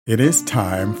It is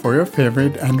time for your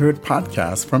favorite Android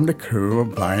podcast from the crew of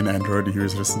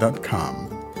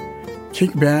blindandroidusers.com.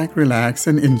 Kick back, relax,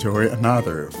 and enjoy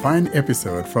another fine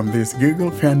episode from these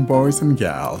Google fanboys and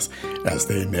gals as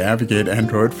they navigate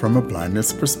Android from a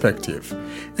blindness perspective.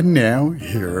 And now,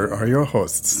 here are your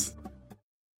hosts.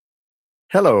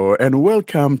 Hello, and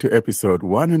welcome to episode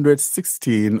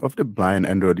 116 of the Blind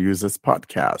Android Users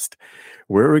podcast.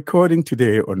 We're recording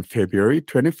today on February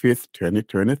 25th,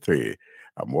 2023.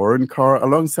 I'm Warren Carr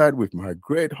alongside with my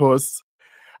great hosts.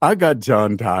 I got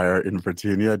John Dyer in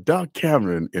Virginia, Doug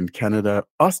Cameron in Canada,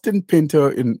 Austin Pinto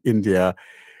in India.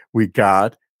 We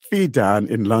got Fidan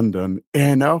in London,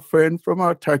 and our friend from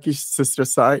our Turkish sister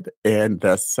side, and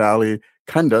that's Sally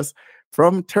Kandas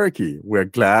from Turkey. We're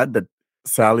glad that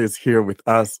Sally is here with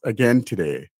us again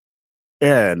today.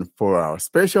 And for our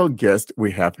special guest, we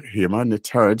have Hema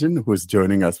Natarajan, who's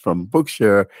joining us from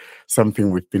Bookshare, something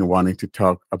we've been wanting to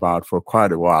talk about for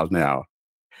quite a while now.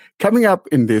 Coming up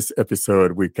in this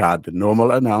episode, we got the normal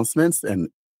announcements, and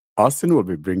Austin will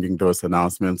be bringing those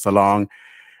announcements along.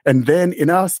 And then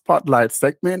in our Spotlight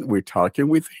segment, we're talking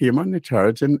with Hema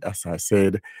Natarajan, as I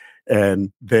said.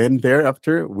 And then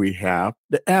thereafter, we have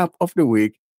the app of the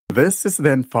week. This is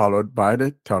then followed by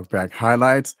the Talkback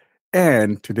highlights.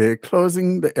 And today,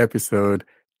 closing the episode,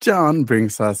 John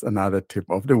brings us another tip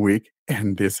of the week,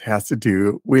 and this has to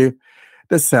do with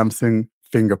the Samsung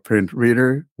fingerprint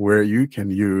reader, where you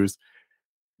can use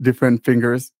different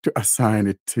fingers to assign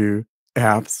it to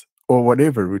apps or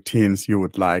whatever routines you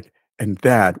would like. And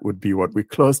that would be what we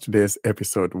close today's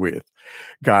episode with.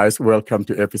 Guys, welcome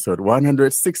to episode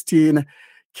 116.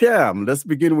 Cam, let's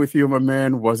begin with you, my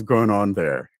man. What's going on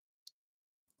there?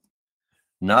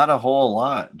 Not a whole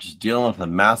lot. Just dealing with a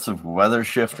massive weather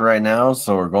shift right now.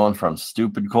 So we're going from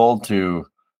stupid cold to,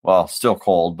 well, still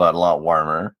cold, but a lot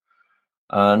warmer.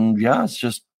 And yeah, it's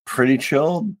just pretty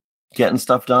chill, getting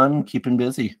stuff done, keeping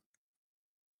busy.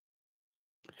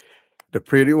 The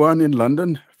pretty one in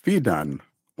London, Fidan.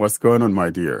 What's going on, my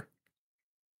dear?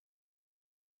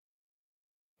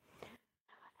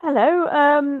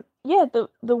 Hello.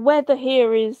 The weather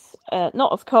here is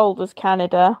not as cold as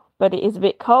Canada, but it is a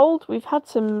bit cold. We've had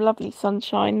some lovely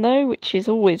sunshine though, which is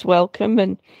always welcome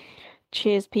and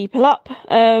cheers people up.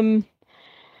 I've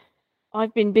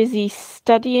been busy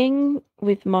studying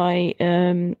with my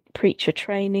preacher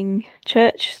training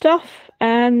church stuff,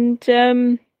 and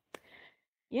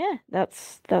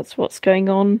that's what's going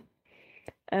on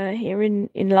here in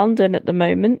London at the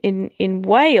moment. In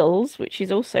Wales, which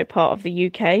is also part of the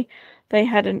UK, they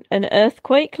had an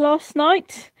earthquake last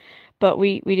night, but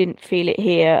we didn't feel it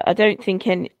here. I don't think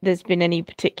there's been any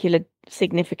particular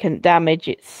significant damage.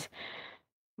 It's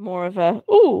more of a,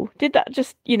 did that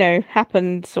just,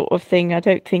 happen sort of thing. I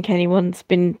don't think anyone's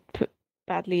been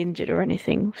badly injured or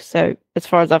anything. So as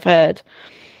far as I've heard,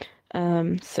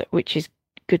 which is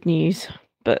good news.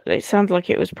 But it sounds like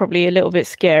it was probably a little bit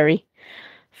scary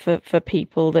for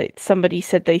people. That somebody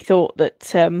said they thought that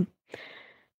someone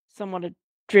had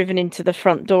driven into the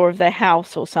front door of their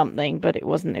house or something, but it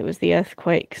wasn't. It was the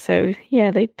earthquake. So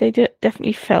yeah, they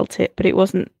definitely felt it, but it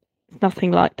wasn't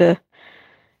nothing like the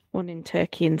one in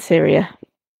Turkey and Syria.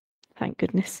 Thank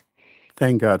goodness.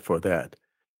 Thank God for that.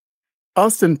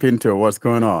 Austin Pinto, what's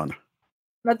going on?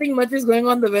 Nothing much is going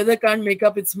on. The weather can't make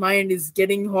up its mind. It's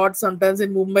getting hot sometimes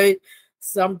in Mumbai.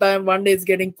 Sometimes one day it's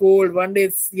getting cold. One day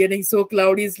it's getting so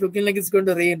cloudy, it's looking like it's going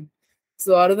to rain.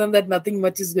 So other than that, nothing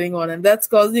much is going on. And that's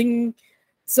causing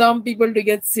some people to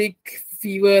get sick,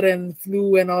 fever and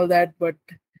flu and all that. But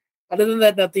other than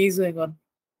that, nothing is going on.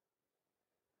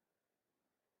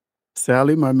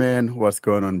 Sally, my man, what's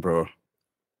going on, bro?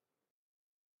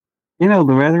 The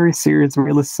weather is here. It's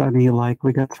really sunny. Like,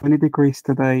 we got 20 degrees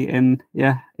today. And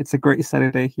yeah, it's a great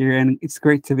Saturday here. And it's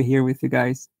great to be here with you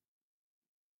guys.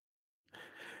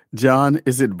 John,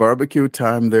 is it barbecue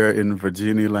time there in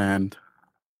Virginia land?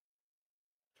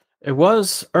 It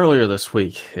was earlier this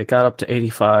week. It got up to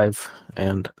 85,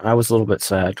 and I was a little bit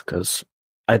sad because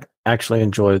I actually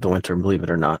enjoyed the winter, believe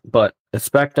it or not. But it's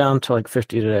back down to like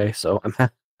 50 today, so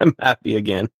I'm happy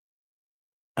again.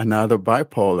 Another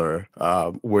bipolar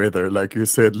weather, like you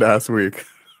said last week.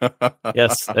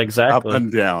 Yes, exactly. Up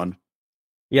and down.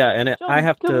 Yeah, and John, I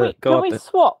have to go up. Can we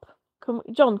swap?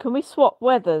 John, can we swap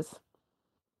weathers?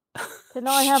 Can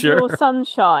I have Sure. your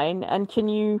sunshine, and can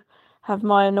you have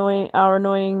our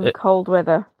annoying cold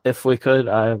weather? If we could,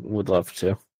 I would love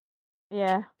to.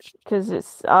 Yeah,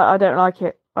 because I don't like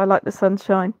it. I like the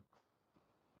sunshine.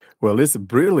 Well, it's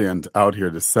brilliant out here.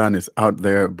 The sun is out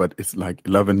there, but it's like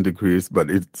 11 degrees, but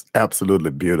it's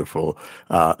absolutely beautiful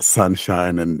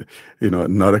sunshine and,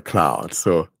 not a cloud.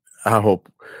 So I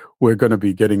hope we're going to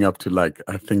be getting up to like,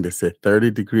 I think they say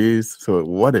 30 degrees. So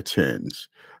what a change.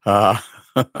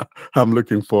 I'm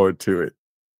looking forward to it.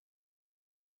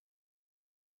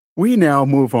 We now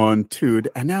move on to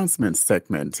the announcement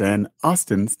segment, and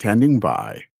Austin standing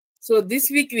by. So this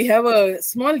week we have a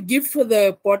small gift for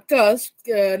the podcast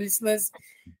listeners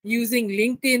using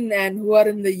LinkedIn and who are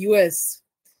in the US.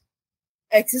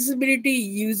 Accessibility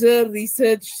User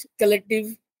Research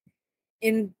Collective,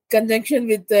 in conjunction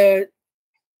with the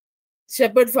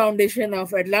Shepherd Foundation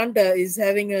of Atlanta, is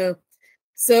having a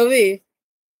survey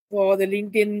for the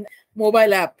LinkedIn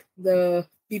mobile app. The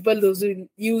people those who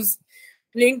use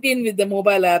LinkedIn with the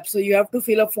mobile app. So you have to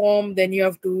fill a form, then you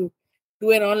have to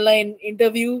do an online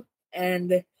interview,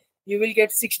 and you will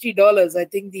get $60. I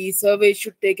think the survey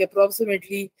should take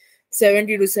approximately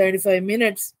 70 to 75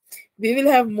 minutes. We will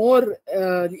have more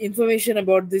information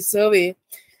about this survey.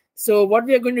 So what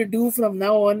we are going to do from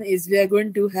now on is we are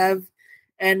going to have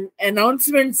an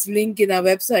announcements link in our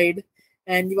website.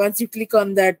 And once you click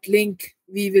on that link,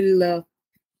 we will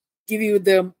give you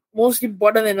the most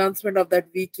important announcement of that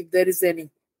week, if there is any.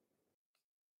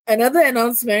 Another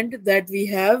announcement that we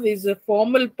have is a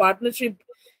formal partnership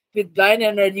with Blind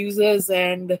Android users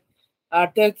and our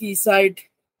Turkey site.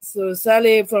 So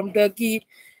Saleh from Turkey,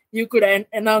 you could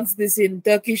announce this in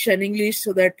Turkish and English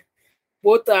so that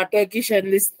both our Turkish and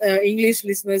English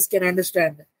listeners can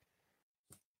understand.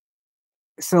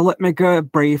 So let me go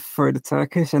brief for the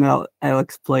Turkish and I'll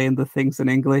explain the things in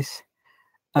English.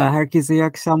 Herkese iyi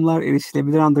akşamlar.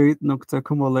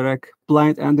 Erişilebilirandroid.com olarak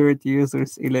Blind Android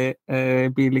Users ile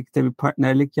birlikte bir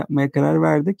partnerlik yapmaya karar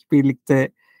verdik.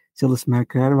 Birlikte çalışmaya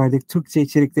karar verdik. Türkçe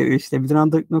içerikler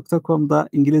erişilebilirandroid.com'da,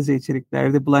 İngilizce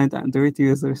içerikler de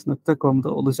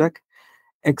blindandroidusers.com'da olacak.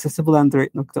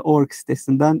 accessibleandroid.org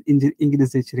sitesinden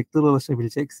İngilizce içeriklere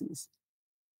ulaşabileceksiniz.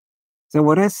 So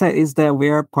what I said is that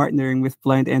we are partnering with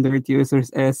Blind Android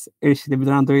Users as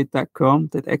erişilebilirandroid.com,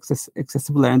 that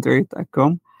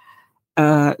accessibleandroid.com.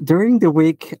 During the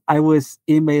week, I was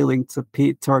emailing to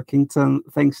Pete Tarkington.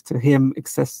 Thanks to him,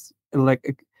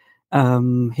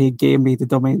 he gave me the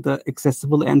domain, the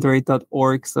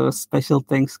accessibleandroid.org. So special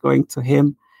thanks going to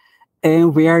him.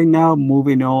 And we are now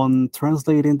moving on,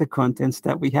 translating the contents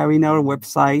that we have in our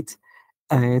website,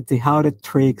 the how to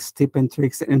tricks, tip and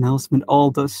tricks, announcement,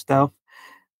 all those stuff.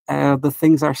 The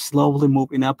things are slowly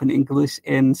moving up in English,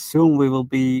 and soon we will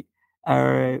be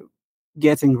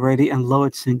getting ready and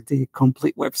launching the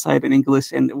complete website in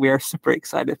English, and we are super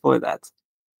excited for that.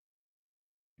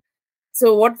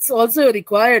 So what's also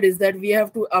required is that we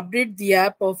have to update the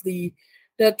app of the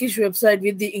Turkish website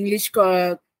with the English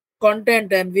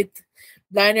content and with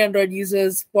Blind Android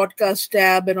Users podcast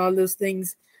tab and all those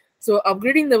things. So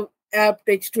upgrading the app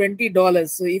takes $20.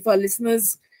 So if our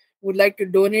listeners would like to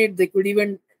donate, they could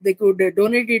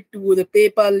donate it to the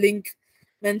PayPal link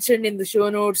mentioned in the show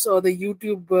notes, or the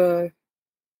YouTube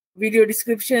video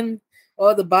description,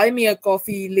 or the Buy Me a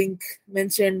Coffee link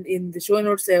mentioned in the show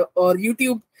notes, or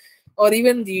YouTube, or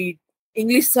even the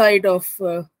English side of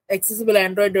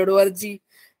accessibleandroid.org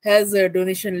has a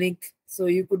donation link. So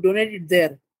you could donate it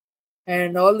there.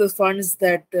 And all the funds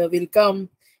that will come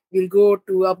will go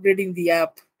to upgrading the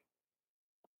app.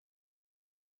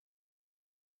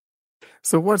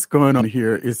 So what's going on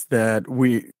here is that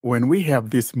when we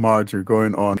have this merger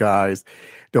going on, guys,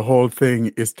 the whole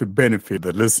thing is to benefit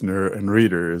the listener and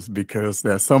readers, because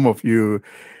there's some of you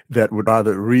that would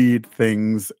rather read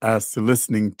things as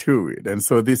listening to it. And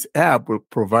so this app will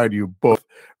provide you both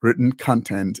written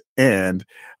content and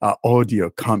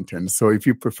audio content. So if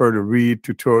you prefer to read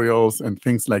tutorials and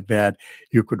things like that,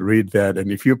 you could read that.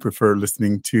 And if you prefer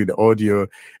listening to the audio,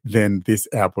 then this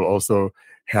app will also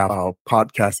have our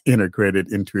podcast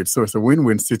integrated into it. So it's a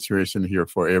win-win situation here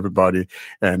for everybody.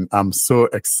 And I'm so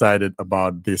excited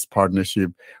about this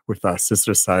partnership with our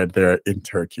sister side there in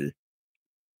Turkey.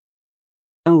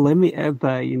 And let me add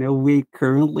that, we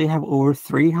currently have over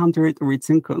 300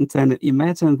 written content.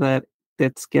 Imagine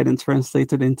that's getting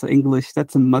translated into English.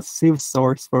 That's a massive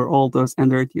source for all those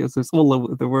Android users all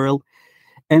over the world.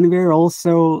 And we're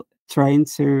also trying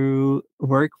to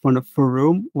work on a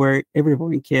forum where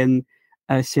everyone can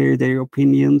share their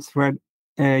opinions. Right?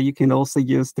 You can also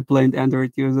use the Blind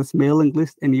Android Users mailing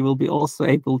list, and you will be also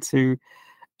able to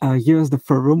use the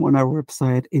forum on our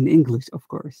website in English, of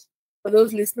course. For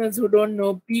those listeners who don't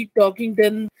know, Pete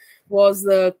Talkington was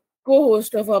the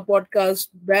co-host of our podcast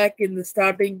back in the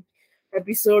starting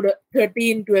episode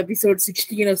 13 to episode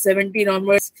 16 or 17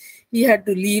 onwards. He had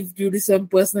to leave due to some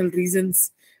personal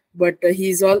reasons, but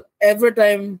he's every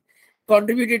time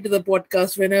contributed to the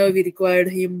podcast whenever we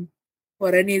required him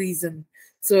for any reason.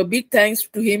 So a big thanks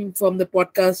to him from the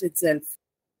podcast itself.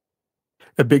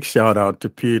 A big shout out to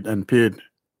Pete. And Pete,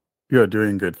 you're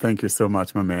doing good. Thank you so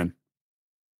much, my man.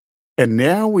 And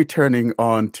now we're turning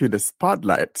on to the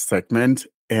spotlight segment,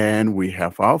 and we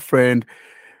have our friend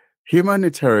Hima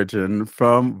Nitarajan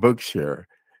from Bookshare.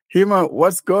 Hima,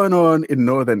 what's going on in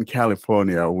Northern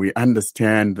California? We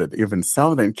understand that even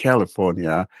Southern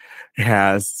California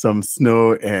has some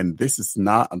snow, and this is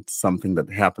not something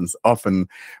that happens often.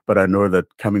 But I know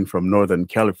that coming from Northern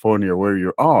California, where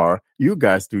you are, you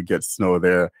guys do get snow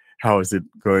there. How is it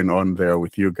going on there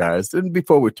with you guys? And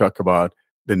before we talk about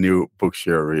the new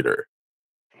Bookshare reader.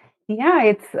 Yeah,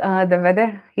 it's the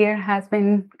weather here has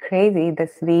been crazy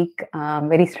this week,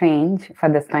 very strange for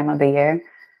this time of the year.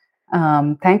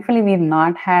 Thankfully, we've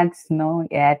not had snow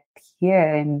yet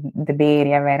here in the Bay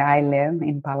Area where I live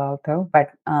in Palo Alto,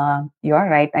 but you're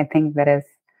right. I think there is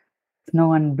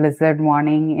snow and blizzard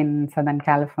warning in Southern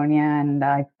California, and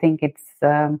I think it's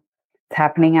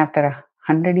happening after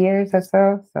 100 years or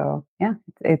so. So yeah,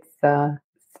 it's a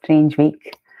strange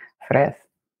week for us.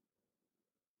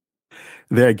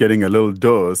 They're getting a little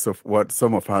dose of what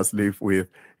some of us live with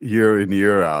year in,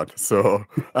 year out. So,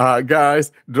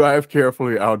 guys, drive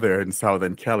carefully out there in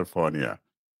Southern California.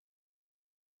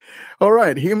 All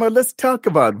right, Hima, let's talk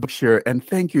about Bookshare. And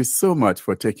thank you so much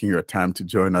for taking your time to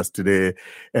join us today.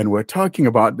 And we're talking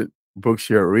about the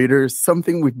Bookshare readers,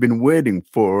 something we've been waiting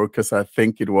for, because I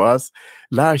think it was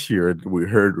last year we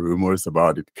heard rumors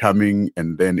about it coming,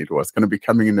 and then it was going to be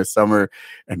coming in the summer,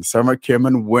 and summer came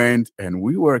and went, and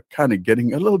we were kind of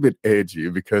getting a little bit edgy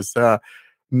because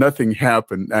nothing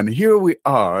happened. And here we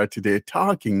are today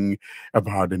talking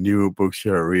about a new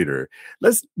Bookshare reader.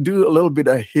 Let's do a little bit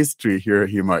of history here,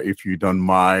 Hima, if you don't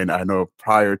mind. I know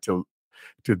prior to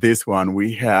this one,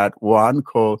 we had one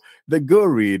called the Go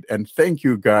Read. And thank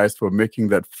you guys for making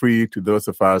that free to those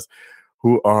of us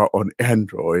who are on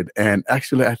Android. And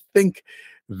actually, I think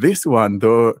this one,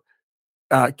 though,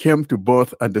 came to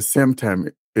both at the same time,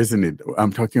 isn't it?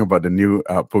 I'm talking about the new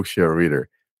Bookshare reader.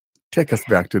 Take us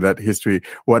back to that history.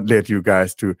 What led you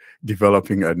guys to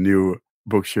developing a new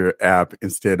Bookshare app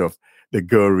instead of the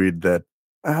Go Read that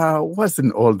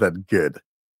wasn't all that good?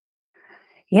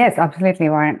 Yes, absolutely,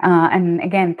 Warren. And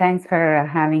again, thanks for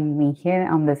having me here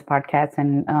on this podcast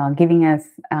and giving us,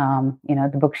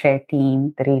 the Bookshare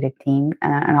team, the reader team,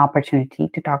 an opportunity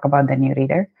to talk about the new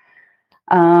reader.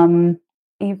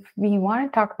 If we want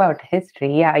to talk about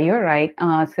history, yeah, you're right.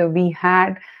 So we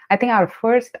had, I think, our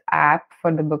first app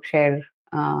for the Bookshare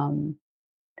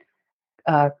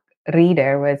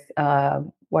reader was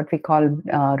what we call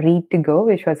Read to Go,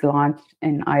 which was launched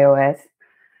in iOS.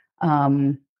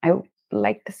 I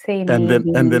like to say and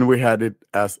then we had it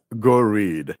as Go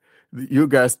Read. You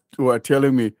guys were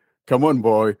telling me, come on,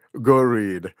 boy, go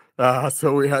read.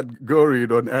 So we had Go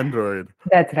Read on Android.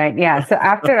 That's right. Yeah. So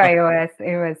after iOS,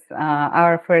 it was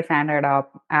our first Android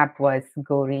app was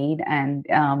Go Read, and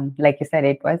like you said,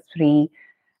 it was free,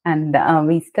 and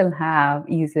we still have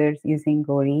users using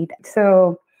Go Read.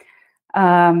 So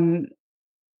in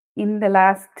the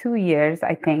last 2 years,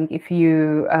 I think if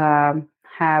you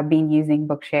have been using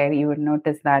Bookshare, you would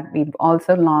notice that we've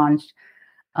also launched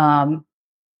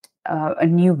a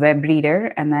new web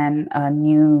reader and then a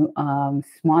new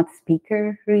smart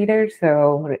speaker reader,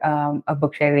 so a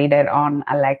Bookshare reader on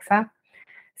Alexa.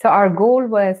 So our goal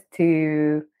was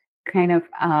to kind of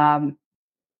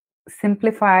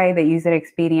simplify the user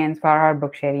experience for our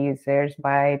Bookshare users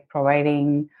by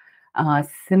providing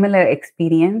similar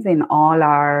experience in all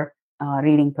our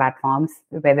reading platforms,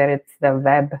 whether it's the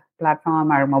web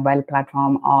platform or mobile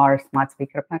platform or smart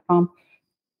speaker platform.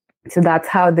 So that's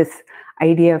how this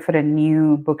idea for a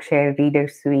new Bookshare reader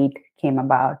suite came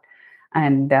about.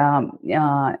 And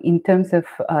in terms of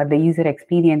the user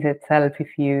experience itself,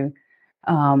 if you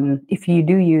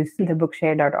do use the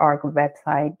bookshare.org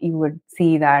website, you would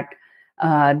see that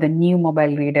the new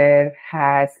mobile reader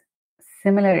has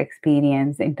similar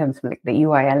experience in terms of like the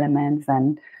UI elements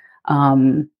and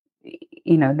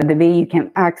the way you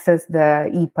can access the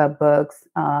EPUB books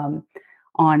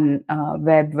on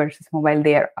web versus mobile.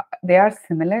 They are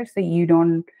similar, so you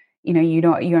don't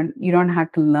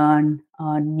have to learn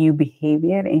new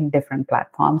behavior in different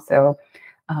platforms. So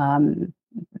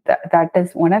that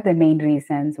is one of the main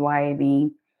reasons why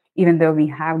even though we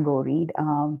have Go Read,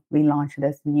 we launched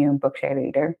this new Bookshare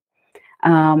reader.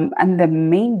 And the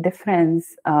main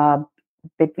difference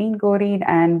between Go Read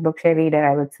and Bookshare reader,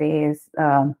 I would say, is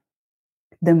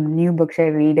the new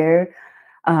Bookshare reader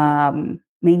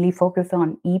mainly focus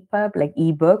on EPUB, like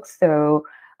ebooks. So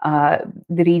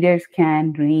the readers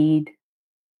can read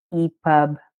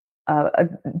EPUB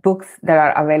books that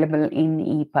are available in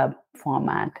EPUB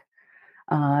format.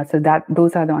 So that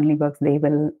those are the only books they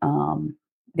will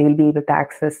be able to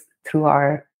access through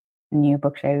our new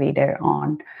Bookshare reader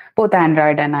on both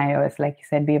Android and iOS. Like you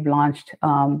said, we've launched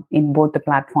in both the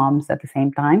platforms at the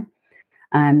same time,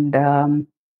 and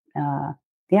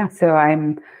so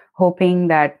I'm hoping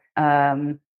that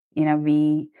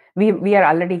we are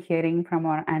already hearing from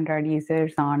our Android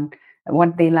users on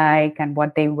what they like and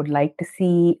what they would like to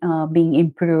see being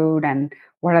improved, and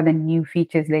what are the new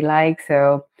features they like.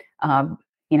 So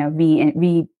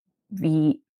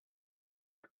we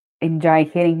enjoy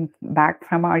hearing back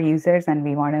from our users, and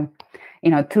we want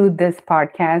to, through this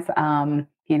podcast,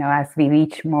 as we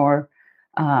reach more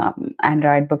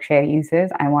Android Bookshare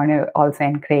users, I want to also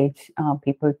encourage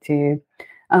people to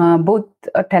both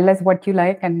tell us what you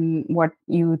like and what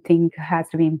you think has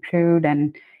to be improved,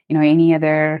 and any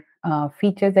other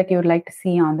features that you would like to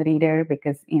see on the reader,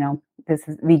 because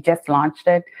we just launched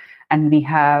it, and we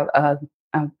have a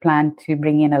plan to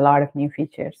bring in a lot of new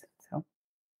features. So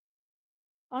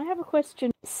I have a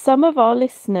question. Some of our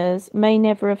listeners may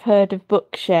never have heard of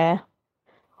Bookshare,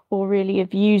 or really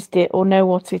have used it, or know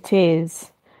what it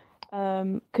is.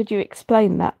 Could you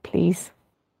explain that, please?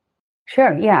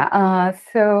 Sure. Yeah.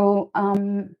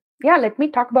 Let me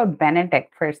talk about Benetech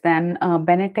first. Then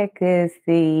Benetech is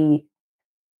the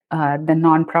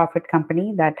nonprofit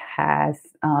company that has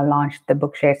launched the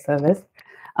Bookshare service.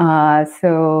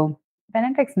 So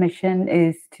Benetech's mission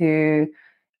is to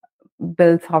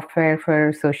build software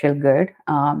for social good,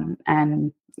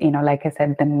 and like I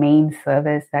said, the main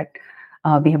service that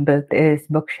we have built is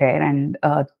Bookshare, and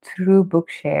through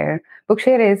Bookshare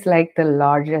is like the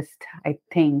largest, I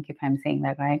think, if I'm saying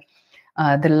that right,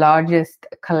 the largest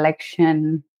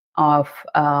collection of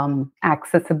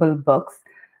accessible books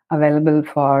available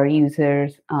for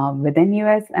users within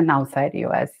US and outside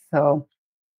US. So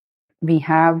we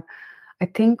have, I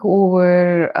think,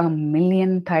 over 1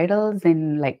 million titles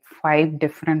in like 5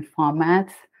 different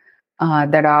formats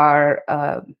that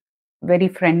are very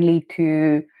friendly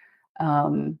to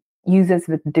users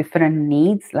with different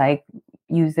needs, like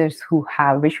users who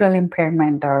have visual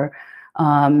impairment, or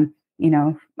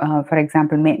for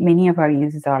example, many of our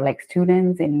users are like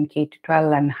students in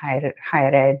K-12 and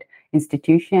higher ed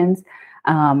institutions,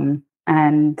 and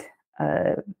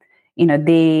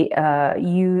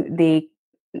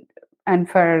and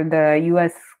for the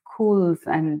U.S. schools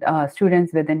and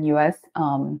students within U.S.,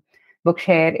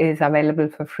 Bookshare is available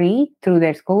for free through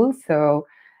their schools. So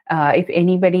if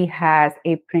anybody has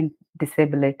a print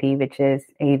disability, which is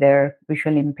either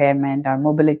visual impairment or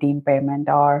mobility impairment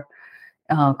or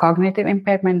cognitive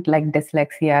impairment like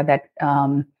dyslexia,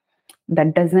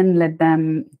 that doesn't let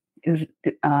them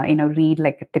read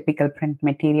like a typical print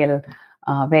material,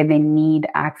 where they need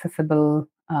accessible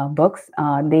books,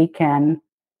 they can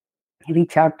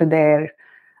reach out to their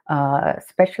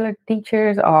special ed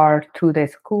teachers or through their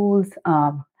schools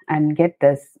and get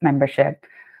this membership.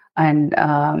 And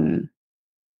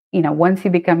once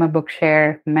you become a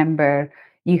Bookshare member,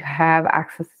 you have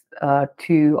access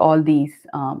to all these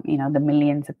the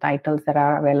millions of titles that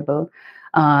are available.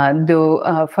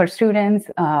 Though for students,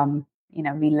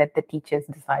 we let the teachers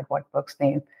decide what books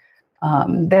they.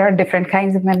 There are different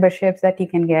kinds of memberships that you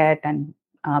can get, and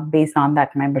based on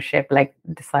that membership, like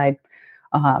decide.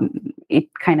 It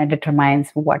kind of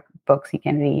determines what books you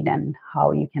can read and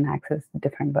how you can access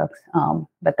different books.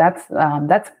 But that's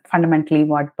fundamentally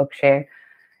what Bookshare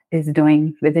is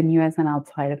doing within US and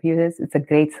outside of US. It's a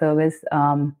great service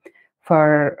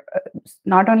for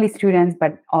not only students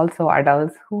but also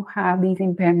adults who have these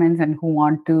impairments and who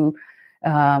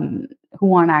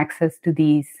want access to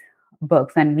these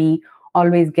books. And we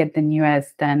always get the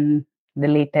newest and the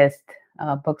latest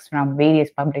books from various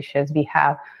publishers. We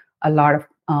have a lot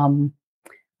of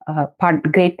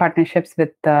great partnerships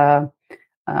with the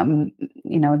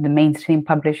mainstream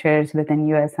publishers within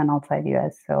US and outside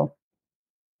US. So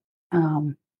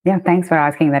thanks for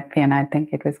asking that, Fiona. I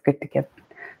think it was good to get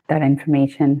that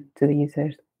information to the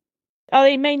users. Are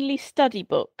they mainly study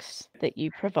books that you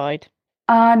provide?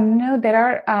 No,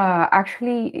 there are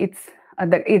actually it's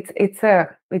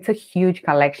a huge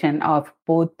collection of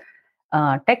both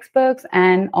textbooks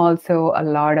and also a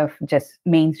lot of just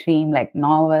mainstream like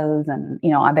novels and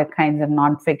other kinds of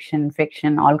nonfiction,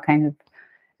 fiction, all kinds of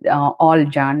all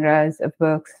genres of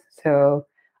books. So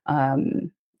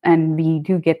and we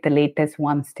do get the latest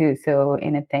ones too. So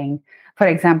anything, for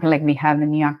example, like we have the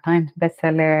New York Times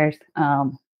bestsellers,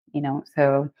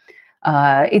 so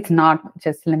it's not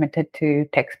just limited to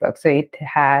textbooks. So it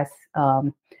has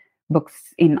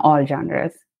books in all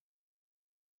genres.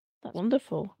 That's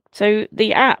wonderful. So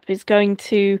the app is going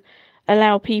to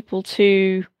allow people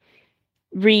to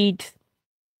read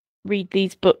read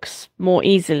these books more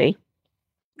easily?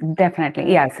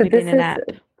 Definitely, yeah. So within this an is app.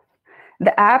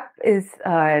 the app is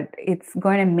it's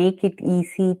going to make it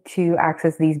easy to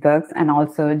access these books, and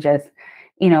also just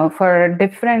for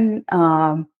different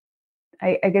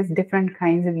I guess different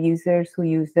kinds of users who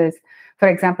use this. For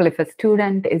example, if a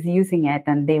student is using it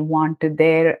and they want to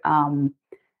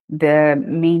the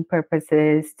main purpose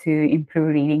is to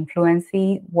improve reading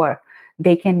fluency, what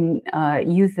they can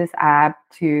use this app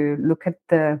to look at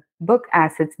the book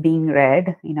as it's being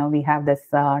read. We have this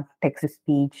text to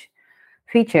speech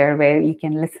feature where you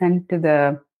can listen to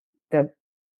the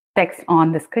text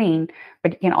on the screen,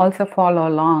 but you can also follow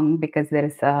along because there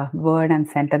is a word and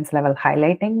sentence level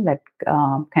highlighting that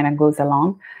kind of goes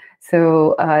along.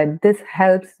 So this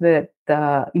helps with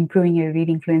improving your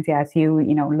reading fluency as you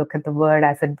look at the word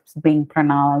as it's being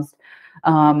pronounced.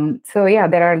 So yeah,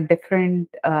 there are different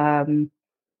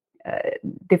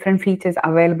features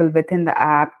available within the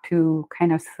app to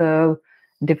kind of serve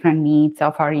different needs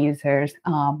of our users.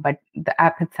 But the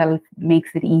app itself makes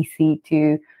it easy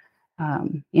to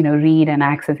read and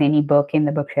access any book in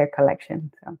the Bookshare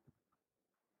collection. So.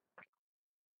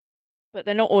 But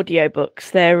they're not audiobooks.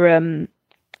 They're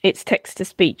it's text to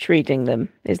speech reading them.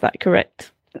 Is that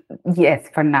correct? Yes,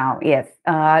 for now, yes.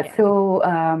 So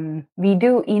we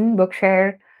do in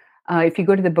Bookshare. If you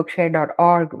go to the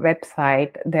bookshare.org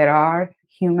website, there are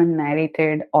human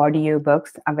narrated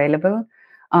audiobooks available.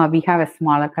 We have a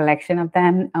smaller collection of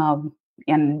them,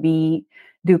 and we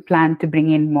do plan to bring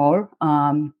in more,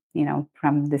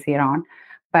 from this year on.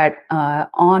 But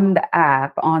on the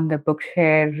app, on the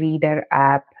Bookshare Reader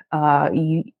app,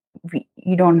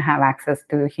 you don't have access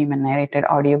to human narrated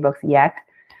audiobooks yet.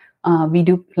 We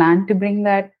do plan to bring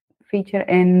that feature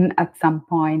in at some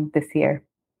point this year,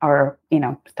 or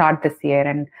start this year,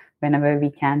 and whenever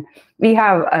we can. We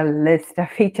have a list of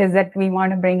features that we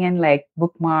want to bring in, like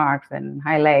bookmarks and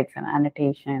highlights and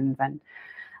annotations, and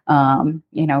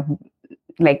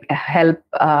like help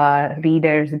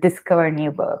readers discover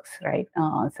new books, right?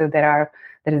 So there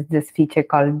is this feature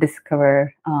called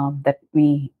Discover that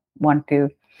we want to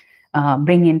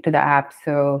bring into the app,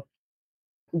 so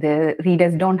the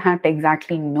readers don't have to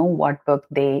exactly know what book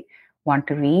they want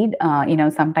to read.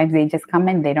 Sometimes they just come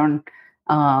in, they don't,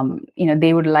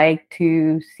 they would like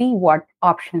to see what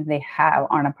options they have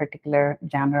on a particular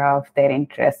genre of their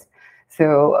interest.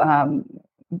 So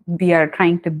we are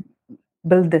trying to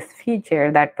build this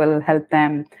feature that will help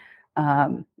them,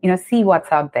 see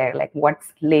what's out there, like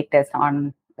what's latest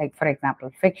on, like, for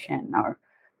example, fiction or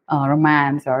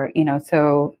romance, or,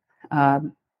 so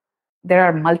there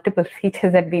are multiple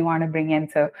features that we want to bring in.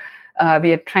 So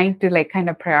we are trying to kind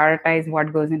of prioritize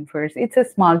what goes in first. It's a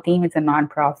small team, it's a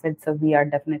nonprofit, so we are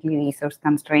definitely resource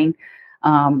constrained.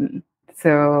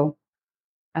 So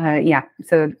I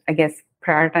guess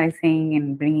prioritizing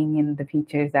and bringing in the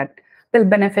features that will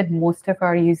benefit most of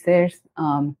our users.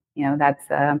 That's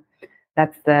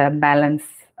the balance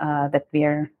that we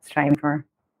are striving for.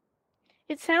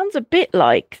 It sounds a bit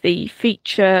like the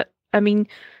feature. I mean,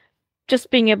 just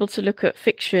being able to look at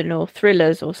fiction or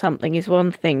thrillers or something is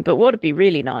one thing, but what would be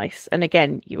really nice, and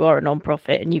again, you are a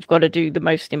non-profit and you've got to do the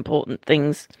most important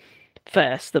things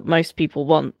first that most people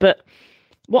want. But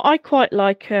what I quite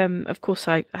like, of course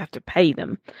I have to pay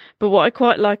them, but what I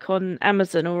quite like on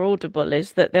Amazon or Audible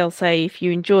is that they'll say, if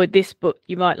you enjoyed this book,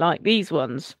 you might like these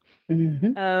ones.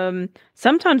 Mm-hmm.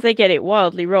 Sometimes they get it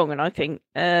wildly wrong, and I think,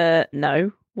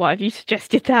 no, why have you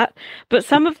suggested that? But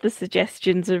some of the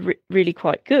suggestions are really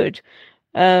quite good.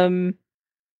 So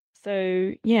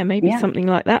yeah, maybe something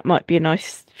like that might be a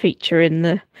nice feature in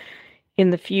the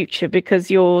future, because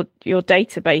your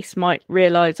database might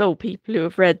realize, oh, people who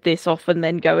have read this often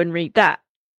then go and read that.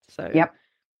 So yep,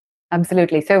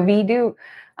 absolutely. So we do.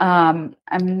 I'm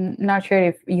not sure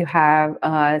if you have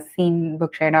seen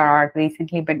Bookshare.org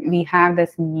recently, but we have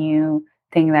this new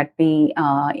thing that we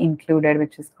included,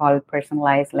 which is called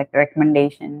personalized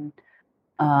recommendation.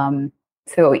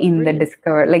 So in the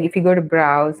Discover, if you go to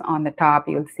browse on the top,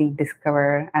 you'll see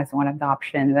Discover as one of the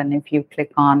options, and if you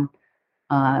click on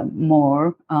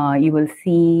more, you will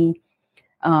see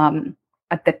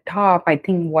at the top, I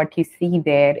think what you see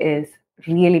there is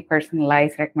really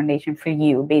personalized recommendation for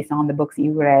you based on the books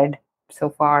you read so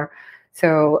far.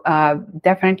 So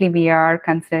definitely we are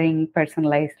considering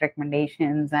personalized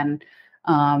recommendations and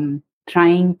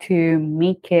trying to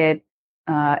make it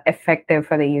effective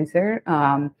for the user,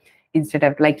 instead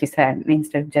of, like you said,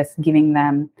 instead of just giving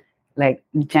them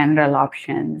general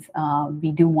options.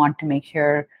 We do want to make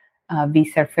sure we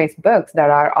surface books that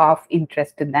are of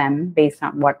interest to them based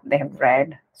on what they have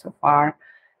read so far.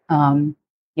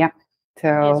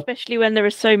 So especially when there are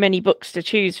so many books to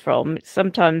choose from,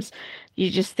 sometimes you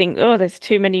just think, oh, there's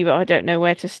too many, but I don't know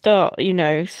where to start, so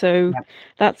Yep.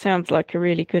 that sounds like a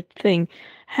really good thing.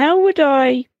 How would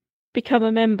I become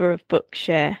a member of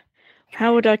Bookshare?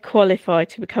 How would I qualify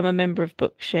to become a member of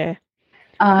Bookshare?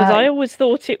 Because I always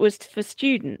thought it was for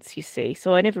students, you see,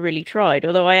 so I never really tried,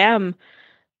 although I am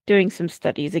doing some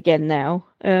studies again now,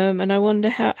 and I wonder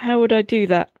how would I do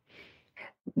that?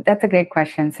 That's a great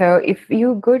question. So if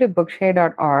you go to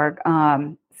bookshare.org,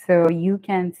 so you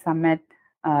can submit,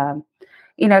 so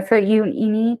you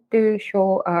need to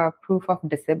show a proof of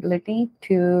disability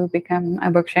to become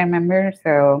a Bookshare member.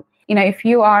 So, if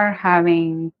you are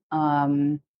having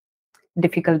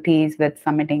difficulties with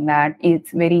submitting that,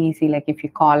 it's very easy. Like if you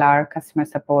call our customer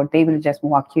support, they will just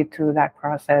walk you through that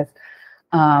process.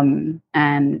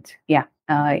 And yeah,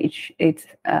 it's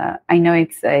I know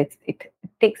it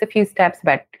takes a few steps,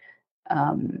 but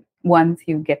once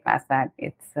you get past that,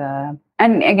 it's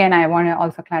and again, I want to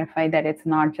also clarify that it's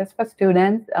not just for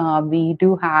students. We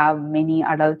do have many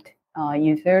adult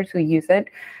users who use it,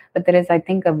 but there is, I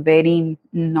think, a very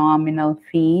nominal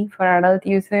fee for adult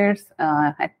users.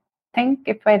 I think,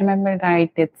 if I remember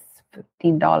right, it's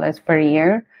 $50 per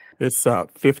year. It's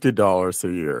 $50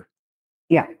 a year.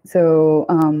 Yeah. So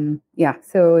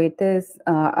so it is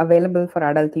available for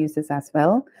adult users as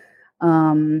well.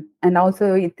 And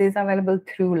also it is available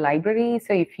through library.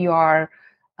 So if you are,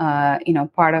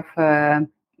 part of, whether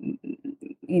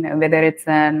it's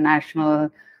a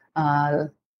national,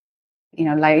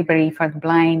 library for the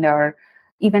blind, or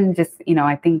even just,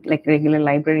 I think like regular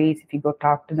libraries, if you go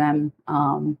talk to them,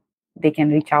 they can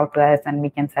reach out to us and we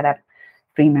can set up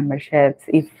free memberships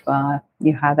if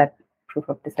you have that proof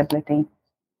of disability.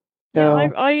 So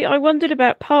I wondered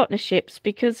about partnerships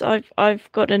because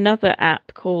I've got another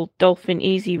app called Dolphin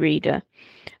Easy Reader,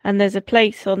 and there's a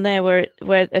place on there where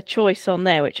a choice on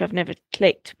there which I've never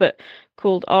clicked, but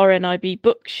called RNIB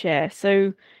Bookshare.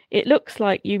 So it looks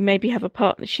like you maybe have a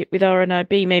partnership with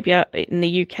RNIB, maybe in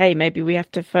the UK. Maybe we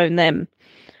have to phone them.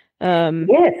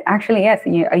 Yes, actually, yes,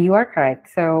 you are correct.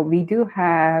 So we do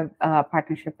have a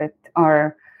partnership with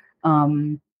our.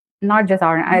 Not just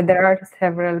our, there are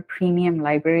several premium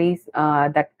libraries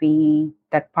that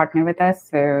partner with us.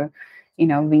 So,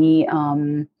 we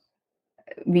kind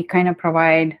of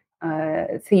provide.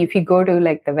 See, if you go to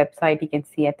like the website, you can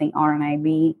see, I think,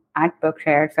 RNIB at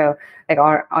Bookshare. So like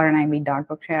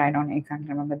RNIB.bookshare. I don't exactly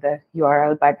remember the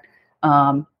URL, but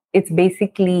it's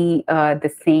basically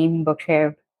the same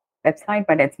Bookshare website,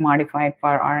 but it's modified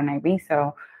for RNIB.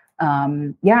 So.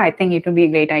 I think it would be a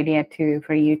great idea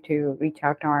for you to reach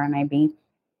out to RNIB.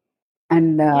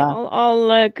 And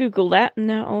I'll Google that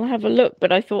and I'll have a look.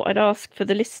 But I thought I'd ask for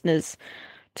the listeners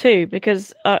too,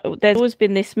 because there's always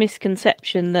been this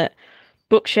misconception that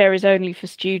Bookshare is only for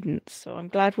students. So I'm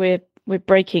glad we're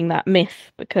breaking that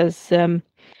myth, because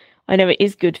I know it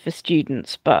is good for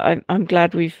students, but I'm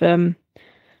glad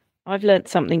I've learned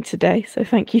something today. So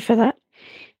thank you for that.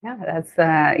 Yeah, that's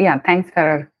thanks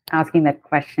for asking that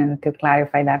question to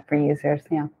clarify that for users.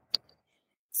 Yeah.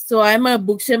 So I'm a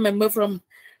Bookshare member from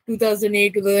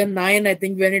 2008, 2009, I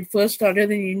think, when it first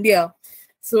started in India.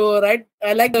 So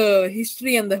I like the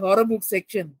history and the horror book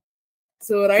section.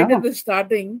 So at the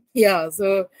starting, you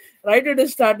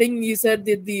said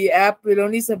that the app will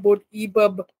only support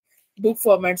EPUB book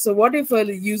format. So what if a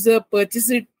user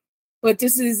purchases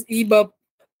EPUB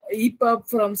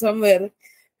from somewhere?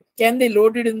 Can they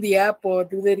load it in the app, or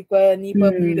do they require an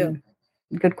EPUB reader?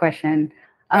 Good question.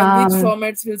 And which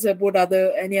formats will support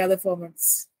any other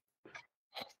formats?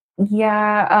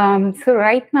 Yeah. So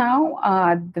right now,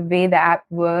 the way the app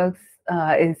works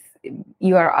is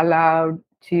you are allowed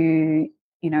to,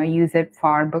 use it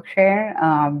for Bookshare.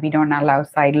 We don't allow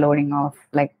side loading of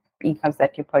like EPUBs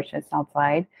that you purchase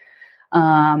outside.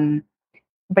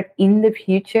 But in the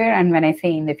future, and when I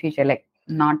say in the future, like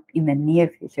not in the near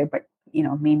future, but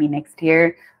maybe next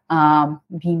year,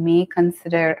 we may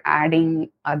consider adding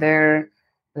other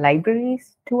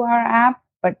libraries to our app,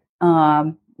 but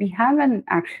we haven't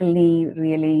actually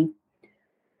really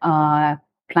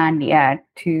planned yet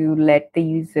to let the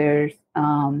users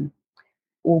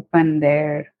open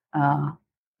their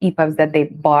EPUBs that they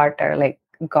bought or like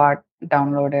got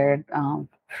downloaded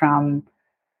from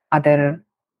other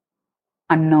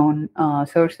unknown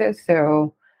sources.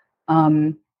 So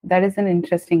that is an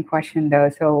interesting question, though.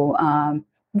 So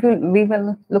we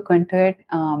will look into it,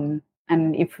 and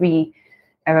if we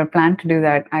ever plan to do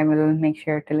that, I will make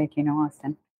sure to let you know,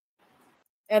 Austin.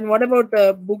 And what about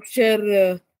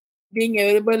Bookshare being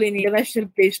available in international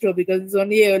Play Store, because it's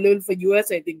only available for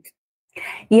US, I think?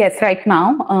 Yes, right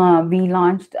now we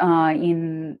launched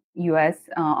in US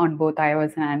on both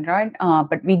iOS and Android,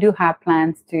 but we do have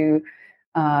plans to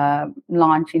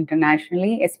launch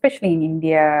internationally, especially in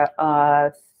India.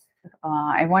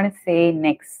 I want to say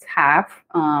next half.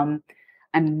 And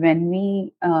when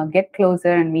we get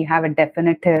closer and we have a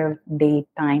definitive date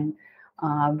time,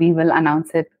 we will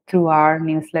announce it through our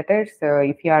newsletter. So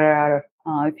if you are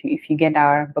our, if you get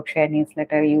our Bookshare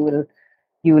newsletter, you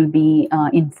will be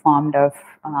informed of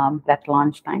that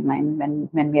launch timeline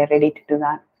when we are ready to do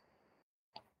that.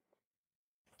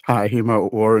 Hi,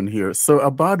 Hema, Warren here. So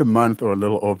about a month or a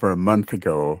little over a month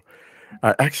ago,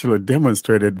 I actually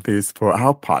demonstrated this for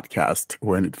our podcast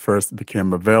when it first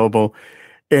became available.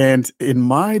 And in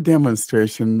my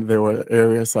demonstration, there were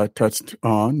areas I touched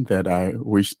on that I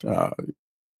wished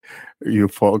you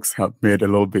folks have made a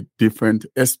little bit different,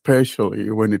 especially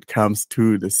when it comes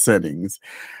to the settings.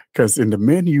 Because in the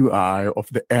main UI of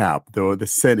the app, though, the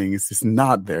settings is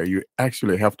not there. You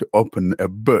actually have to open a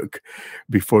book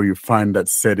before you find that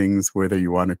settings, whether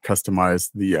you want to customize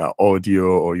the audio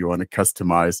or you want to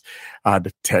customize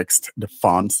the text, the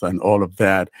fonts, and all of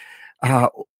that.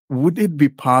 Would it be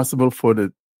possible for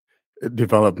the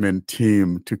development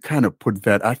team to kind of put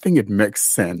that? I think it makes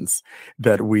sense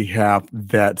that we have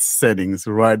that settings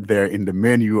right there in the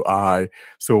main UI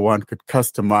so one could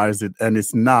customize it. And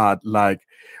it's not like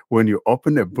when you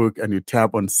open a book and you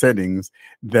tap on settings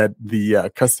that the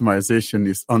customization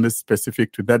is only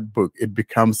specific to that book. It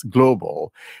becomes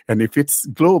global. And if it's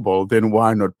global, then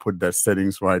why not put that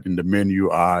settings right in the main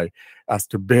UI as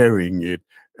to bearing it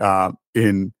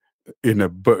in a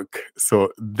book?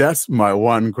 So that's my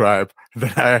one gripe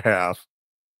that I have.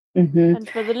 Mm-hmm. And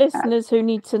for the listeners who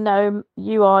need to know,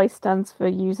 UI stands for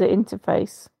user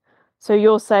interface. So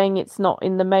you're saying it's not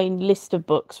in the main list of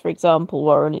books, for example,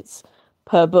 Warren, it's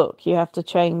per book. You have to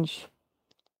change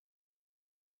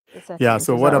the settings. Yeah,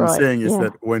 so is what that I'm right? saying is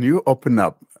that when you open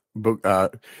up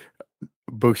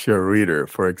Bookshare Reader,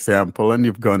 for example, and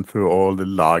you've gone through all the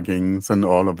loggings and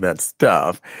all of that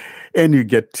stuff, and you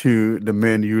get to the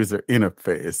main user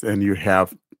interface and you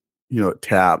have,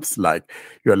 tabs like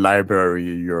your library,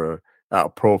 your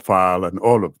profile, and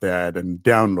all of that, and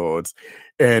downloads.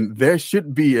 And there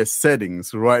should be a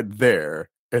settings right there,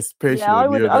 especially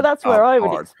near the that's where I would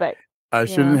part. expect. I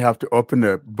shouldn't have to open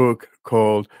a book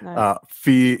called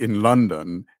Fee in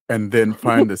London and then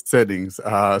find the settings.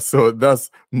 So that's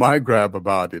my grab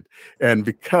about it. And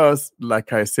because,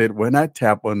 like I said, when I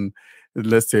tap on,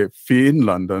 let's say, Fee in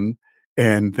London,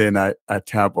 and then I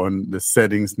tap on the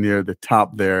settings near the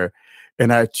top there,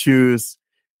 and I choose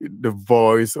the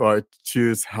voice, or I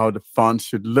choose how the font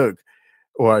should look,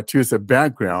 or I choose a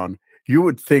background, you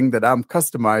would think that I'm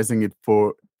customizing it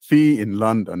for Fee in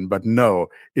London, but no,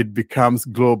 it becomes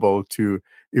global to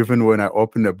even when I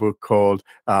open a book called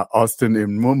Austin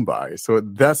in Mumbai. So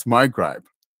that's my gripe.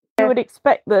 You would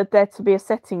expect there to be a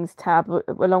settings tab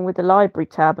along with the library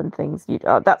tab and things.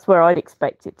 That's where I'd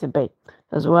expect it to be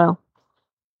as well.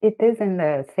 It is in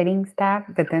the settings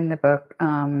tab within the book.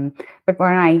 But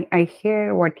when I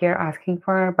hear what you're asking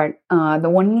for, but the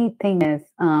only thing is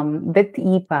with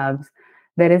EPUBs,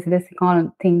 there is this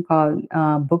thing called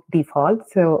book default.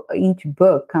 So each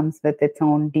book comes with its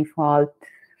own default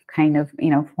kind of,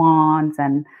 fonts.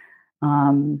 And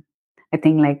I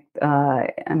think like,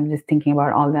 I'm just thinking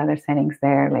about all the other settings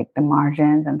there, like the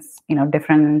margins and,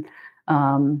 different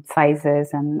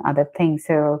sizes and other things.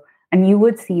 So, and you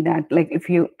would see that, like, if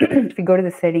you if you go to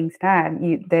the settings tab,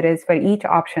 there is, for each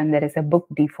option, there is a book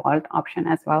default option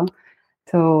as well.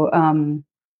 So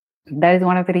that is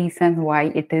one of the reasons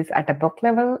why it is at a book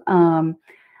level.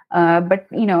 But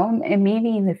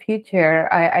maybe in the future,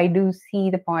 I do see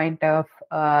the point of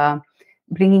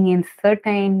bringing in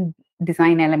certain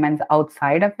design elements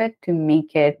outside of it to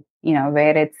make it,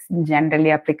 where it's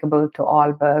generally applicable to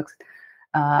all books.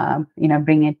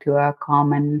 Bring it to a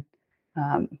common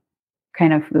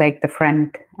kind of like the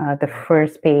front, the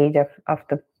first page of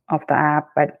the app.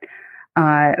 But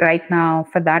right now,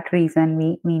 for that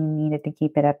reason, we needed to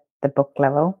keep it at the book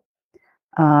level.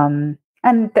 And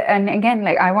again,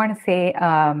 like, I want to say,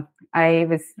 I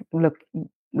was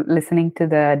listening to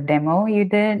the demo you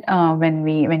did when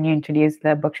you introduced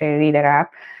the Bookshare Reader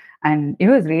app, and it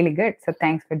was really good. So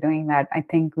thanks for doing that. I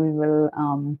think we will.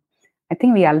 I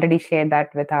think we already shared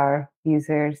that with our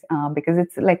users because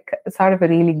it's like sort of a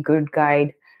really good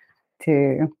guide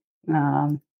to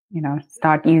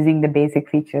start using the basic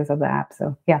features of the app.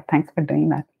 So yeah, thanks for doing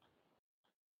that.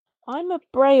 I'm a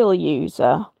Braille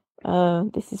user.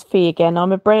 This is Fee again.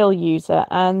 I'm a Braille user,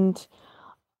 and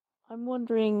I'm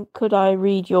wondering, could I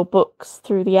read your books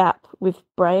through the app with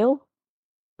Braille?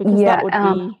 Because that would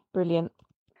be Brilliant.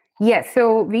 Yes,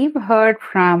 so we've heard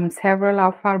from several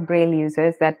of our Braille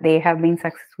users that they have been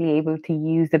successfully able to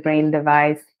use the Braille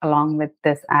device along with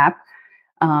this app.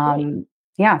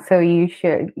 Yeah, so you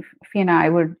should, Fiona, I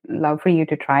would love for you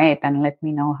to try it and let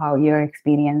me know how your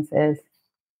experience is.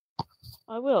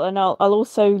 I will, and I'll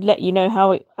also let you know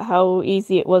how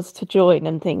easy it was to join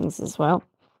and things as well.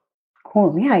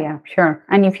 Cool. Yeah, sure.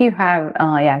 And if you have,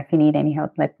 if you need any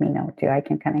help, let me know too. I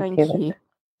can connect Thank you with you. it.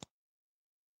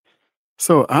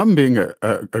 So I'm being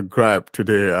a grab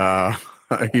today,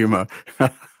 Hema.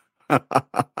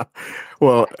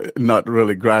 Well, not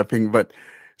really grabbing, but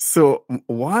so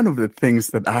one of the things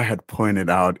that I had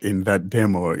pointed out in that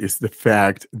demo is the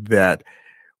fact that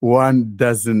one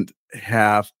doesn't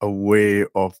have a way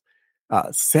of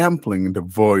sampling the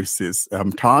voices.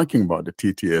 I'm talking about the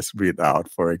TTS readout,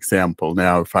 for example.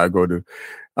 Now, if I go to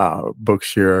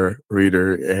Bookshare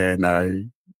Reader and I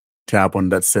tap on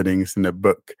that settings in the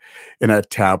book, and I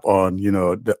tap on,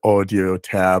 the audio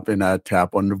tab, and I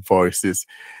tap on the voices,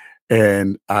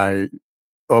 and I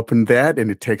open that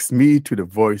and it takes me to the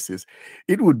voices.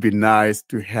 It would be nice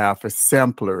to have a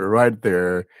sampler right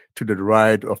there to the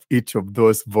right of each of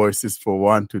those voices for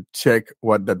one to check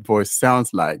what that voice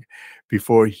sounds like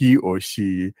before he or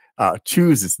she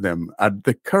chooses them. At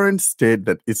the current state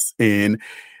that it's in,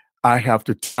 I have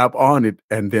to tap on it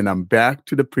and then I'm back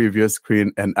to the previous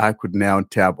screen and I could now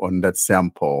tap on that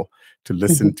sample to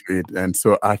listen to it. And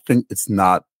so I think it's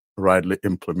not rightly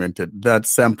implemented. That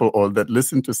sample or that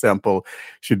listen to sample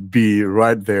should be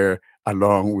right there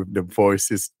along with the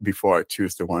voices before I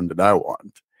choose the one that I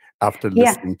want after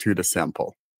listening to the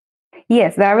sample.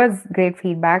 Yes, that was great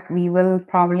feedback. We will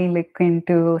probably look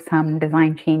into some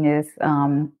design changes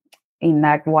in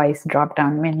that voice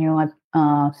drop-down menu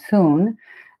soon.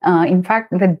 In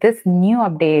fact, with this new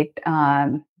update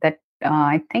that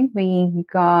I think we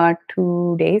got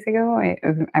 2 days ago,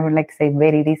 I would like to say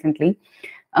very recently,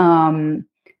 there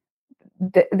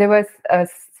was a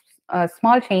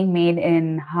small change made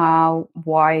in how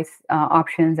voice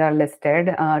options are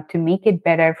listed to make it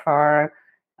better for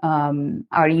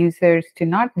our users to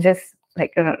not just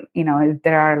if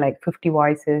there are like 50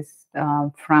 voices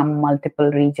from multiple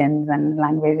regions and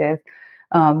languages,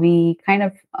 we kind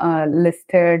of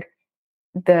listed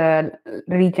the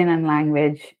region and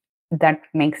language that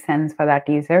makes sense for that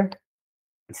user.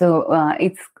 So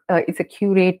it's a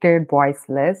curated voice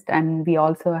list, and we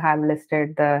also have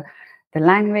listed the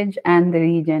language and the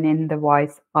region in the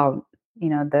voice of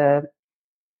the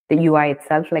UI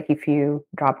itself. Like if you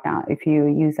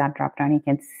use that drop down, you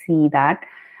can see that.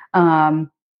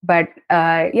 But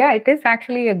it is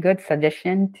actually a good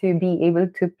suggestion to be able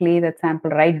to play that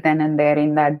sample right then and there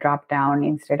in that drop down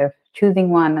instead of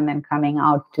choosing one and then coming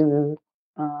out to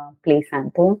play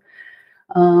sample.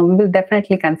 We'll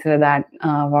definitely consider that,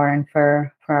 Warren,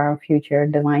 for our future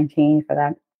design change for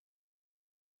that.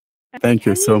 Thank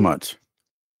you so much.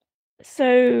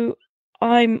 So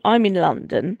I'm in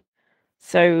London,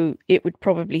 so it would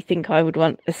probably think I would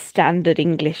want a standard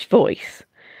English voice.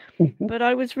 But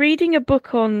I was reading a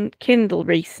book on Kindle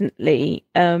recently.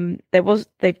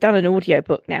 They've done an audio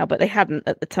book now, but they hadn't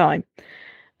at the time.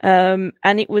 And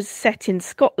it was set in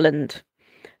Scotland.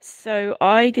 So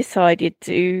I decided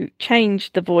to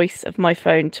change the voice of my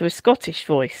phone to a Scottish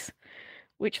voice,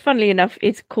 which funnily enough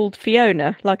is called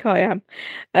Fiona, like I am.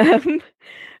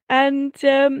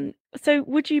 So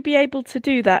would you be able to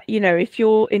do that, if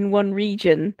you're in one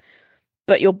region,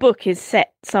 but your book is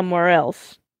set somewhere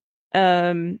else?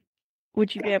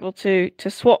 Would you be able to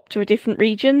swap to a different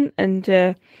region and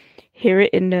hear it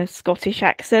in a Scottish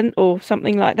accent or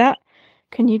something like that?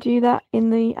 Can you do that in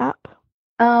the app?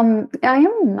 I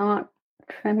am not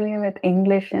familiar with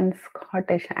English and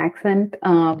Scottish accent,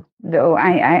 though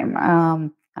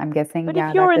I'm guessing. But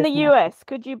if you're in the US,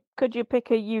 could you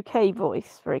pick a UK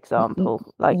voice, for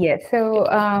example? So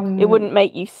it wouldn't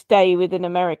make you stay with an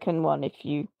American one if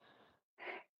you.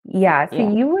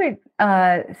 You would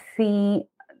see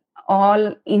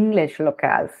all English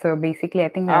locales. So basically, I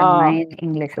think there are 9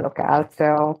 English locales.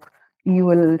 So you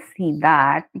will see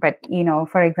that. But,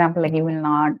 for example, you will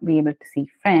not be able to see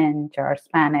French or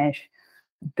Spanish.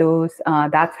 Those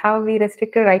that's how we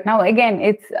restrict it right now. Again,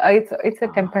 it's a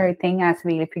temporary thing as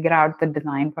we figure out the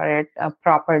design for it, a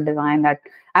proper design that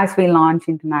as we launch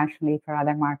internationally for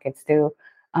other markets too.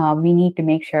 We need to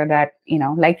make sure that,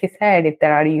 like you said, if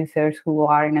there are users who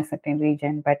are in a certain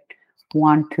region but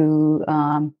want to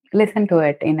listen to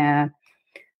it in a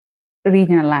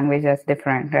regional language that's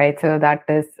different, right? So that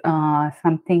is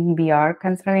something we are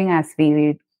considering as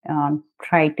we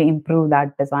try to improve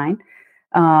that design.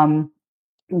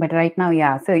 but right now,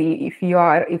 yeah. So if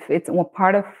it's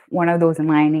part of one of those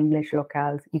 9 English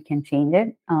locales, you can change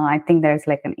it. I think there's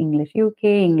like an English UK,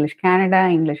 English Canada,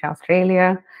 English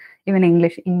Australia, even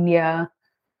English India,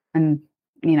 and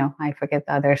I forget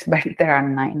the others, but there are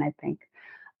 9, I think.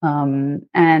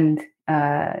 And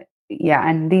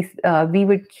these we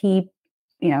would keep,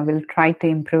 we'll try to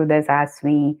improve this as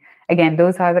again,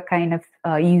 those are the kind of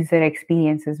user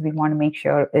experiences we want to make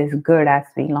sure is good as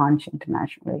we launch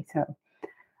internationally. So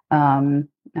Fiona,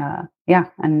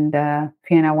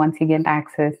 once you get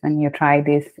access and you try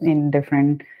this in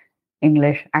different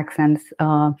English accents,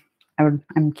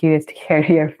 I'm curious to hear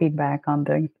your feedback on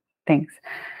the things.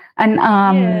 And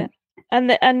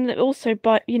and also,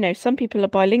 some people are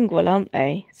bilingual, aren't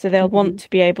they? So they'll want to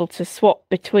be able to swap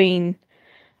between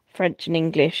French and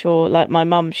English, or like my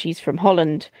mum, she's from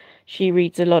Holland. She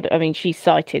reads a lot. She's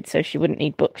sighted, so she wouldn't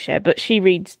need Bookshare, but she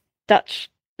reads Dutch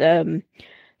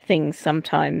things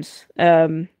sometimes,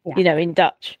 in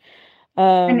Dutch.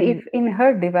 And if in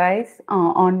her device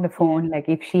on the phone, like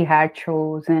if she had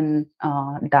chosen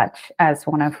Dutch as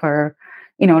one of her,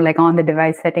 like on the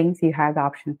device settings, you have the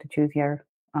option to choose your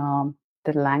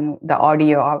the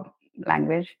audio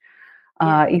language.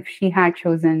 If she had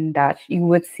chosen Dutch, you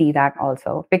would see that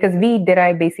also, because we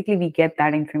get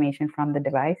that information from the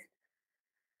device.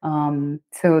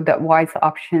 So the voice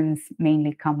options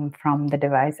mainly come from the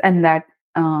device, and that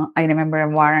I remember,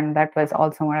 Warren, that was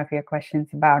also one of your questions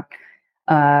about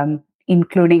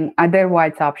including other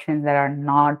voice options that are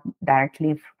not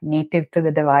directly native to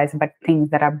the device, but things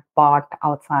that are bought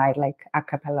outside, like a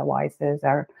cappella voices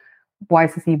or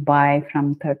voices you buy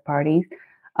from third parties.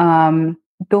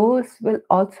 Those will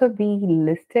also be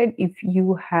listed if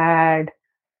you had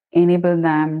enabled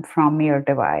them from your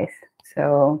device.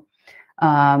 So,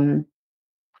 if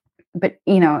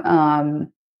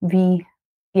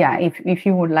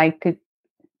you would like to,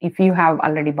 if you have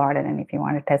already bought it and if you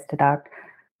want to test it out,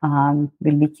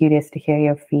 we'll be curious to hear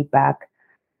your feedback.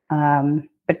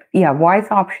 Voice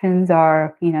options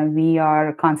are, we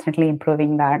are constantly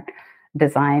improving that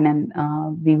design, and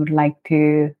we would like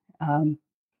to,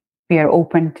 we are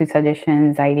open to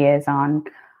suggestions, ideas on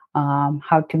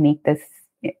how to make this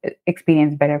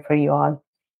experience better for you all.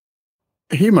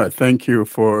 Hema, thank you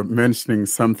for mentioning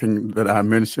something that I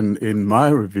mentioned in my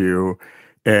review,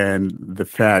 and the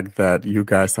fact that you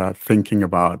guys are thinking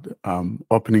about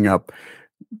opening up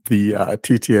the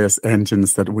TTS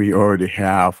engines that we already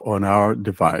have on our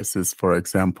devices. For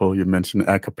example, you mentioned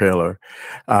Acapella.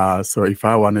 So if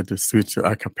I wanted to switch to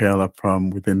Acapella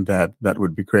from within that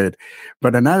would be great.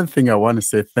 But another thing I want to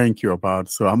say thank you about,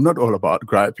 so I'm not all about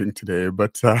griping today,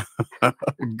 but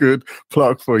good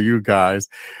plug for you guys.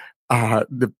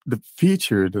 The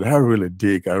feature that I really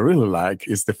dig, I really like,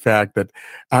 is the fact that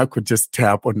I could just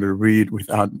tap on the read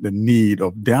without the need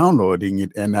of downloading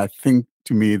it. And I think,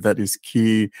 to me, that is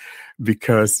key,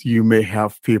 because you may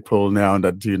have people now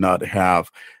that do not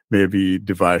have maybe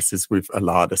devices with a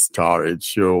lot of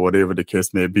storage or whatever the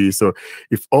case may be. So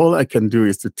if all I can do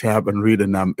is to tab and read,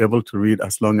 and I'm able to read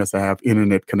as long as I have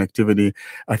internet connectivity,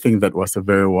 I think that was a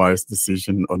very wise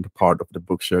decision on the part of the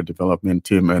Bookshare development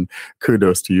team. And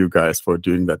kudos to you guys for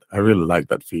doing that. I really like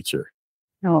that feature.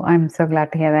 Oh, I'm so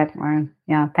glad to hear that, Warren.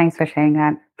 Yeah, thanks for sharing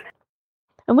that.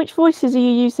 And which voices are you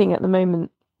using at the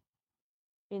moment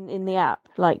in the app?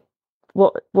 Like,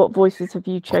 what voices have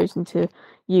you chosen to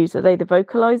use? Are they the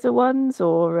vocalizer ones,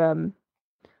 or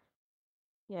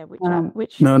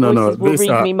which no voices will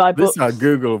read me my books? These are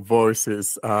Google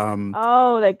voices.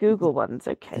 They're Google ones.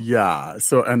 Okay. Yeah.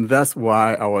 So, and that's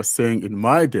why I was saying in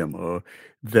my demo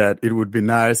that it would be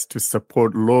nice to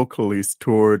support locally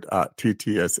stored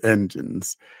TTS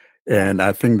engines. And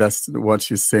I think that's what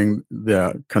she's saying.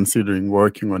 They're considering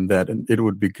working on that, and it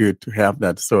would be good to have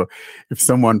that. So if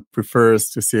someone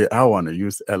prefers to say, I want to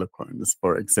use Eloquence,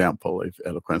 for example, if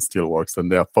Eloquence still works on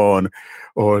their phone,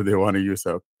 or they want to use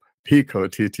a Pico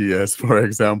TTS, for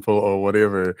example, or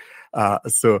whatever.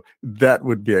 So that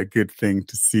would be a good thing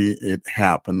to see it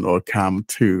happen or come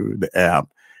to the app.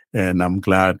 And I'm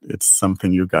glad it's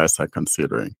something you guys are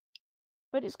considering.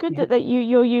 But it's good that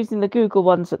you're using the Google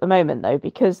ones at the moment, though,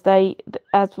 because they,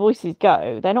 as voices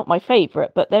go, they're not my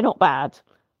favorite, but they're not bad.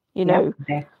 They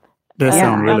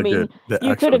sound really good.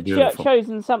 You could have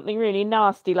chosen something really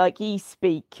nasty like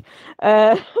eSpeak.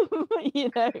 I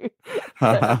know.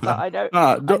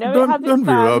 Don't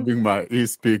be rubbing my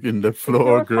eSpeak in the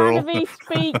floor, girl. If you're a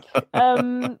fan of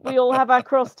eSpeak, we all have our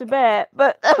cross to bear.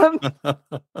 But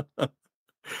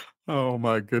Oh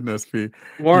my goodness, P.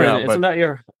 Warren, Yeah, isn't but that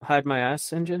your hide my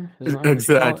ass engine? Isn't that what you call it?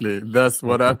 exactly. That's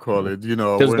what I call it.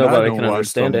 Because When I nobody don't can want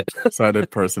understand some it. sighted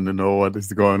person to know what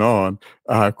is going on,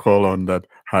 I call on that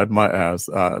hide my ass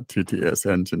TTS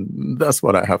engine. That's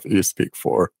what I have eSpeak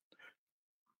for.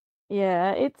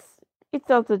 Yeah, it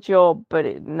does a job, but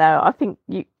no, I think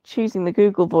you choosing the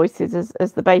Google Voices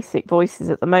as the basic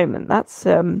voices at the moment. That's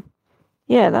that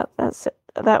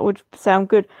would sound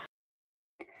good.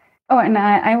 Oh, and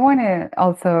I want to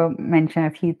also mention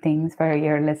a few things for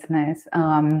your listeners.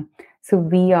 So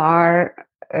we are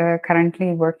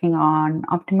currently working on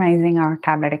optimizing our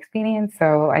tablet experience.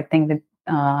 So I think that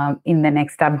in the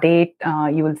next update,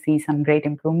 you will see some great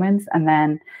improvements. And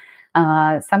then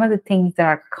some of the things that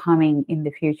are coming in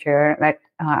the future that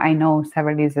I know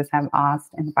several users have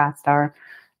asked in the past are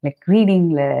like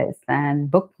reading lists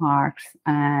and bookmarks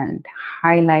and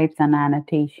highlights and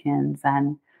annotations.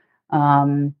 And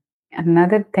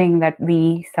another thing that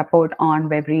we support on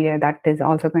WebReader that is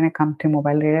also going to come to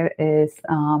mobile reader is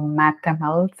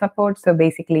MathML support. So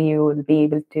basically you will be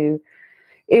able to,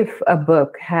 if a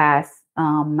book has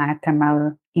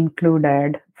MathML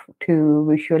included to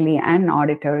visually and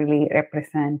auditorily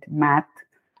represent math,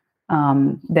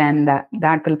 then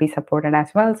that will be supported as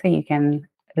well. So you can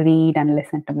read and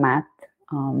listen to math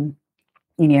in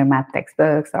your math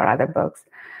textbooks or other books.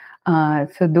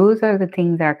 So those are the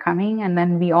things that are coming. And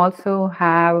then we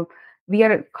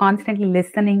are constantly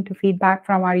listening to feedback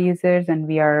from our users, and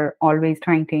we are always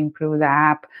trying to improve the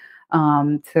app.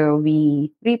 So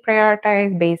we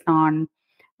reprioritize based on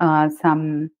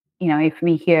some, if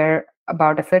we hear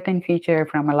about a certain feature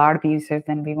from a lot of users,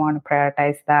 then we want to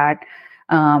prioritize that.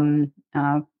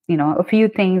 A few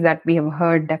things that we have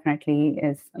heard definitely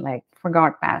is like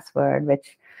forgot password,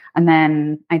 and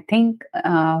then I think,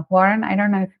 Warren, I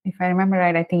don't know if I remember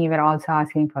right, I think you were also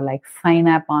asking for like sign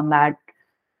up on that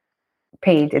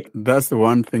page. That's the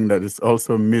one thing that is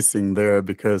also missing there,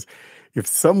 because if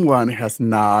someone has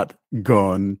not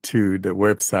gone to the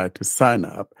website to sign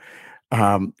up,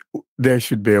 they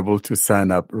should be able to sign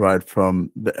up right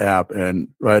from the app. And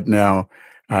right now,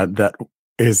 that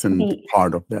isn't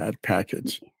part of that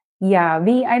package. Yeah,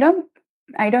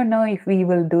 I don't know if we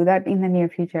will do that in the near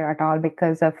future at all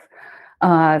because of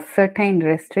certain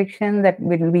restrictions that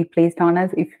will be placed on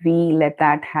us if we let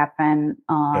that happen.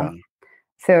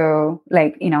 So,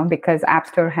 because App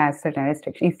Store has certain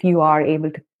restrictions, if you are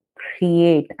able to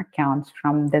create accounts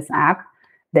from this app,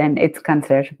 then it's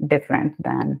considered different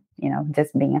than,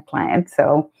 just being a client.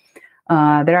 So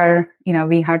there are,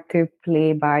 we had to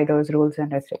play by those rules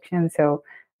and restrictions. So,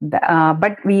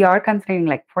 but we are considering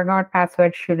like forgot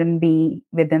password shouldn't be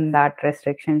within that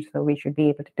restriction. So we should be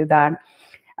able to do that.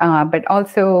 But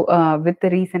also with the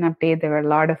recent update, there were a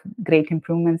lot of great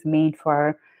improvements made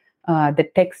for the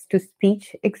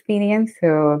text-to-speech experience.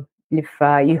 So if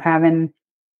you haven't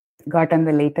gotten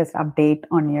the latest update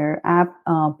on your app,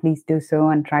 please do so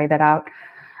and try that out.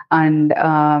 And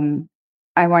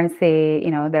I want to say,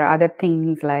 there are other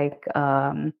things like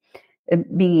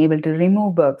being able to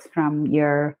remove books from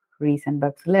your recent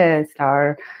books list,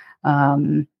 or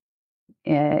like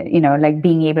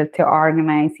being able to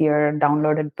organize your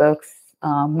downloaded books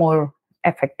more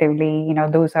effectively.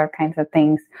 Those are kinds of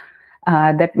things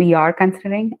that we are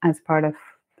considering as part of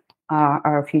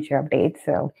our future updates.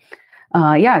 So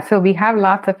so we have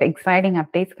lots of exciting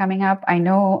updates coming up. I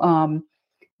know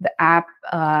the app,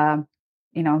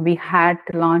 we had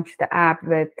to launch the app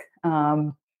with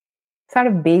sort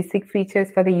of basic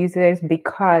features for the users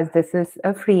because this is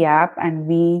a free app and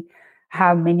we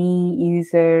have many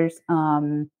users,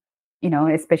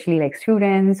 especially like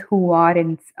students who are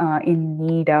in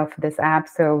need of this app.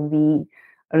 So we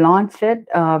launched it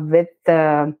with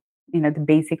the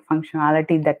basic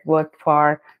functionality that worked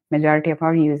for majority of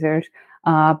our users.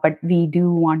 But we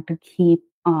do want to keep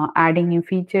adding new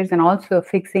features and also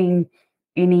fixing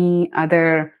any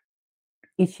other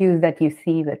issues that you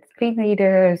see with screen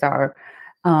readers or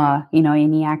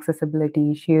any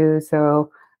accessibility issues.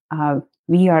 So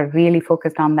we are really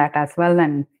focused on that as well,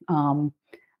 and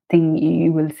think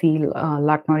you will see a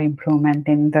lot more improvement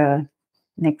in the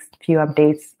next few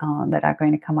updates that are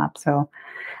going to come up. So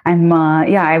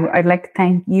I'd like to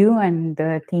thank you and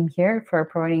the team here for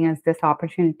providing us this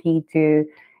opportunity to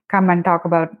come and talk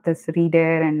about this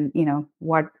reader and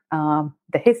what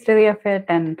the history of it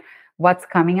and what's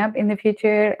coming up in the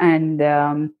future. And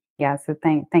so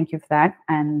thank you for that.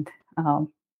 And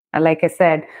like I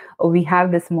said, we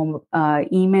have this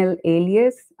email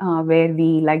alias where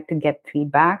we like to get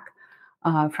feedback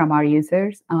from our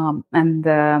users. I'll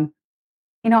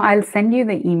send you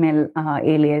the email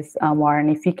alias, Warren,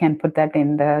 if you can put that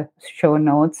in the show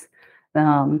notes.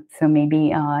 So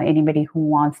maybe anybody who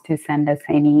wants to send us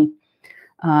any,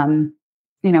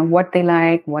 what they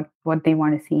like, what they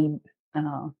want to see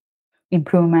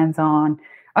improvements on,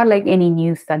 or like any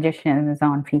new suggestions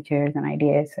on features and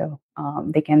ideas. So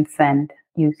they can send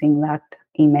using that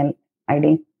email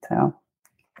ID. So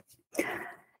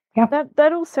yeah,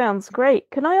 that all sounds great.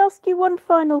 Can I ask you one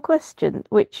final question,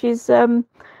 which is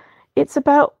it's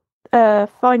about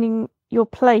finding your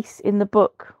place in the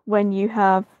book when you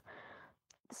have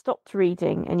stopped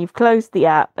reading and you've closed the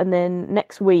app, and then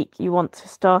next week you want to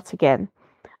start again.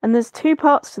 And there's two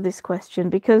parts to this question,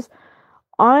 because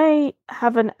I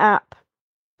have an app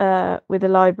with a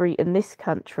library in this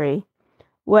country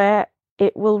where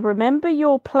it will remember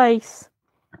your place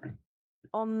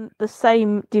on the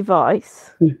same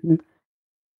device,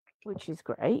 which is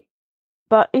great.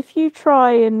 But if you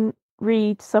try and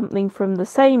read something from the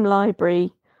same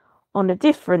library on a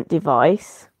different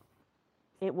device,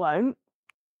 it won't.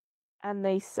 And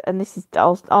this is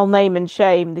I'll name and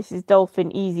shame. This is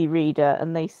Dolphin Easy Reader,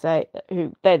 and they say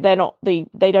they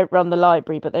don't run the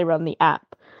library, but they run the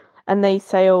app, and they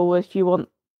say, oh, if you want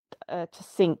to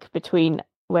sync between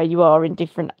where you are in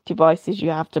different devices, you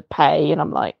have to pay. And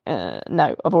I'm like,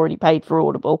 no, I've already paid for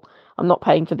Audible. I'm not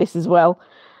paying for this as well.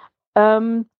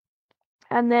 And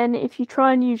then if you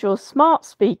try and use your smart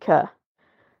speaker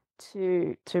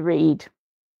to read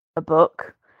a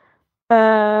book,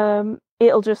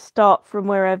 it'll just start from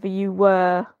wherever you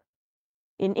were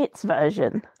in its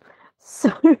version.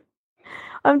 So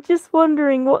I'm just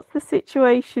wondering, what's the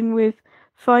situation with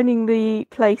finding the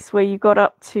place where you got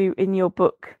up to in your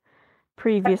book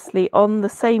previously on the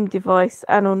same device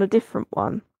and on a different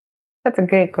one? That's a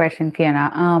great question,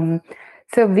 Fiona.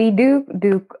 So we do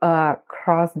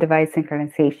cross-device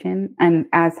synchronization, and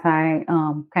as I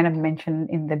kind of mentioned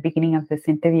in the beginning of this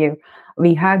interview,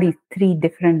 we have these 3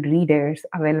 different readers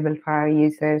available for our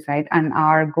users, right? And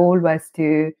our goal was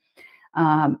to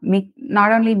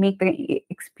not only make the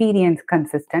experience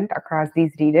consistent across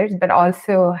these readers, but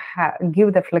also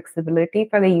give the flexibility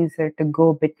for the user to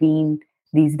go between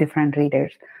these different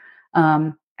readers,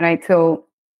 right? So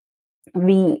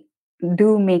we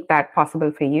do make that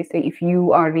possible for you. So if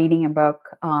you are reading a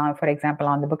book, for example,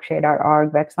 on the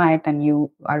bookshare.org website, and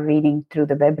you are reading through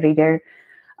the web reader,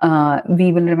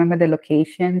 we will remember the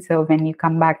location. So when you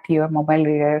come back to your mobile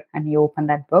reader and you open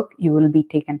that book, you will be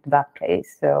taken to that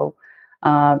place. So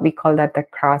we call that the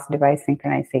cross-device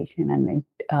synchronization, and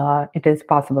it is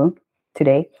possible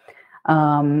today.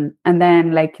 And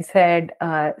then, like you said,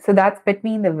 so that's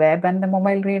between the web and the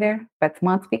mobile reader, but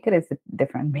smart speaker is a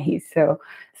different base. So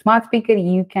smart speaker,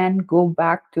 you can go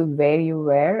back to where you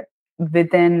were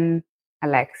within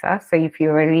Alexa. So if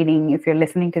you're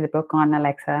listening to the book on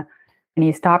Alexa and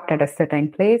you stopped at a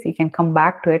certain place, you can come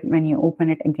back to it when you open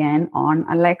it again on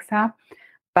Alexa,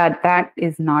 but that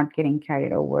is not getting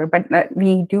carried over. But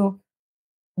we do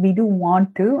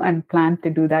want to and plan to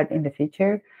do that in the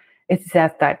future. It's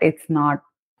just that it's not,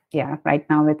 right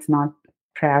now it's not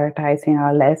prioritized in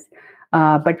our list.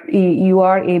 But you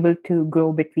are able to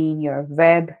go between your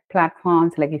web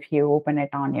platforms, like if you open it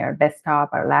on your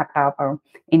desktop or laptop or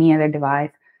any other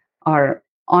device, or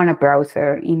on a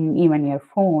browser, in even your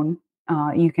phone,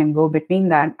 you can go between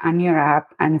that and your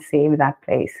app and save that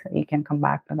place. You can come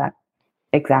back to that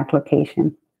exact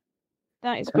location.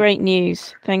 That is great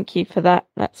news. Thank you for that.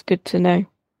 That's good to know.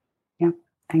 Yeah.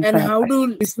 Thanks. And how do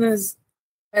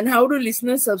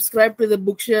listeners subscribe to the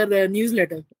Bookshare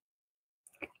newsletter?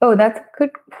 Oh, that's a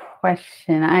good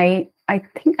question. I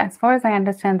think, as far as I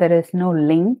understand, there is no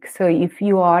link. So if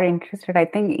you are interested, I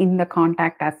think in the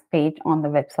contact us page on the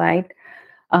website,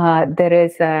 there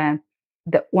is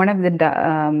one of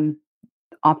the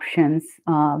options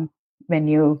when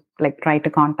you try to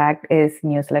contact is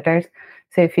newsletters.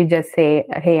 So if you just say,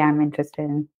 hey, I'm interested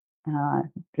in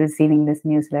receiving this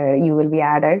newsletter, you will be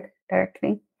added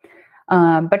directly.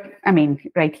 But I mean,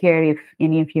 right here, if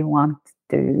any of you want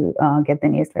to get the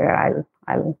newsletter,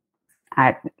 I'll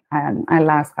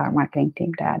ask our marketing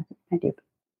team to add you.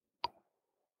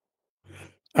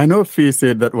 I know Fee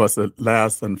said that was the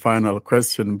last and final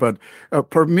question, but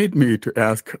permit me to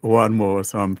ask one more.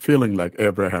 So I'm feeling like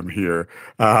Abraham here.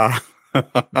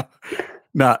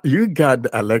 Now, you got the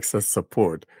Alexa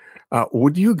support.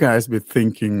 Would you guys be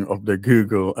thinking of the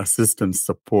Google Assistant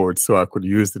support so I could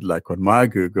use it like on my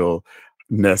Google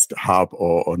Nest Hub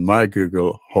or on my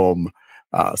Google Home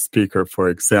speaker, for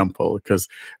example? Because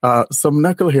some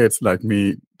knuckleheads like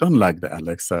me don't like the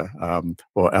Alexa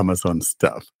or Amazon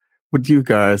stuff. Would you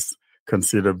guys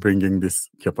consider bringing this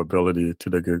capability to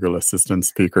the Google Assistant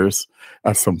speakers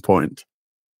at some point?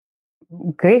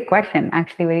 Great question.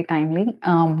 Actually, very timely.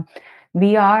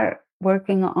 We are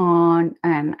working on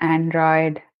an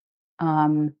Android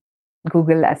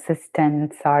Google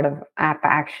Assistant sort of app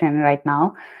action right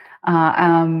now.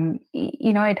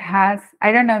 It has.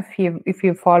 I don't know if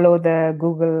you follow the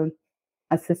Google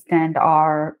Assistant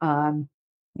or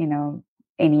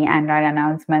any Android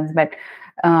announcements, but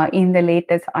in the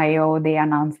latest I/O, they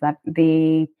announced that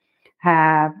they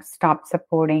have stopped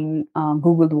supporting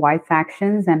Google Voice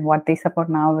Actions, and what they support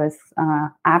now is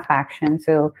App Actions.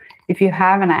 So if you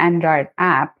have an Android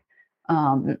app,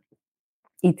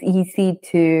 it's easy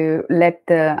to let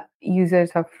the users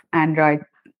of Android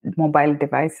mobile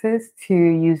devices to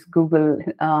use Google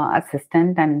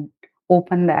Assistant and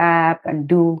open the app and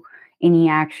do any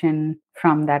action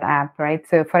from that app, right?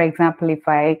 So for example, if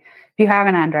you have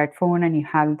an Android phone and you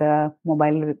have the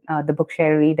the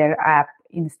Bookshare Reader app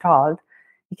installed,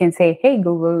 you can say, hey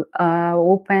Google,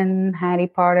 open Harry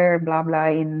Potter blah blah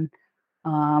in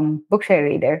Bookshare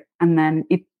Reader, and then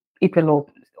it will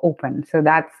open. So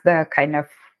that's the kind of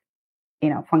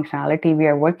functionality we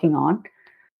are working on.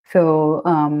 So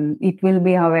it will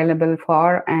be available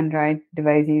for Android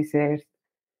device users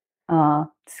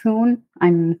soon.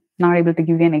 I'm not able to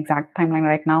give you an exact timeline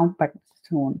right now, but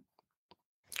soon.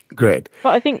 Great.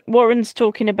 But I think Warren's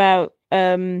talking about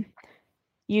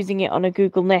using it on a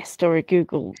Google Nest or a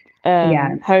Google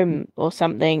Home or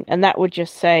something, and that would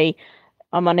just say,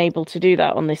 I'm unable to do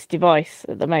that on this device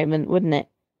at the moment, wouldn't it?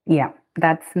 Yeah,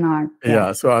 that's not.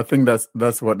 Yeah, so I think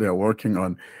that's what they're working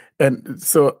on. And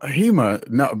so, Hema,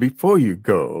 now before you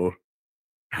go,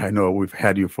 I know we've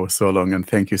had you for so long, and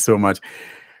thank you so much.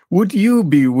 Would you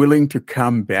be willing to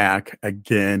come back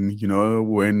again,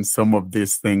 when some of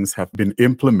these things have been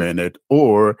implemented,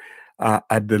 or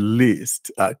at the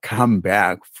least come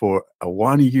back for a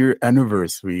 1-year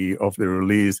anniversary of the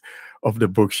release of the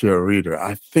Bookshare Reader?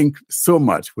 I think so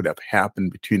much would have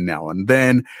happened between now and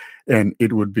then, and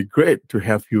it would be great to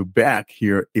have you back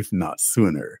here, if not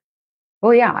sooner. Oh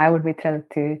yeah, I would be thrilled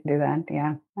to do that.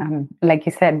 Yeah, like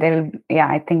you said,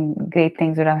 I think great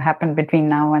things would have happened between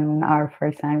now and our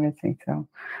first anniversary. So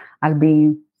I'll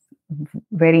be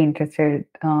very interested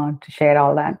to share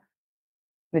all that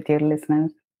with your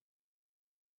listeners.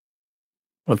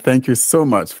 Well, thank you so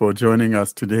much for joining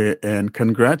us today, and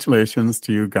congratulations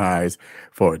to you guys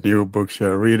for a new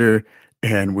Bookshare Reader.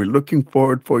 And we're looking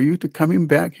forward for you to coming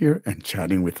back here and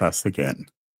chatting with us again.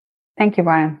 Thank you,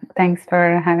 Brian. Thanks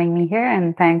for having me here,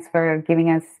 and thanks for giving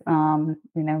us,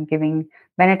 giving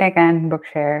Benetech and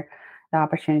Bookshare the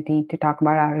opportunity to talk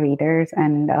about our readers.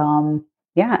 And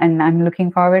and I'm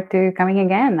looking forward to coming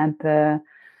again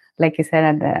like you said,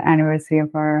 at the anniversary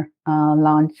of our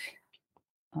launch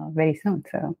very soon.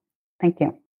 So thank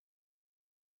you.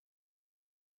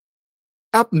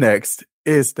 Up next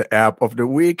is the app of the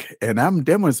week, and I'm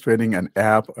demonstrating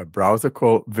a browser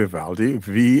called Vivaldi,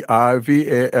 Vivaldi.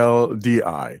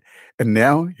 And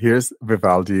now here's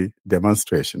Vivaldi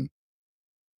demonstration.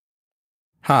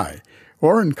 Hi,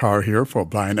 Warren Carr here for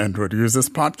Blind Android Users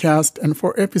Podcast, and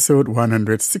for episode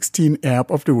 116 app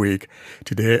of the week,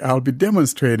 today I'll be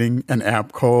demonstrating an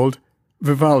app called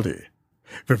Vivaldi.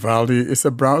 Vivaldi is a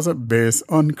browser based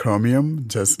on Chromium,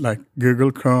 just like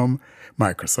Google Chrome,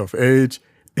 Microsoft Edge,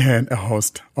 and a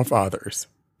host of others.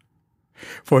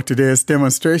 For today's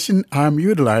demonstration, I'm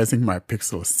utilizing my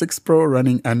Pixel 6 Pro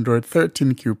running Android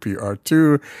 13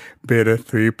 QPR2 Beta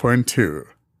 3.2.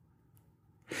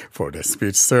 For the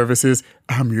speech services,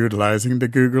 I'm utilizing the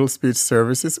Google Speech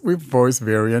Services with voice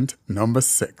variant number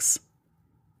 6.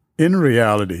 In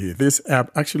reality, this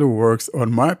app actually works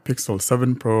on my Pixel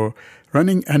 7 Pro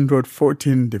running Android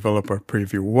 14 Developer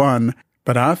Preview 1,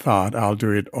 but I thought I'll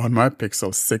do it on my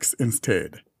Pixel 6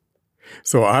 instead.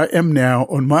 So I am now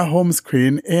on my home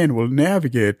screen and will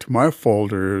navigate to my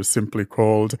folder simply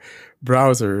called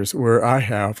Browsers, where I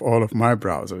have all of my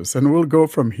browsers, and we'll go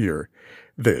from here.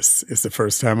 This is the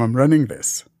first time I'm running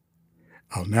this.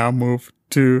 I'll now move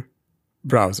to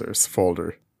Browsers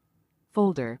folder.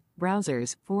 Folder,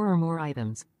 Browsers, 4 or more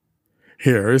items.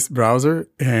 Here is Browser,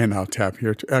 and I'll tap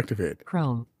here to activate.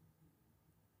 Chrome.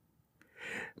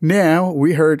 Now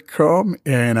we heard Chrome,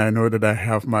 and I know that I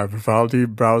have my Vivaldi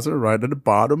browser right at the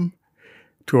bottom.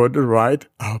 Toward the right,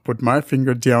 I'll put my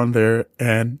finger down there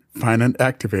and find and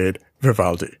activate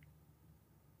Vivaldi.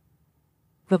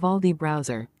 Vivaldi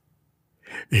browser.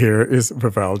 Here is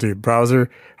Vivaldi browser.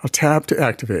 I'll tap to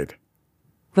activate.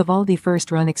 Vivaldi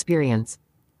first run experience.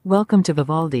 Welcome to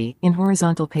Vivaldi in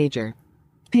horizontal pager.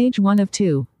 Page 1 of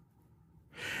 2.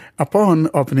 Upon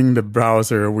opening the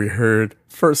browser, we heard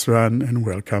first run and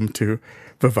welcome to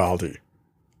Vivaldi.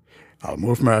 I'll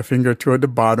move my finger toward the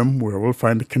bottom where we'll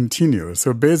find continue.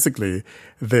 So basically,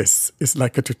 this is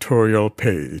like a tutorial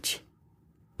page.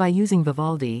 By using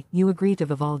Vivaldi, you agree to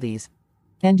Vivaldi's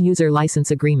End User License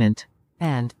Agreement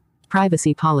and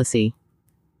Privacy Policy.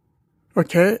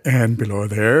 Okay, and below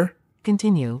there,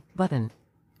 Continue button.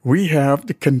 we have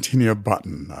the Continue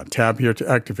button. I'll tap here to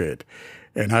activate.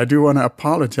 And I do want to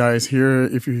apologize here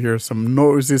if you hear some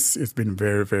noises. It's been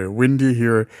very, very windy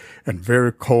here and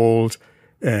very cold.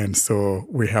 And so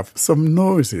we have some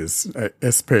noises,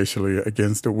 especially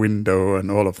against the window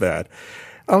and all of that.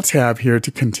 I'll tap here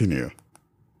to continue.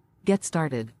 Get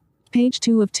started. Page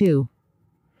 2 of 2.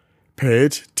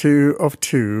 Page 2 of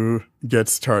 2, get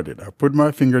started. I put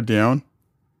my finger down.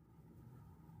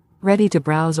 Ready to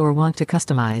browse or want to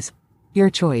customize?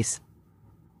 Your choice.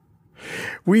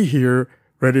 We hear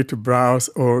ready to browse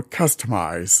or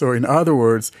customize. So in other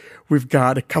words, we've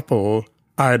got a couple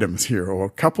items here or a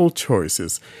couple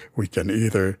choices. We can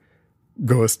either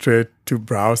go straight to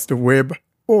browse the web,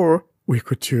 or we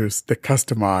could choose the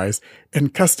customize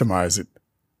and customize it.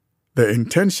 The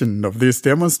intention of this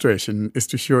demonstration is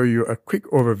to show you a quick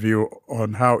overview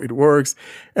on how it works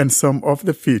and some of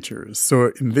the features.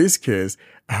 So in this case,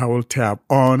 I will tap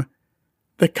on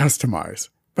the customize.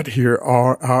 But here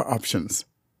are our options.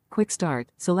 Quick start,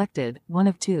 selected, 1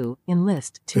 of 2, in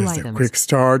list, 2 There's items. the quick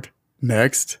start.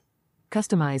 Next,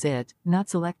 Customize it, not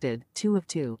selected, 2 of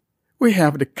 2. we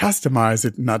have the customize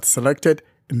it not selected,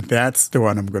 and that's the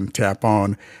one I'm going to tap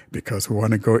on because we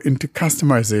want to go into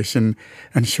customization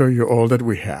and show you all that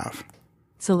we have.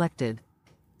 Selected.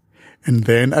 And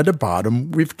then at the bottom,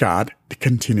 we've got the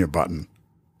continue button.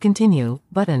 Continue,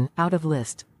 button, out of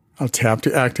list. I'll tap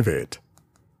to activate.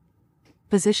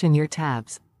 Position your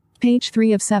tabs. Page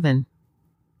 3 of 7.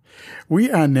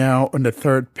 We are now on the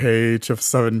third page of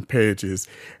 7 pages,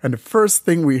 and the first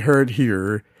thing we heard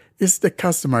here is the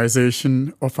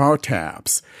customization of our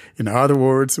tabs. In other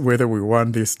words, whether we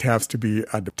want these tabs to be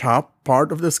at the top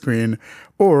part of the screen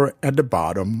or at the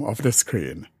bottom of the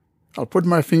screen. I'll put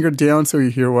my finger down so you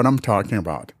hear what I'm talking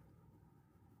about.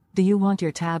 Do you want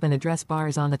your tab and address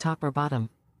bars on the top or bottom?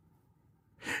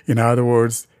 In other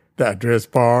words, the address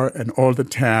bar and all the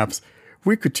tabs,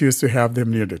 we could choose to have them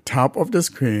near the top of the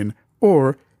screen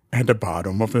or at the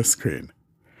bottom of the screen.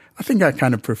 I think I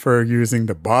kind of prefer using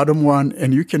the bottom one,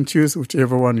 and you can choose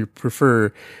whichever one you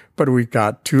prefer, but we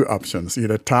got 2 options,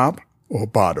 either top or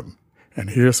bottom. And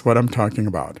here's what I'm talking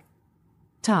about.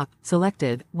 Top,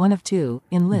 selected, 1 of 2,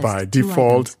 in list, By 2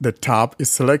 default, items. the top is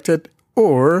selected,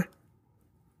 or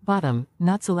Bottom,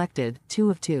 not selected, 2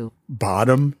 of 2.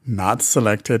 bottom not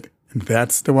selected, and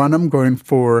that's the one I'm going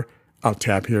for. I'll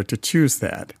tap here to choose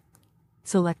that.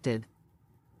 Selected.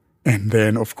 And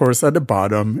then, of course, at the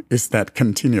bottom is that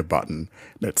continue button.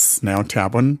 Let's now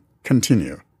tap on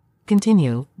continue.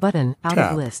 Continue, button, out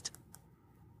Tab. of list.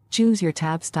 Choose your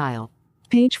tab style.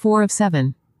 Page 4 of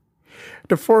 7.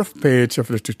 The 4th page of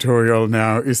the tutorial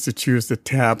now is to choose the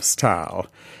tab style.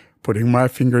 Putting my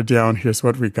finger down, here's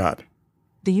what we got.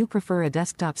 Do you prefer a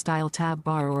desktop style tab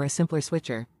bar or a simpler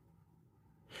switcher?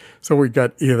 So we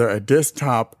got either a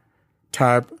desktop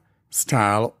tab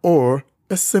style or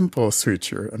a simple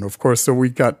switcher. And of course, so we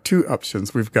got 2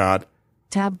 options. We've got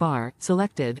Tab bar,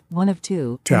 selected, 1 of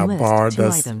 2, in tab list, bar, 2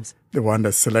 that's items. the one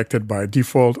that's selected by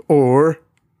default, or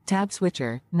Tab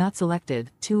switcher, not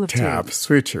selected, 2 of 2. tab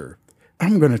switcher.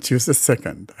 I'm going to choose the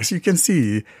second. As you can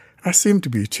see, I seem to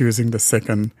be choosing the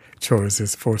second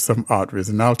choices for some odd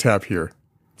reason. I'll tap here.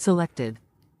 Selected.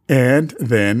 And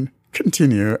then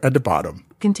continue at the bottom.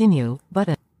 Continue,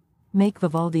 button. Make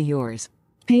Vivaldi yours.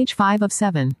 Page 5 of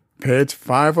 7. Page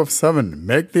 5 of 7.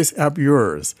 Make this app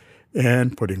yours.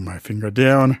 And putting my finger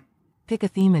down, Pick a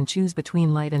theme and choose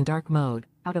between light and dark mode,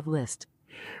 out of list.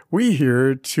 we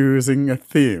here choosing a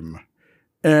theme.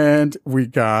 And we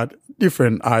got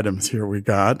different items here. We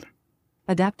got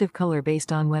Adaptive color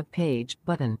based on web page,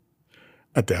 button.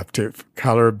 adaptive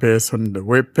color based on the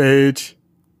web page,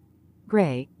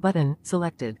 Gray, button,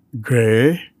 selected.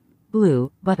 gray,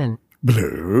 Blue, button.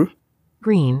 blue,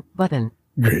 Green, button.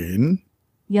 green,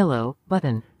 Yellow,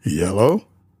 button. yellow.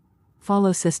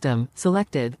 Follow system,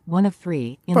 selected, 1 of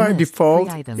 3, in By list, default,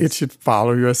 3 items. it should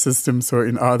follow your system. So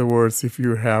in other words, if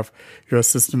you have your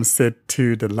system set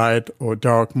to the light or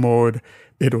dark mode,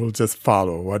 it will just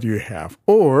follow what you have.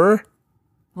 Or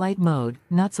Light mode,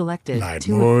 not selected, light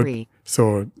 2 of mode. 3.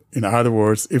 So in other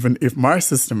words, even if my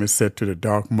system is set to the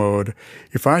dark mode,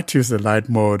 if I choose the light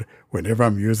mode, whenever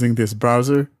I'm using this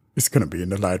browser, it's going to be in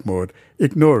the light mode,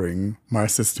 ignoring my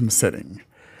system setting.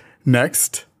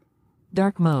 Next,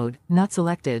 Dark mode, not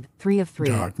selected, 3 of 3.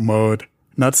 dark mode,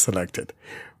 not selected.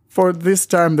 For this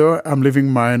time though, I'm leaving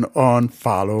mine on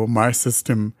follow my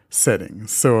system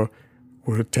settings. So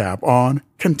we'll tap on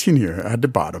continue at the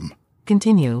bottom.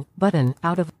 Continue, button,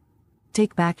 out of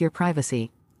Take back your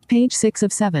privacy. Page 6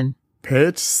 of 7.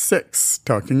 Page 6,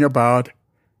 talking about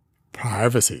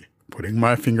privacy. Putting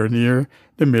my finger near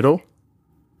the middle.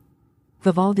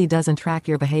 Vivaldi doesn't track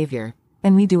your behavior,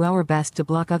 and we do our best to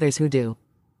block others who do.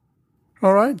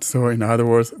 All right, so in other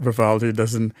words, Vivaldi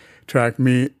doesn't track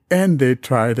me, and they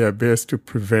try their best to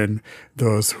prevent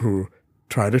those who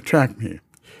try to track me.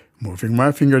 Moving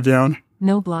my finger down.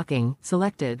 No blocking.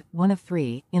 Selected. 1 of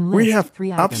 3. In list. We have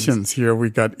 3 items. options here. We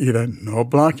got either no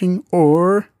blocking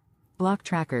or Block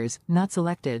trackers. Not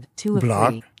selected. 2 of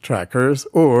block 3. trackers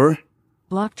or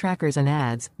Block trackers and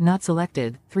ads. Not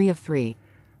selected. 3 of 3.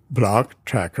 block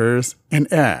trackers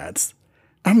and ads.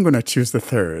 I'm going to choose the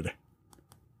third.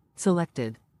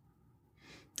 Selected.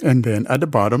 And then at the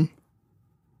bottom,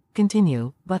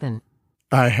 Continue. Button.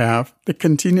 I have the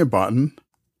continue button.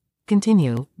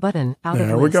 Continue. Button. Out of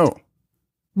There list. we go.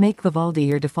 Make Vivaldi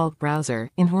your default browser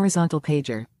in horizontal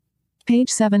pager. Page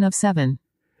 7 of 7.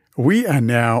 We are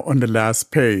now on the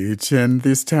last page, and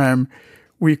this time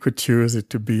we could choose it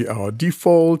to be our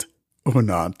default or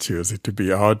not choose it to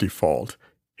be our default.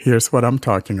 Here's what I'm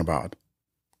talking about.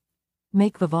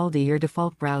 Make Vivaldi your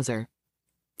default browser.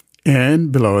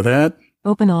 And below that,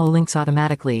 Open all links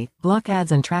automatically, block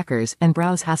ads and trackers, and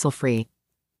browse hassle-free.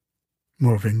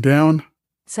 moving down,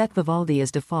 Set Vivaldi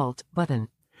as default button.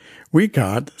 we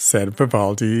got set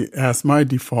Vivaldi as my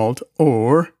default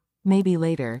or Maybe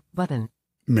later button.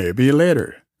 maybe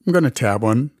later. I'm going to tab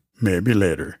on maybe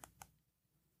later.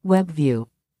 Web view.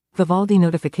 Vivaldi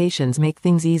notifications make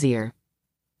things easier.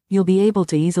 You'll be able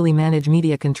to easily manage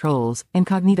media controls,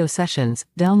 incognito sessions,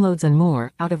 downloads and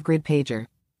more out of Grid Pager.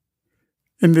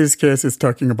 In this case, it's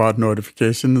talking about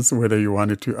notifications, whether you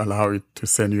wanted to allow it to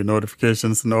send you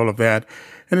notifications and all of that.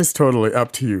 And it's totally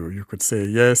up to you. You could say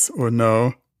yes or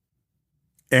no.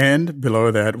 And below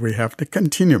that, we have the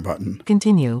continue button.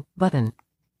 Continue button.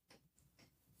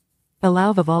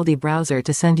 Allow Vivaldi browser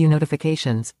to send you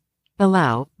notifications.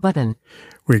 Allow button.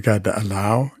 We got the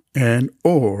allow and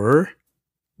or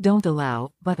Don't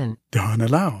allow button. don't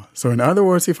allow. So in other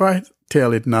words, if I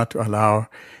tell it not to allow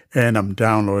and I'm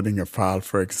downloading a file,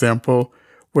 for example,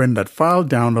 when that file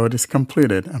download is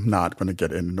completed, I'm not going to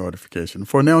get any notification.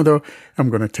 For now, though, I'm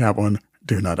going to tab on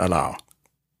do not allow.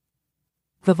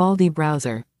 Vivaldi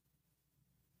browser.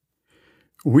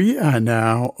 We are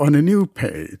now on a new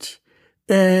page.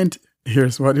 And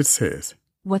here's what it says.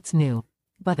 What's new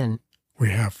button. We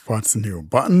have what's new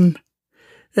button.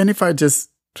 And if I just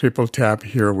triple tap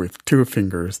here with 2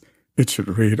 fingers, it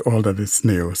should read all that is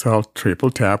new. So I'll triple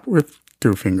tap with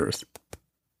 2 fingers.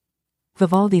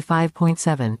 Vivaldi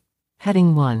 5.7.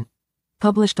 Heading 1.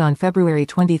 Published on February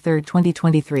 23,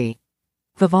 2023.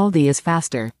 Vivaldi is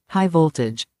faster, high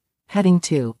voltage. Heading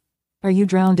 2. Are you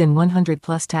drowned in 100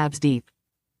 plus tabs deep?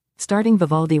 Starting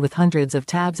Vivaldi with hundreds of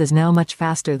tabs is now much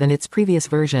faster than its previous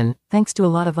version, thanks to a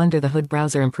lot of under-the-hood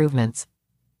browser improvements.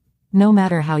 No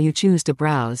matter how you choose to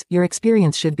browse, your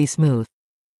experience should be smooth.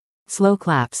 Slow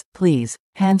claps, please.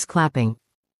 Hands clapping.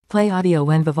 Play audio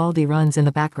when Vivaldi runs in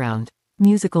the background.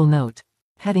 Musical note.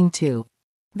 Heading 2.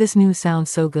 This news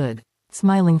sounds so good.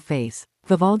 Smiling face.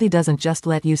 Vivaldi doesn't just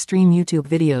let you stream YouTube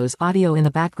videos audio in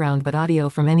the background but audio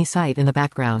from any site in the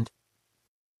background.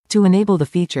 To enable the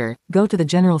feature, go to the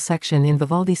General section in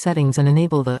Vivaldi settings and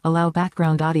enable the Allow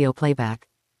Background Audio Playback.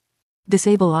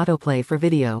 Disable autoplay for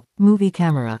video, movie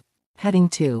camera. Heading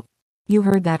 2. You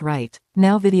heard that right.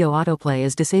 Now video autoplay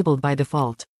is disabled by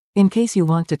default. In case you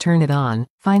want to turn it on,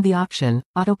 find the option,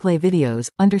 Autoplay Videos,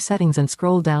 under Settings and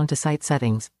scroll down to Site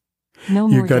Settings. No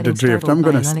more You got the getting drift. startled I'm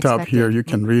by going to an stop here. unexpected- You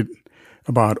can read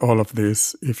about all of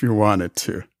this if you wanted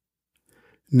to.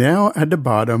 Now at the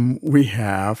bottom, we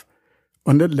have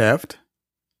on the left,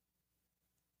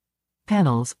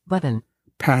 Panels, button.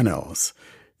 panels.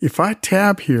 If I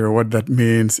tap here, what that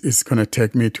means is going to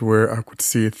take me to where I could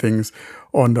see things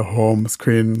on the home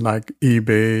screen like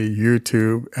eBay,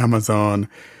 YouTube, Amazon,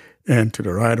 and to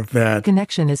the right of that,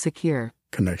 Connection is secure.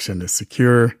 connection is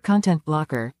secure, Content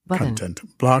blocker, button. content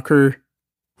blocker,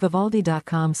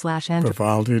 Vivaldi.com/Android.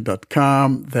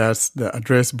 Vivaldi.com, that's the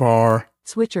address bar,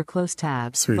 Switch or close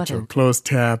tab, switch or button. close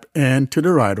tab, and to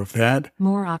the right of that,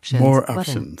 More options, more button.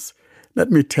 options.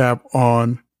 Let me tap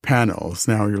on panels.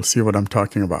 Now you'll see what I'm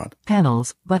talking about.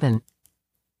 Panels, button.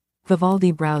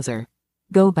 Vivaldi browser.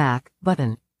 Go back,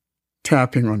 button.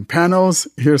 Tapping on panels,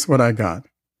 here's what I got.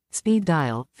 Speed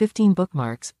dial, 15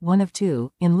 bookmarks, 1 of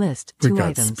 2, in list, We 2 got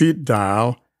items. speed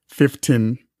dial,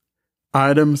 15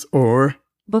 items, or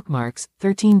Bookmarks,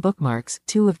 13 bookmarks,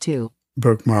 2 of 2.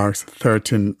 bookmarks,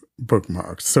 13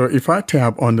 bookmarks. So if I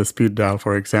tap on the speed dial,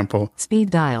 for example, Speed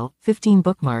dial, 15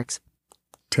 bookmarks,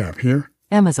 tap here,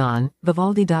 Amazon,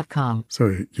 Vivaldi.com, So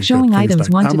you get Showing things items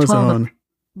like 1 to 12 Amazon.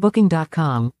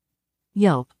 Booking.com,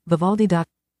 Yelp, Vivaldi.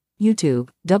 YouTube,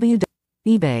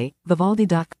 eBay, Vivaldi.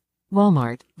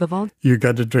 Walmart, Vivaldi. You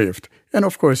got the drift. And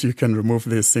of course, you can remove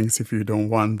these things if you don't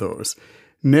want those.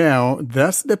 Now,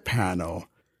 that's the panel.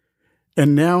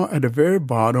 And now at the very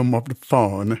bottom of the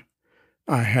phone,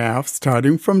 I have,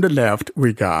 starting from the left,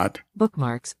 we got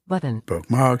Bookmarks, button.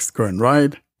 bookmarks going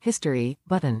right, History,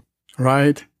 button.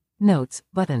 right, Notes,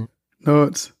 button.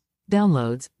 notes,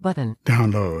 Downloads, button.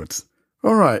 downloads.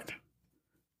 All right.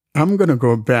 I'm going to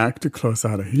go back to close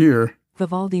out of here.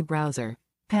 Vivaldi browser.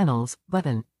 Panels,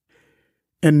 button.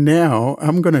 And now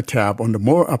I'm going to tap on the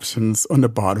more options on the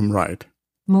bottom right.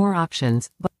 More options.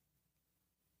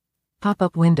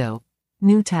 Pop-up window.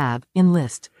 New tab, in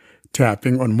list.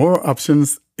 Tapping on more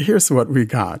options, here's what we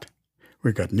got.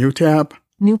 We got new tab,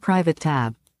 New private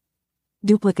tab.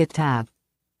 Duplicate tab.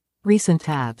 Recent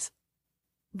tabs.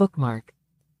 Bookmark.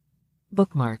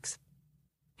 Bookmarks.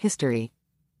 History.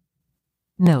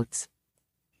 Notes.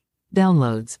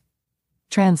 Downloads.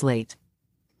 Translate.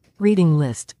 Reading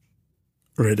list.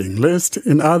 reading list.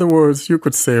 In other words, you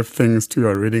could save things to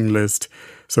your reading list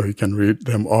so you can read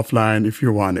them offline if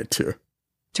you wanted to.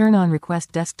 Turn on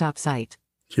request desktop site.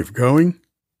 Keep going.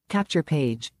 Capture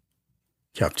page.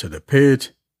 Capture the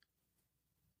page.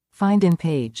 Find in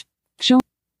page. Show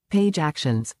page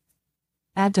actions.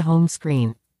 Add to home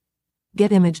screen.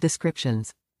 Get image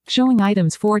descriptions. Showing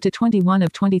items 4 to 21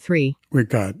 of 23. We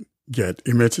got get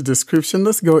image description.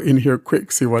 Let's go in here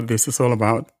quick, see what this is all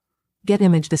about. Get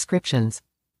image descriptions.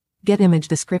 Get image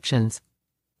descriptions.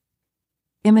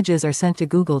 Images are sent to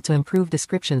Google to improve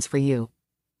descriptions for you.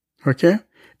 Okay?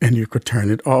 And you could turn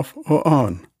it off or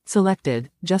on. Selected,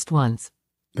 just once.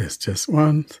 There's just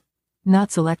one.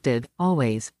 Not selected,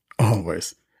 always.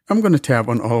 Always. I'm going to tap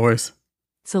on always.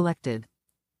 Selected.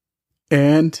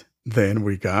 And then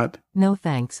we got No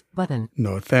thanks, button.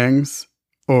 no thanks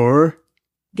or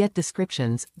Get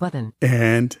descriptions, button.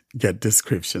 and get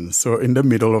descriptions. So in the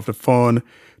middle of the phone,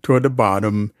 toward the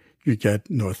bottom, you get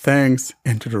no thanks.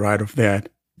 And to the right of that,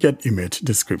 get image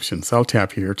descriptions. I'll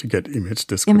tap here to get image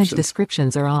descriptions. Image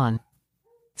descriptions are on.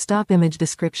 Stop image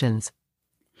descriptions.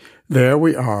 There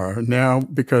we are. Now,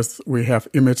 because we have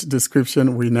image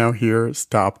description, we now here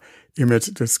stop image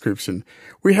description.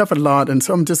 We have a lot, and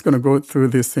so I'm just going to go through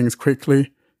these things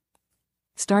quickly.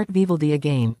 Start Vivaldi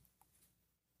again.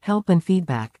 Help and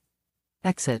feedback.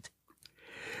 Exit.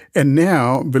 And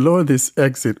now, below this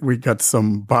exit, we got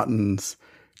some buttons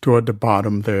toward the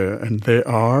bottom there, and they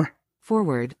are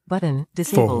Forward, button,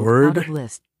 disabled, Forward. out of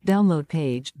list. Download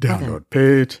page, button. download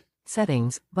page,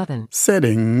 Settings, button.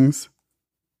 settings,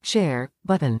 Share,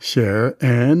 button. share,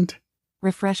 and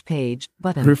Refresh page,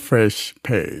 button. refresh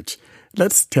page.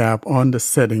 Let's tap on the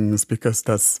settings because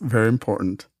that's very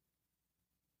important.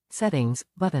 Settings,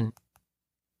 button.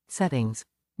 Settings.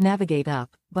 Navigate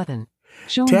up, button.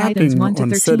 Showing items Tapping 1 to on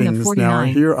 13 of settings now,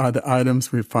 49. here are the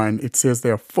items we find. It says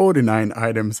there are 49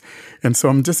 items. And so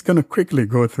I'm just going to quickly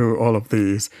go through all of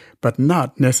these, but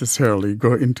not necessarily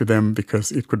go into them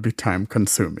because it could be time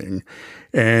consuming.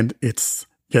 And it's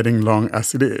getting long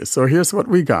as it is. So here's what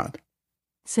we got.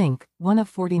 Sync, 1 of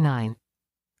 49.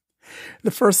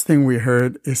 The first thing we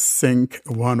heard is sync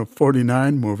 1 of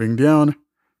 49, moving down.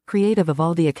 Create a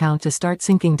Vivaldi account to start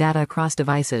syncing data across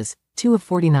devices, 2 of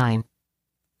 49.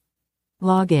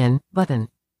 Log in, button.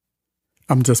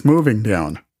 I'm just moving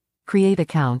down. Create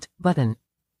account, button.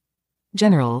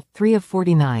 General, 3 of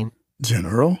 49.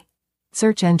 General,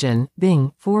 Search engine,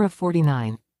 Bing, 4 of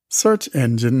 49. search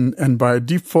engine, and by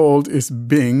default is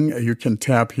Bing. You can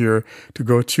tap here to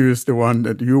go choose the one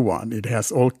that you want. It has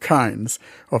all kinds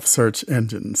of search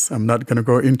engines. I'm not going to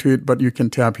go into it, but you can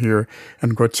tap here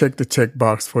and go check the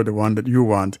checkbox for the one that you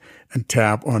want and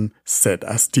tap on set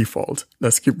as default.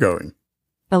 Let's keep going.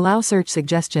 Allow search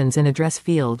suggestions in address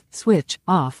field, switch,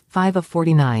 off, 5 of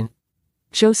 49.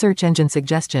 Show search engine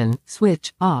suggestion,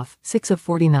 switch, off, 6 of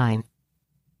 49.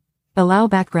 Allow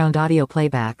background audio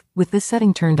playback. With this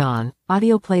setting turned on,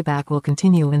 audio playback will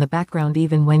continue in the background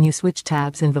even when you switch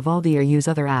tabs in Vivaldi or use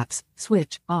other apps.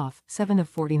 Switch, off, 7 of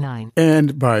 49.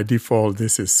 And by default,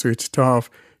 this is switched off.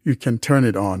 You can turn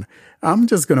it on. I'm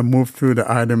just going to move through the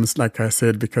items, like I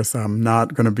said, because I'm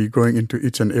not going to be going into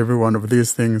each and every one of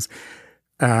these things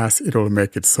as it'll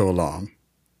make it so long.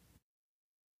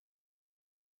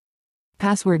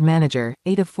 Password manager,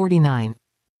 8 of 49.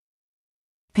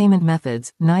 Payment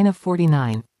methods, 9 of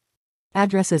 49.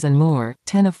 Addresses and more,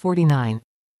 10 of 49.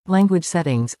 Language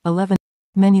settings, 11.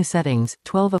 Menu settings,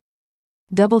 12 of.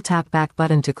 Double tap back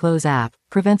button to close app,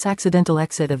 prevents accidental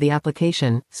exit of the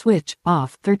application, switch,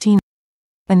 off, 13.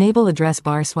 Enable address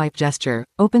bar swipe gesture.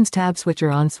 Opens tab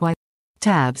switcher on swipe.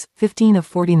 Tabs, 15 of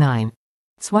 49.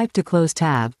 Swipe to close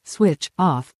tab, switch,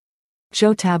 off.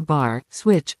 Show tab bar,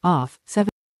 switch, off, 7.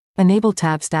 Enable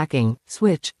tab stacking,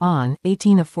 switch, on,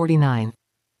 18 of 49.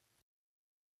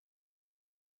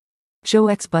 Show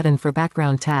X button for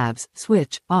background tabs,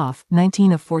 switch, off,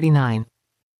 19 of 49.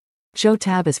 Show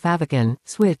tab as favicon,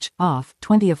 switch, off,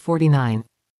 20 of 49.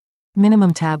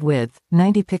 Minimum tab width,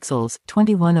 90 pixels,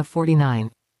 21 of 49.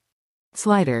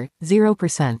 Slider,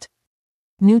 0%.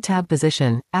 New tab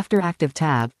position, after active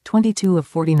tab, 22 of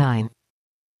 49.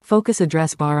 Focus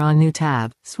address bar on new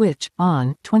tab, switch,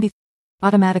 on, 20.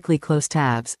 Automatically close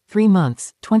tabs, 3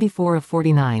 months, 24 of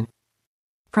 49.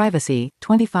 Privacy,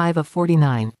 25 of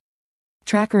 49.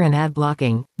 Tracker and ad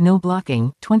blocking, no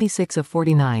blocking, 26 of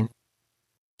 49.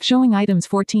 Showing items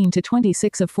 14 to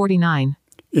 26 of 49.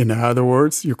 In other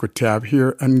words, you could tab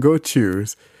here and go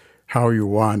choose how you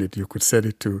want it. You could set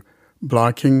it to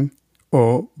blocking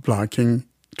or blocking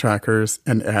trackers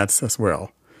and ads as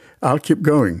well. I'll keep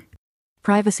going.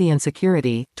 Privacy and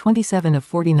security, 27 of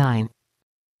 49.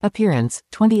 Appearance,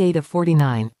 28 of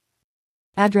 49.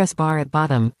 Address bar at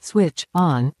bottom, switch,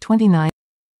 on, 29.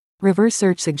 Reverse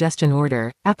search suggestion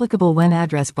order, applicable when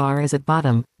address bar is at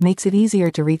bottom, makes it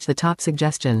easier to reach the top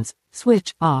suggestions.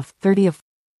 Switch, off, 30 of.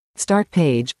 Start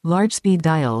page, large speed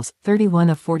dials,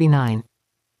 31 of 49.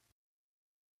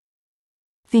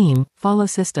 Theme, follow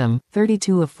system,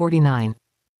 32 of 49.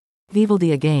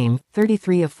 Vivaldi a game,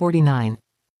 33 of 49.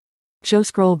 Show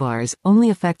scroll bars, only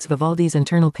affects Vivaldi's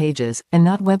internal pages, and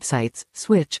not websites,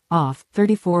 switch, off,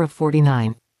 34 of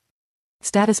 49.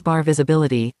 Status bar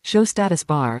visibility, show status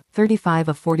bar, 35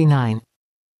 of 49.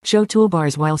 Show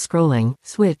toolbars while scrolling,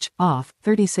 switch, off,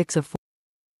 36 of 49.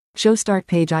 Show start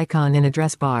page icon in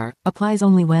address bar, applies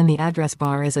only when the address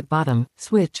bar is at bottom,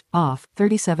 switch, off,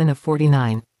 37 of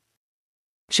 49.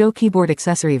 Show keyboard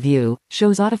accessory view,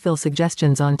 shows autofill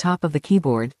suggestions on top of the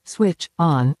keyboard, switch,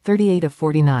 on, 38 of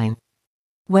 49.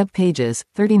 Web pages,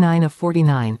 39 of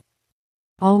 49.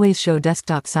 Always show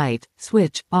desktop site,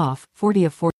 switch, off, 40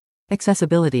 of 40.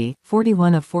 Accessibility,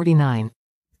 41 of 49.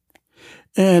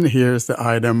 And here's the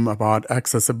item about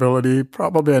accessibility.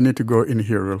 Probably I need to go in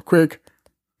here real quick.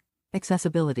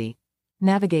 Accessibility.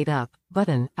 Navigate up,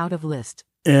 button, out of list.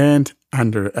 And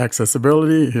under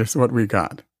accessibility, here's what we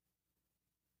got.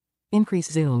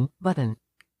 Increase zoom, button.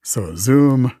 So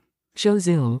zoom. Show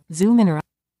zoom, zoom in or out.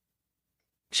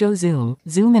 Show zoom,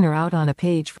 zoom in or out on a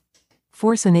page.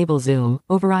 Force enable zoom,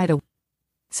 override a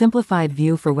simplified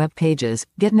view for web pages.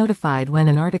 Get notified when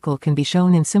an article can be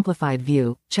shown in simplified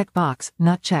view. Checkbox,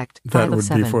 not checked. That would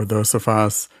be for those of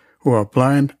us who are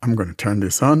blind. I'm going to turn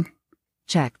this on.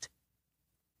 Checked.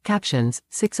 Captions,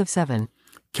 6 of 7.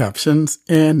 Captions,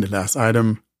 and the last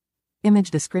item.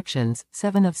 Image descriptions,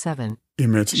 7 of 7.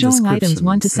 Image showing items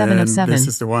 1 to 7 and of 7. This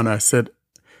is the one I said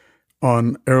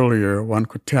on earlier. One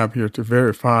could tap here to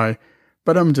verify,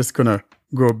 but I'm just going to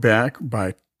go back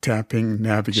by tapping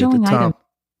navigate showing the top. Item.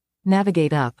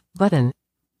 Navigate up, button.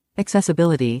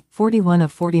 Accessibility, 41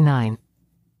 of 49.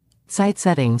 Site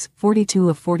settings, 42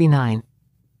 of 49.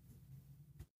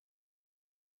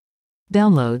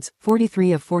 Downloads,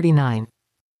 43 of 49.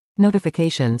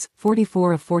 Notifications,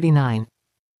 44 of 49.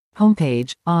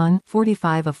 Homepage, on,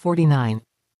 45 of 49.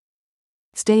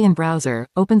 Stay in browser,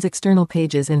 opens external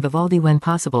pages in Vivaldi when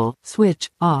possible, switch,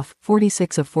 off,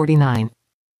 46 of 49.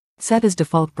 Set as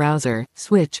default browser,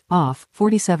 switch, off,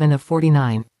 47 of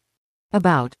 49.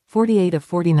 About, 48 of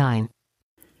 49.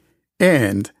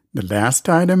 And the last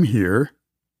item here.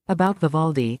 About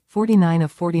Vivaldi, 49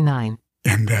 of 49.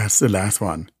 And that's the last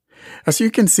one. As you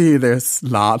can see, there's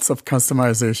lots of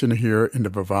customization here in the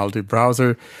Vivaldi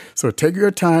browser. So take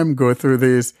your time, go through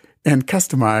this, and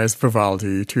customize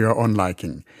Vivaldi to your own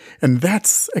liking. And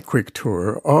that's a quick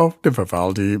tour of the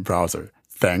Vivaldi browser.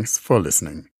 Thanks for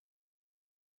listening.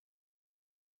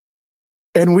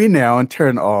 And we now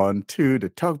turn on to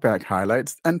the TalkBack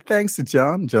highlights. And thanks to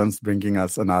John. John's bringing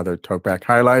us another TalkBack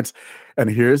highlights. And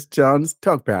here's John's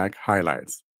TalkBack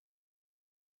highlights.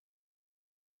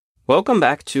 Welcome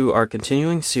back to our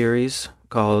continuing series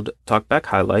called TalkBack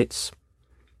Highlights.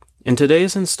 In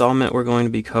today's installment, we're going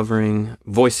to be covering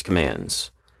voice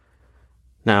commands.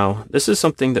 Now, this is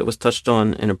something that was touched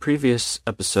on in a previous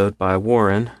episode by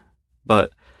Warren,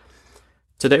 but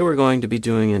today we're going to be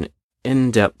doing an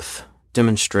in-depth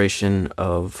demonstration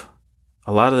of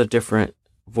a lot of the different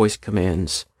voice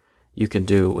commands you can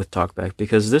do with TalkBack,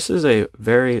 because this is a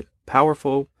very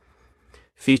powerful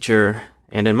feature,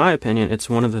 and in my opinion, it's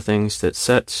one of the things that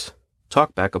sets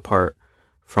TalkBack apart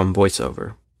from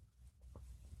VoiceOver.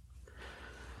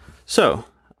 So,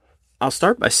 I'll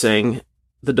start by saying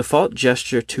the default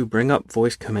gesture to bring up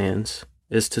voice commands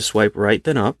is to swipe right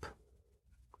then up.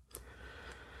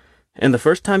 And the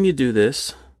first time you do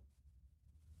this,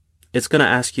 it's going to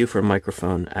ask you for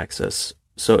microphone access.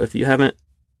 So if you haven't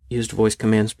used voice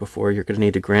commands before, you're going to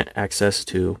need to grant access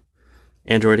to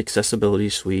Android Accessibility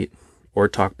Suite or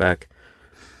TalkBack,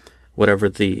 whatever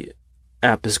the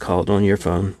app is called on your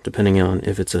phone, depending on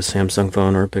if it's a Samsung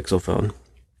phone or a Pixel phone.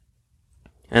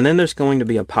 And then there's going to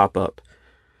be a pop-up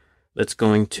that's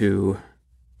going to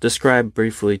describe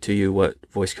briefly to you what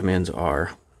voice commands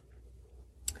are.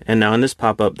 And now in this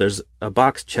pop-up, there's a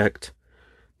box checked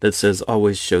that says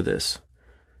always show this.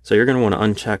 So you're going to want to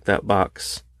uncheck that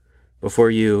box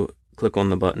before you click on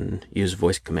the button use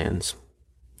voice commands.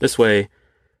 This way,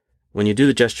 when you do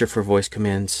the gesture for voice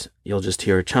commands, you'll just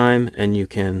hear a chime and you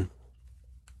can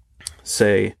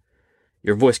say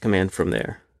your voice command from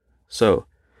there. So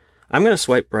I'm going to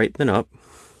swipe right then up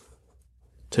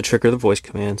to trigger the voice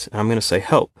commands, and I'm going to say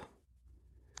help.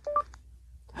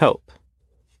 Help.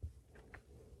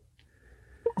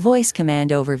 Voice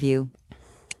command overview.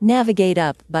 Navigate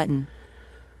up button.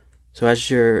 So as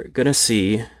you're going to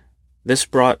see, this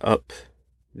brought up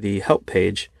the help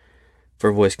page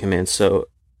for voice commands. So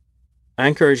I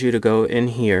encourage you to go in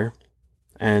here,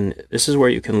 and this is where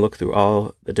you can look through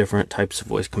all the different types of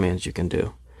voice commands you can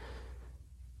do.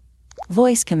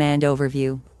 Voice command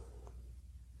overview.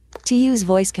 To use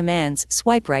voice commands,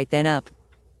 swipe right then up.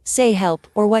 Say help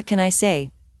or what can I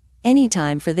say?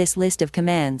 Anytime for this list of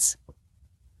commands.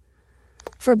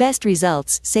 For best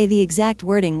results, say the exact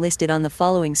wording listed on the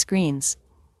following screens.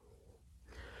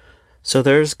 So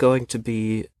there's going to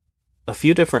be a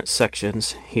few different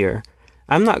sections here.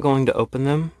 I'm not going to open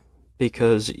them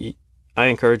because I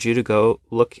encourage you to go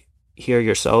look here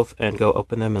yourself and go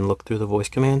open them and look through the voice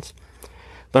commands.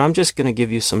 But I'm just going to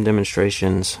give you some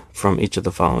demonstrations from each of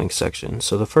the following sections.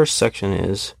 So the first section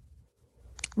is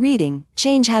Reading.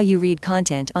 Change how you read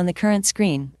content on the current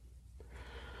screen.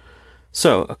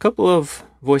 So a couple of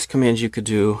voice commands you could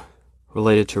do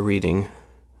related to reading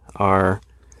are,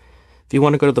 if you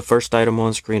want to go to the first item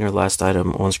on screen or last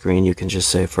item on screen, you can just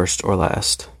say first or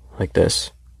last, like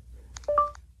this.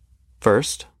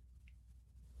 First.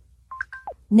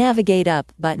 Navigate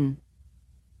up button.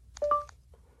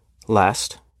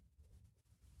 Last.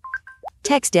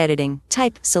 Text editing.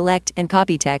 Type, select, and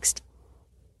copy text.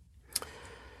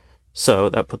 So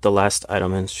that put the last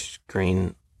item on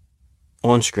screen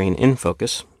in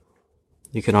focus.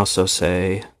 You can also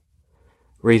say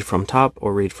read from top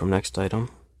or read from next item.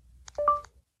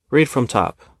 Read from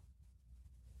top.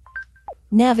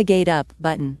 Navigate up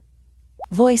button.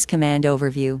 Voice command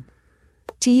overview.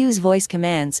 To use voice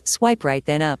commands, swipe right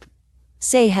then up.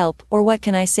 Say help or what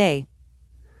can I say?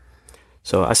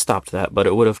 So I stopped that, but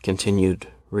it would have continued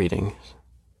reading.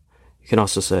 You can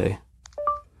also say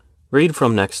read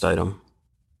from next item.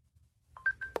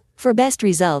 For best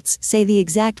results, say the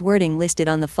exact wording listed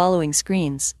on the following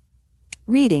screens.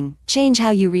 Reading. Change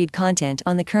how you read content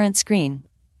on the current screen.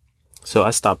 So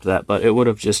I stopped that, but it would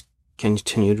have just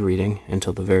continued reading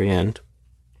until the very end.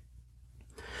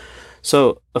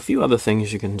 So a few other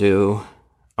things you can do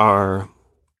are,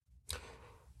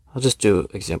 I'll just do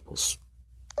examples.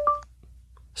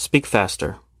 Speak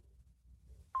faster.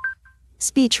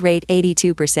 Speech rate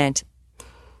 82%.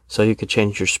 So you could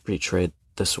change your speech rate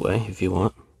this way if you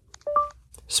want.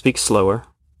 Speak slower.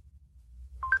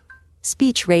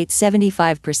 Speech rate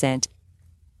 75%.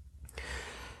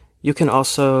 You can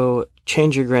also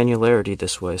change your granularity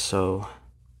this way. So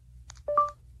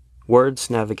words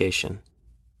navigation.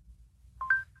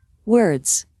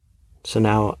 Words. So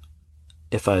now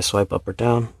if I swipe up or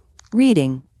down,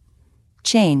 Reading.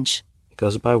 Change. it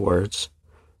goes by words.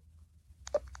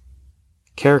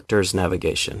 Characters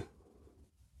navigation.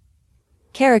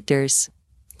 Characters.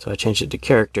 So I changed it to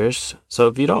characters. So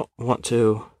if you don't want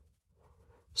to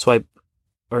swipe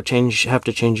or have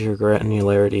to change your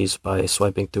granularities by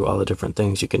swiping through all the different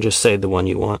things, you can just say the one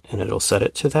you want and it'll set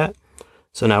it to that.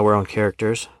 So now we're on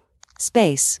characters.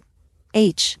 Space.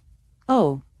 H.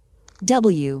 O.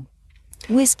 W.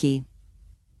 Whiskey.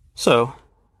 So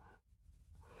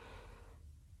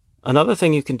another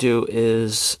thing you can do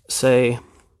is say,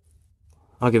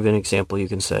 I'll give you an example. You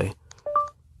can say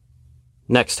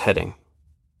next heading.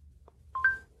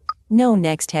 No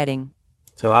next heading.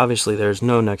 So obviously there's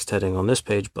no next heading on this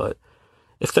page, but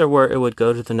if there were, it would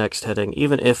go to the next heading,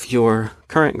 even if your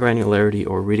current granularity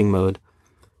or reading mode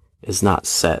is not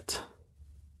set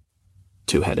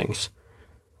to headings.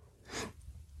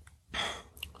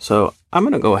 So I'm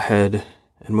going to go ahead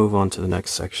and move on to the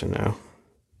next section now.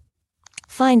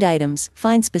 Find items.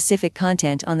 Find specific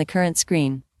content on the current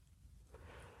screen.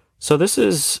 So this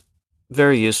is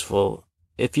very useful.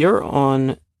 If you're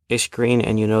on a screen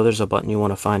and you know there's a button you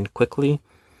want to find quickly,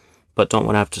 but don't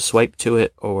want to have to swipe to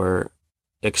it or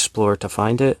explore to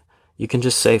find it, you can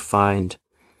just say find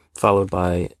followed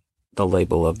by the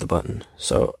label of the button.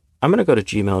 So I'm going to go to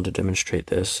Gmail to demonstrate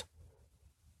this.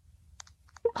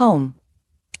 Home.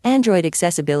 Android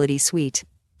Accessibility Suite.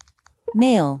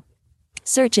 Mail.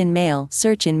 Search in Mail.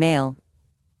 Search in Mail.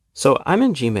 So I'm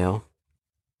in Gmail,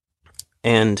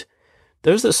 and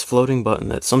there's this floating button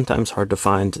that's sometimes hard to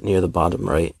find near the bottom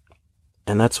right,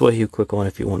 and that's what you click on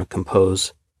if you want to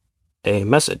compose a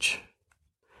message.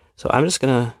 So I'm just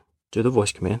going to do the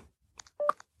voice command.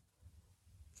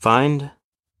 Find,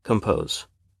 compose.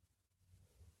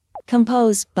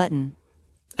 Compose button.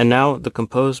 And now the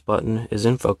compose button is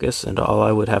in focus, and all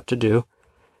I would have to do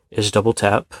is double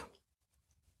tap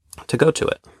to go to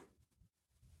it.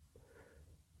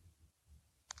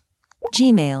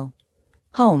 Gmail.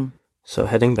 Home. So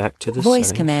heading back to the Voice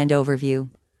settings. command overview.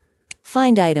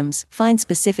 Find items. Find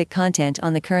specific content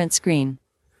on the current screen.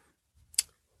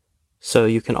 So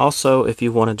you can also, if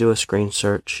you want to do a screen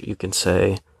search, you can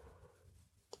say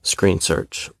screen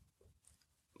search.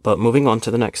 But moving on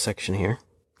to the next section here.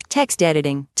 Text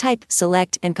editing. Type,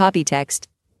 select, and copy text.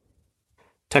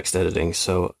 Text editing.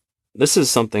 So this is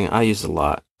something I use a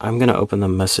lot. I'm going to open the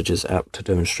Messages app to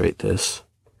demonstrate this.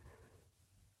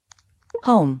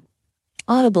 Home.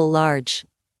 Audible large.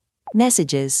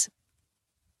 Messages.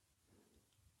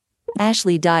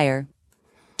 Ashley Dyer.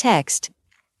 Text.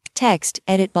 Text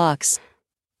edit box.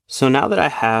 So now that I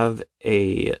have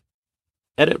a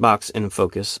edit box in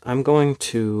focus, I'm going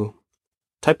to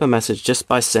type a message just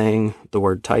by saying the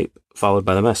word type followed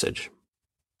by the message.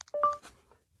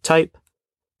 Type.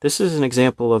 This is an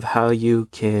example of how you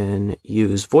can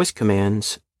use voice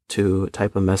commands to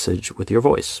type a message with your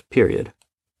voice, period.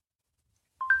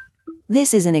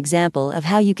 This is an example of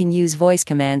how you can use voice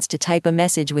commands to type a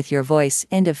message with your voice,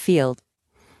 end of field.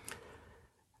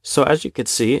 So as you could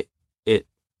see, it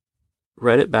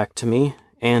read it back to me,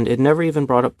 and it never even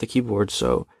brought up the keyboard,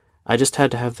 so I just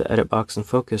had to have the edit box in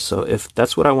focus. So if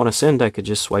that's what I want to send, I could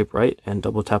just swipe right and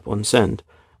double tap on send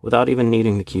without even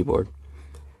needing the keyboard.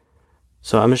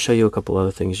 So I'm going to show you a couple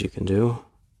other things you can do.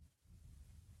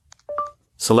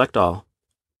 Select all.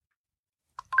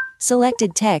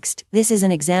 Selected text. This is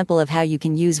an example of how you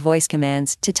can use voice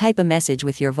commands to type a message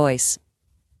with your voice.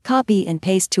 Copy and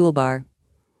paste toolbar.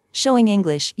 Showing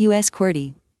English, US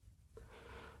QWERTY.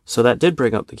 So that did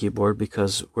bring up the keyboard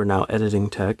because we're now editing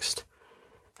text.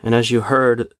 And as you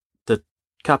heard, the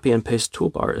copy and paste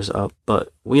toolbar is up,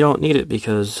 but we don't need it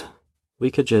because we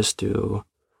could just do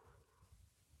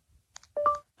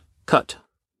cut.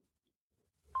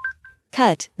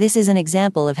 Cut. This is an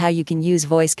example of how you can use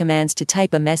voice commands to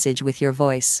type a message with your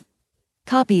voice.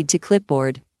 Copied to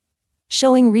clipboard.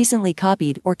 Showing recently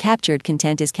copied or captured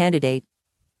content as candidate.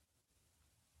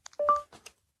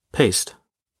 Paste.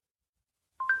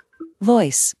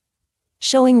 Voice.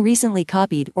 Showing recently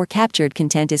copied or captured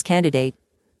content as candidate.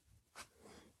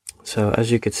 So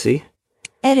as you could see,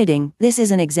 Editing. This is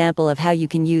an example of how you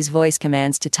can use voice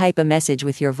commands to type a message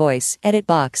with your voice. Edit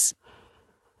box.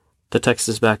 the text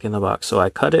is back in the box. So I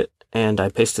cut it and I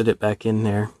pasted it back in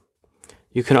there.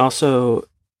 You can also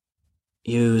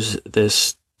use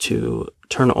this to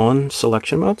turn on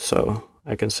selection mode. So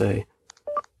I can say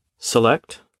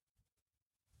select.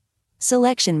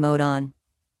 Selection mode on.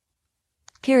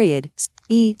 Period.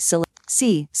 E select.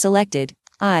 C selected.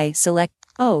 I select.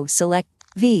 O select.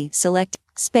 V select.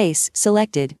 Space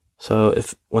selected. So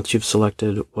if once you've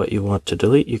selected what you want to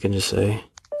delete, you can just say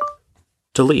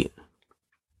delete.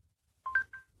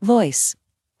 Voice.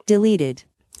 Deleted.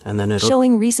 And then it'll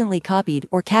Showing recently copied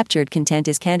or captured content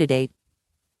as candidate.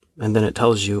 and then it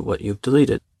tells you what you've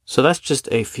deleted. So that's just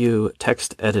a few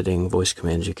text editing voice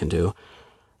commands you can do.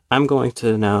 I'm going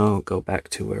to now go back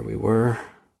to where we were.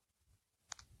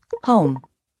 Home.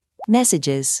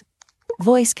 Messages.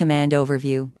 Voice command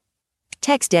overview.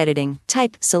 Text editing.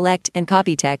 Type, select, and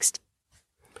copy text.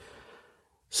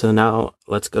 So now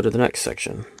let's go to the next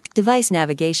section. Device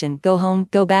navigation. Go home,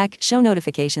 go back, show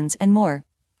notifications, and more.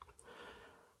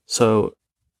 So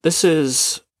this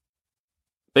is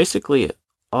basically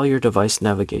all your device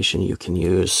navigation you can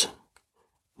use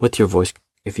with your voice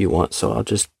if you want. So I'll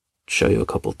just show you a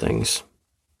couple things.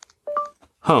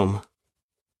 Home.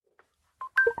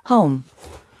 Home.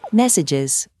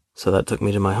 Messages. So that took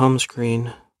me to my home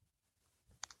screen.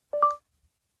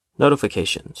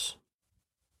 Notifications.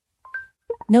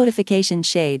 Notification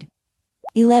shade.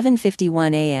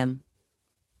 11:51 a.m.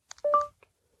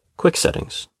 Quick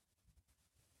settings.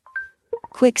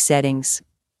 Quick settings.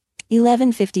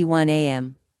 11:51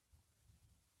 a.m.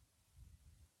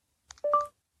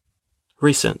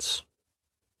 Recents.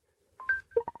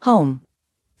 Home.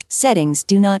 Settings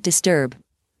do not disturb.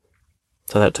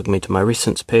 So that took me to my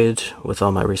Recents page with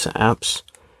all my recent apps.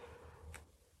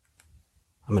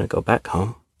 I'm going to go back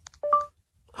home.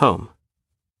 Home.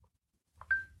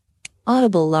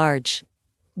 Audible large.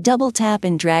 Double tap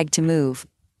and drag to move.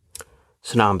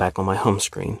 So now I'm back on my home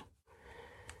screen.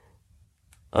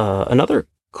 Another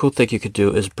cool thing you could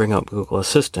do is bring up Google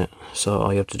Assistant. So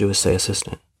all you have to do is say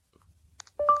Assistant.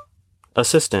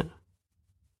 Assistant.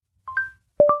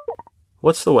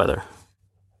 What's the weather?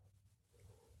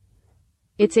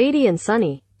 It's 80 and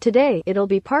sunny. Today, it'll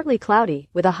be partly cloudy,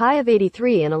 with a high of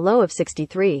 83 and a low of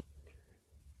 63.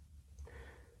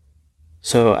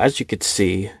 So as you could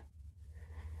see,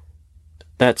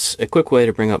 that's a quick way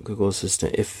to bring up Google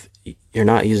Assistant if you're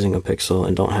not using a Pixel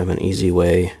and don't have an easy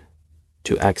way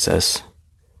to access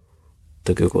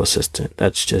the Google Assistant.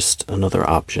 That's just another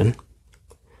option.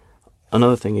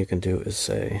 Another thing you can do is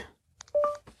say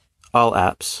all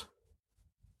apps,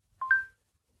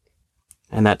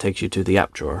 and that takes you to the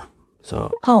app drawer.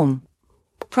 So Home.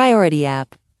 Priority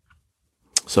app.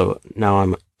 So now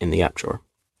I'm in the app drawer.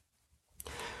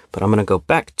 But I'm going to go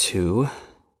back to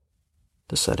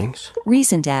the settings.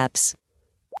 Recent apps.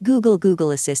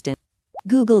 Google Assistant.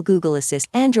 Google Assist.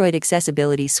 Android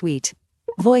Accessibility Suite.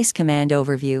 Voice command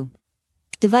overview.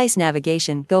 Device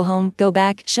navigation, go home, go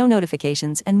back, show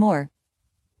notifications, and more.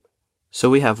 So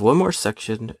we have one more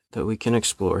section that we can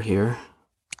explore here.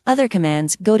 Other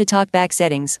commands, go to talkback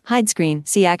settings, hide screen,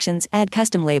 see actions, add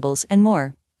custom labels, and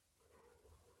more.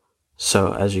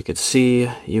 So as you can see,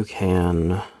 you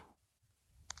can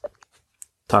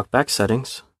talkback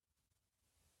settings.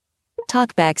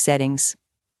 Talkback settings.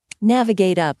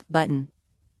 Navigate up button.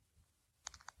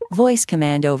 Voice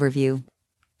command overview.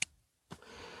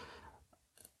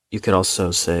 You could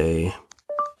also say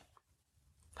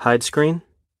hide screen.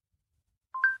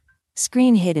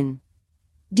 Screen hidden.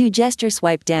 Do gesture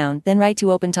swipe down, then right to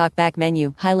open talkback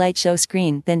menu, highlight show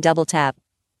screen, then double tap.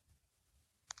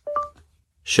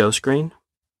 Show screen.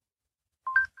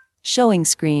 Showing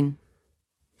screen.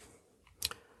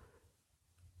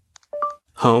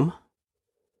 Home.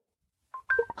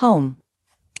 Home.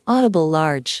 Audible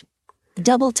large.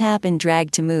 Double tap and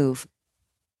drag to move.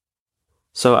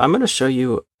 So I'm going to show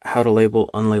you how to label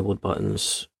unlabeled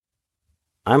buttons.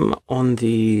 I'm on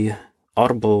the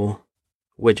Audible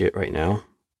widget right now.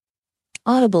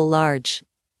 Audible large.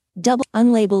 Double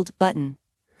unlabeled button.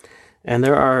 And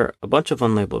there are a bunch of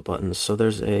unlabeled buttons. So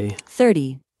there's a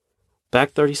 30.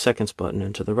 back 30 seconds button,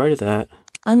 and to the right of that,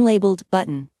 Unlabeled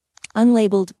button.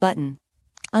 Unlabeled button.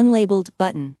 Unlabeled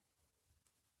button.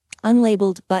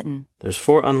 Unlabeled button. there's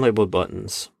 4 unlabeled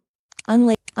buttons.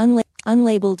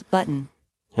 Unlabeled button.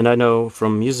 And I know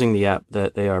from using the app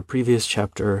that they are previous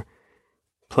chapter,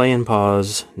 play and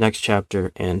pause, next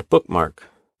chapter, and bookmark.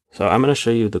 So I'm going to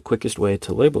show you the quickest way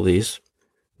to label these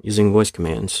using voice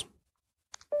commands.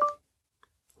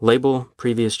 Label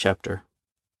previous chapter.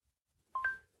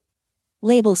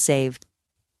 Label saved.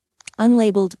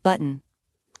 Unlabeled button.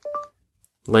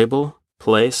 Label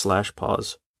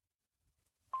play/pause.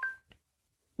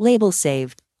 Label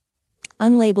saved.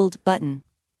 Unlabeled button.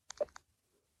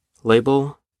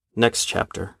 Label next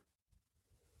chapter.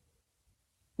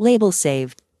 Label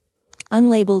saved.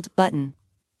 Unlabeled button.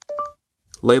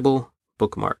 Label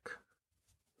bookmark.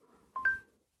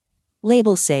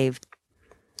 Label saved.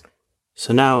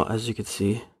 So now, as you can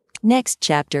see, Next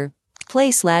chapter.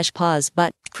 Play/pause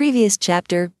but previous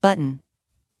chapter button.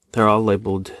 they're all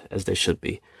labeled as they should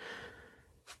be.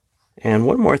 And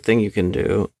one more thing you can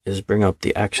do is bring up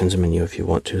the actions menu if you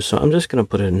want to. So I'm just going to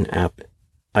put an app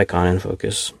icon in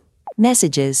focus.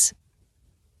 Messages.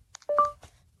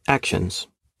 Actions.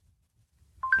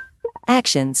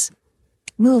 Actions.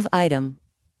 Move item.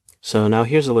 So now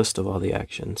here's a list of all the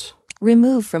actions.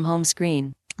 Remove from home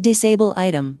screen. Disable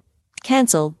item.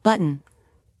 Cancel button.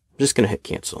 I'm just going to hit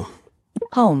cancel.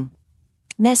 Home.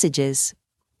 Messages.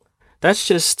 That's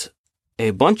just a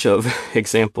bunch of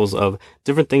examples of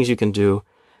different things you can do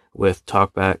with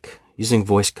TalkBack using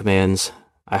voice commands.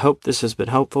 I hope this has been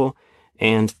helpful,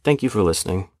 and thank you for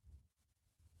listening.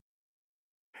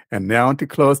 And now to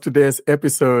close today's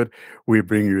episode, we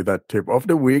bring you that tip of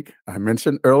the week I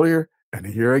mentioned earlier, and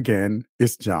here again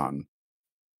is John.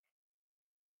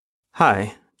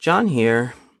 Hi, John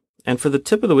here, and for the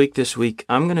tip of the week this week,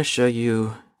 I'm going to show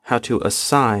you how to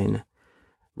assign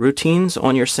routines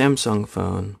on your Samsung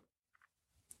phone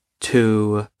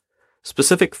to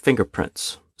specific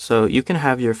fingerprints. So you can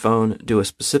have your phone do a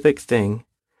specific thing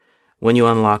when you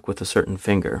unlock with a certain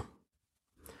finger.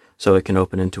 So it can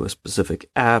open into a specific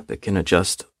app, it can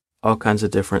adjust all kinds of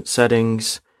different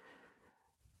settings,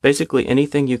 Basically,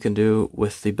 anything you can do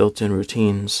with the built-in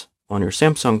routines on your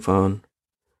Samsung phone,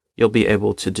 you'll be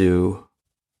able to do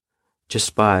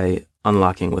just by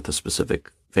unlocking with a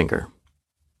specific finger.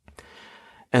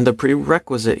 And the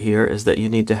prerequisite here is that you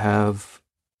need to have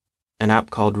an app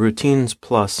called Routines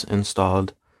Plus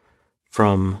installed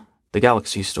from the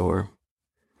Galaxy Store.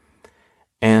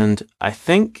 And I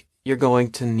think you're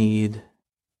going to need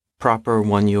proper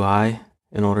One UI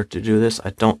in order to do this.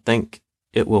 I don't think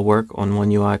it will work on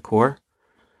One UI Core.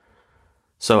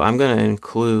 So I'm going to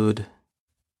include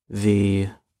the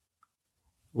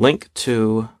link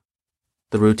to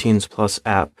the Routines Plus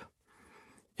app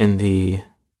in the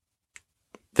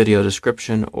video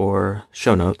description or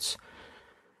show notes.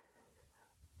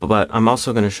 But I'm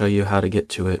also going to show you how to get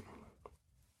to it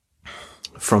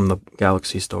from the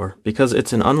Galaxy Store, because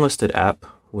it's an unlisted app,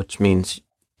 which means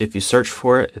if you search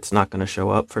for it, it's not going to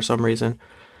show up for some reason.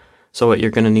 So what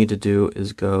you're going to need to do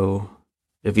is go,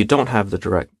 if you don't have the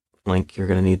direct link, you're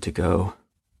going to need to go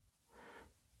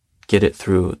get it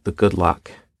through the GoodLock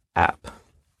app.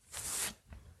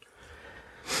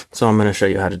 So I'm going to show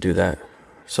you how to do that.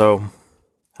 So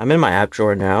I'm in my app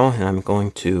drawer now, and I'm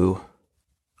going to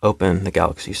open the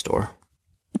Galaxy Store.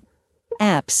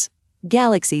 Apps.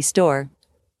 Galaxy Store.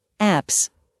 Apps.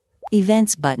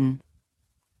 Events button.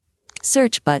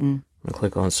 Search button. I'm going to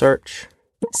click on Search.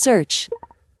 Search.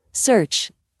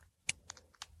 Search.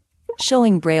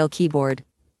 Showing Braille keyboard.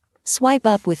 Swipe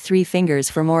up with 3 fingers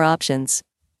for more options.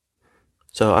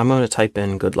 So I'm going to type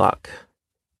in GoodLock.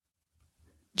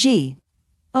 G.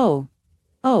 O.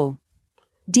 O.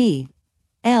 D.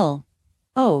 L.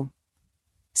 O.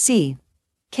 C.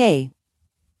 K.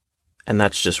 And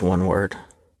that's just one word.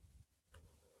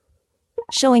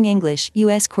 Showing English,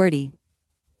 US QWERTY.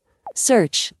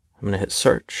 Search. I'm going to hit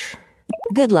Search.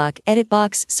 GoodLock, edit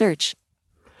box, search.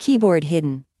 Keyboard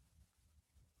hidden.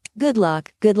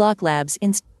 GoodLock Labs,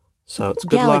 So it's GoodLock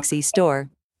Galaxy Store.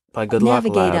 by GoodLock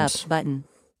Navigate Labs. up button.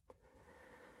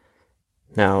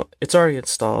 Now, it's already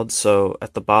installed, so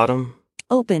at the bottom,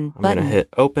 Open I'm going button. to hit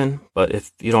Open, but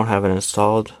if you don't have it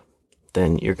installed,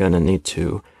 then you're going to need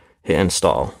to hit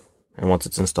Install. And once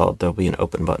it's installed, there'll be an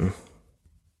Open button.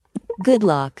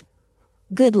 GoodLock.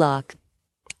 GoodLock.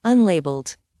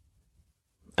 Unlabeled.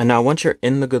 And now once you're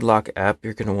in the GoodLock app,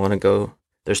 you're going to want to go,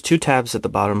 there's 2 tabs at the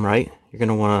bottom right. You're going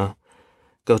to want to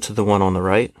go to the one on the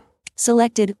right.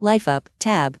 Selected, Life Up,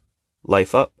 tab.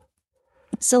 Life Up.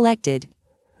 Selected.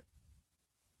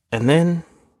 And then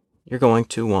you're going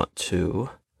to want to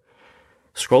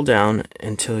scroll down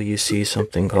until you see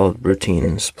something called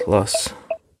Routines Plus.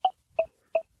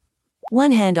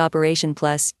 One Hand Operation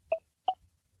Plus.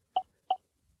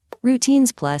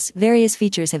 Routines Plus. Various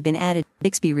features have been added.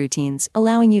 Bixby Routines,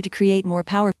 allowing you to create more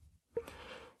power.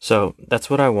 So that's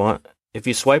what I want. If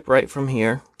you swipe right from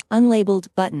here, Unlabeled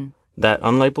button. that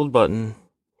unlabeled button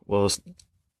will,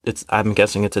 I'm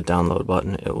guessing it's a download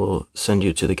button. It will send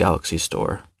you to the Galaxy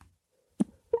Store.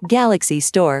 Galaxy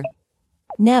Store.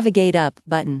 Navigate up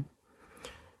button.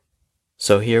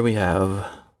 So here we have,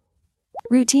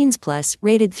 Routines Plus,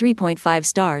 rated 3.5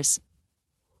 stars.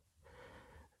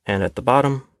 and at the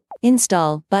bottom,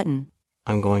 Install button.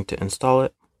 I'm going to install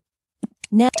it.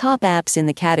 Top apps in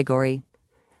the category.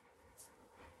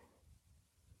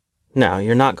 Now,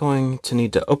 you're not going to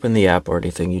need to open the app or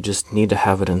anything. You just need to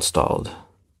have it installed.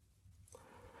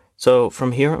 So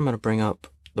from here, I'm going to bring up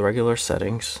the regular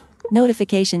settings.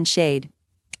 Notification shade.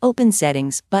 Open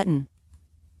settings button.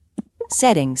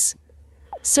 Settings.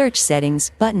 Search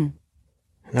settings button.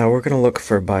 Now we're going to look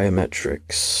for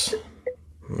biometrics.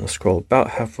 I'm going to scroll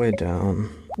about halfway down.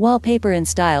 Wallpaper and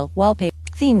style, wallpaper,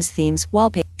 themes,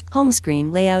 wallpaper, home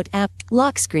screen, layout, app,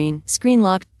 lock screen, screen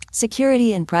lock,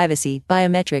 security and privacy,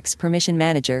 biometrics, permission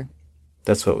manager.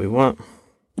 That's what we want.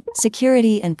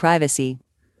 Security and privacy.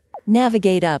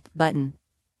 Navigate up button.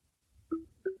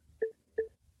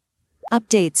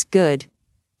 Updates good.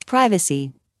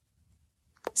 Privacy.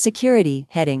 Security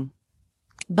heading.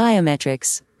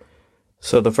 Biometrics.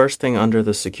 So the first thing under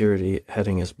the security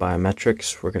heading is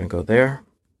biometrics. We're going to go there.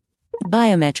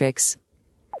 Biometrics.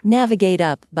 Navigate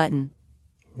up button.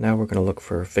 Now we're going to look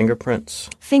for fingerprints.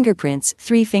 Fingerprints,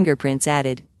 3 fingerprints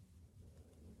added.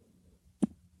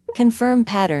 Confirm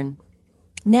pattern.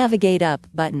 Navigate up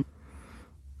button.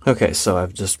 Okay, so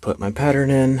I've just put my pattern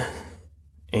in,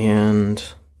 and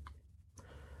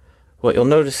what you'll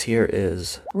notice here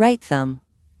is Right thumb.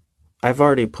 I've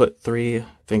already put 3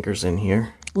 fingers in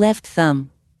here Left thumb.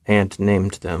 and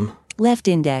named them. Left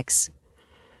index.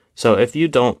 So if you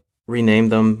don't rename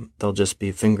them, they'll just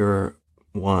be finger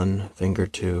 1, finger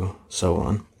 2, so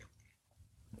on.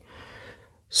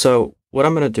 So what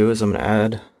I'm going to do is I'm going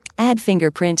to Add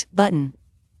fingerprint button.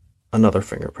 another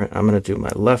fingerprint. I'm going to do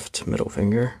my left middle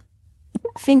finger.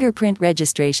 Fingerprint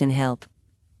registration help.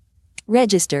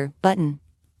 Register button.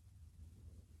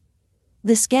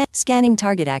 The scanning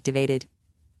target activated.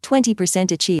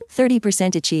 20% achieved.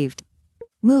 30% achieved.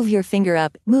 Move your finger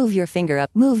up. Move your finger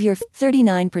up. Move your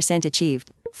 39%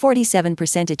 achieved.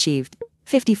 47% achieved.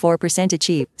 54%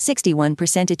 achieved.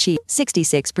 61% achieved.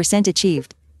 66%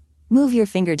 achieved. Move your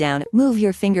finger down. Move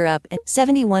your finger up.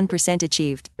 71%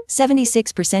 achieved.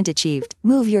 76% achieved.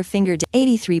 Move your finger down.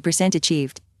 83%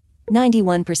 achieved.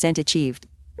 91% achieved.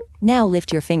 Now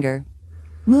lift your finger.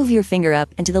 Move your finger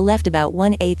up and to the left about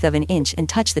 1/8 of an inch and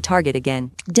touch the target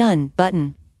again. Done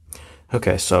button.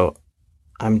 Okay, so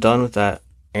I'm done with that.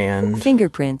 And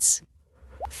Fingerprints.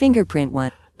 Fingerprint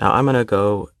 1. now I'm going to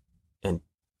go and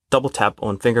double tap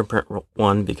on fingerprint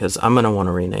 1 because I'm going to want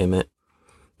to rename it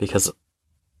because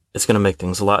it's going to make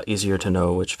things a lot easier to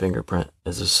know which fingerprint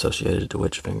is associated to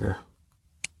which finger.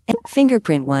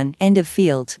 Fingerprint 1. End of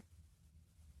field.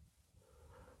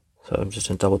 So I'm just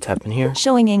going to double tap in here.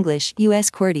 Showing English. US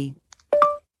QWERTY.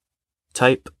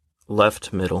 Type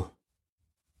left middle.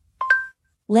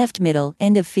 Left middle.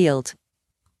 End of field.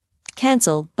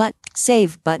 Cancel but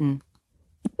save button.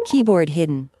 Keyboard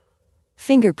hidden.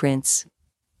 Fingerprints.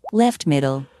 Left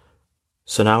middle.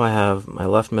 So now I have my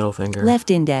left middle finger, Left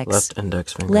index. left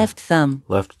index finger, Left thumb.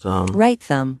 left thumb, Right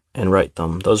thumb. and right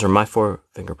thumb. Those are my 4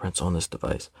 fingerprints on this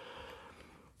device.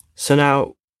 So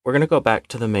now we're going to go back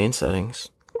to the main settings.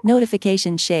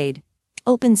 Notification shade.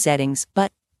 Open settings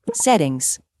but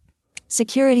settings.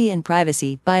 Security and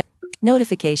privacy by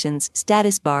notifications.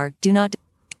 Status bar. Do not.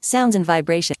 Sounds and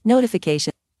vibration.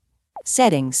 Notification.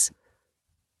 Settings.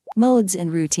 Modes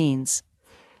and routines.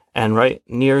 And right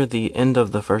near the end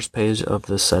of the first page of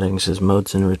the settings is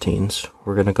modes and routines.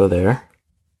 We're going to go there.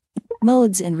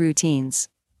 Modes and routines.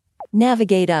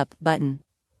 Navigate up button.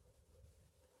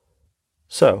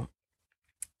 So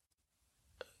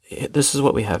this is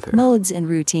what we have here. Modes and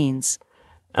routines.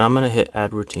 And I'm going to hit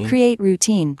add routine. Create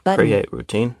routine button. Create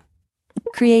routine.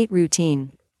 Create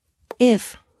routine.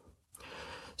 If.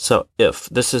 So if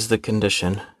this is the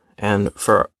condition, and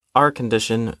for our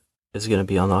condition is going to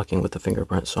be unlocking with the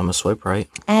fingerprint, so I'm going to swipe right.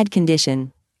 Add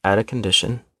condition. Add a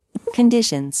condition.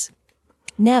 Conditions.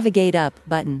 Navigate up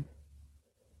button.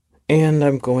 And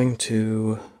I'm going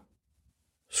to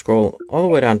scroll all the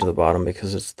way down to the bottom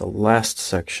because it's the last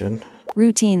section.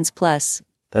 Routines plus.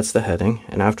 That's the heading.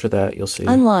 And after that, you'll see.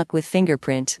 Unlock with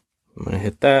fingerprint. I'm going to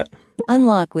hit that.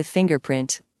 Unlock with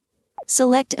fingerprint.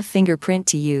 Select a fingerprint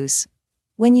to use.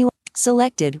 When you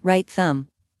selected right thumb.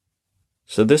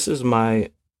 So this is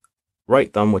my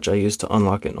right thumb, which I use to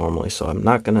unlock it normally. So I'm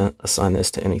not going to assign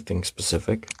this to anything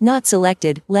specific. Not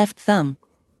selected left thumb.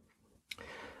 I'm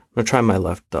going to try my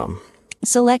left thumb.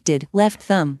 Selected left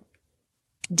thumb.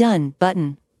 Done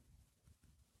button.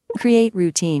 Create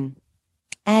routine.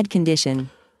 Add condition.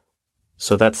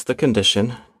 So that's the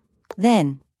condition.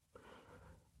 Then.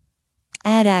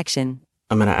 Add action.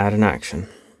 I'm going to add an action.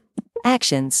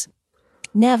 Actions.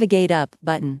 Navigate up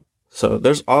button. So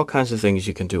there's all kinds of things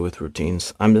you can do with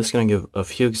routines. I'm just going to give a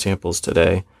few examples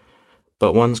today,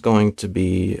 but one's going to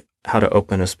be how to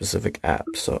open a specific app.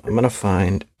 So I'm going to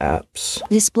find apps.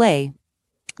 Display.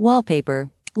 Wallpaper.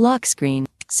 Lock screen.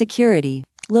 Security.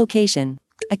 Location.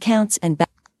 Accounts and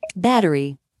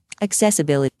battery.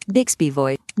 Accessibility. Bixby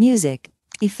voice. Music.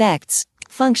 Effects.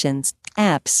 Functions.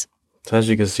 Apps. So as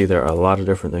you can see, there are a lot of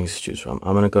different things to choose from.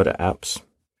 I'm going to go to apps.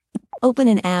 Open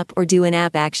an app or do an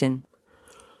app action.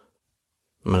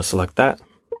 I'm going to select that.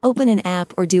 Open an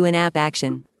app or do an app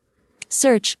action.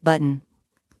 Search button.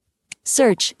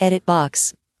 Search edit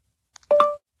box.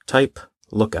 Type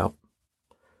Lookout.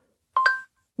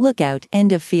 Lookout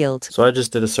end of field. So I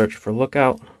just did a search for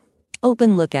Lookout.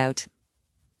 Open Lookout.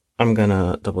 I'm going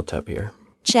to double tap here.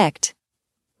 Checked.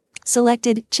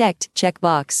 Selected, checked,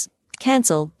 checkbox.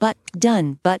 Cancel, but,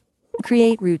 done, but.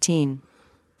 Create routine.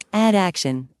 Add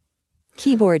action.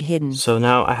 Keyboard hidden. So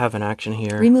now I have an action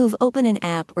here. Remove open an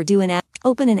app or do an app.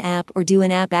 Open an app or do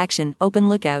an app action. Open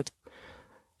Lookout.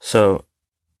 So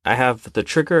I have the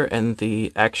trigger and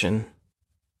the action.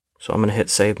 So I'm going to hit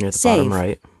save near the bottom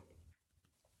right.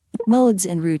 Modes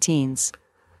and routines.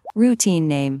 Routine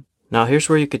name. Now here's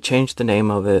where you could change the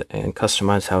name of it and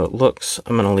customize how it looks.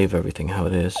 I'm going to leave everything how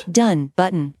it is. Done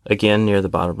button. Again, near the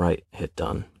bottom right, hit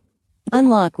done.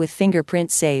 Unlock with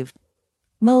fingerprint saved.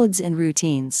 Modes and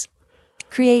routines.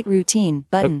 Create routine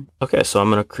button. Okay, so I'm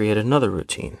going to create another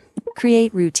routine.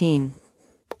 Create routine.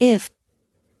 If.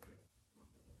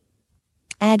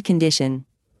 Add condition.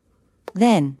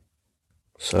 Then.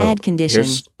 So add condition.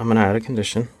 I'm going to add a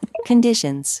condition.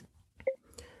 Conditions.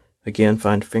 Again,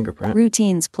 find fingerprint.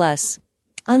 Routines plus.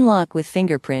 Unlock with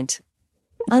fingerprint.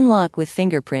 Unlock with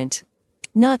fingerprint.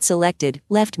 Not selected,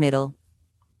 left middle.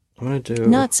 I'm going to do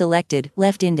Not selected,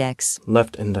 left index.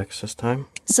 left index this time.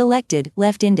 Selected,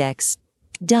 left index.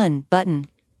 Done, button.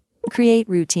 Create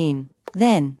routine.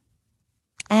 Then.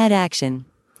 Add action.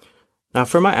 Now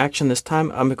for my action this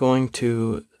time, I'm going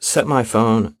to set my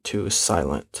phone to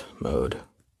silent mode.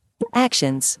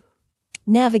 Actions.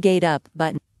 Navigate up,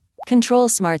 button. Control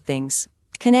SmartThings.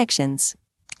 Connections.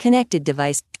 Connected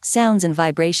device. Sounds and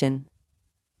vibration.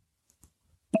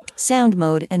 Sound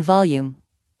mode and volume.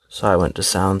 So I went to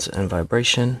sounds and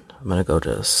vibration. I'm going to go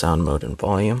to sound mode and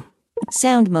volume.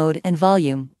 Sound mode and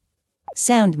volume.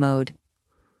 Sound mode.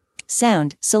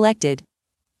 Sound selected.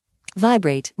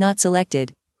 Vibrate not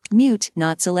selected. Mute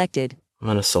not selected. I'm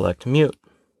going to select mute.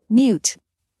 Mute.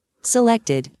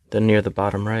 Selected. Then near the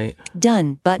bottom right,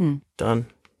 Done button. done.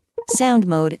 Sound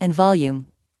mode and volume.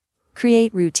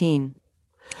 Create routine.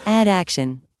 Add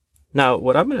action. Now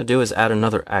what I'm going to do is add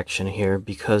another action here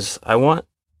because I want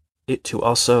it to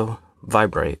also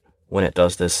vibrate when it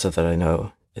does this so that I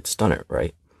know it's done it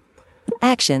right.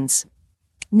 Actions.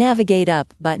 Navigate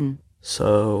up button.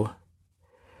 So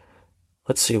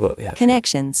let's see what we have.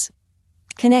 Connections.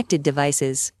 Connected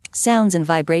devices. Sounds and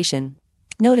vibration.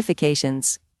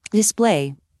 Notifications.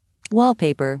 Display.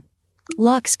 Wallpaper.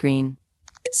 Lock screen.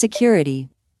 Security.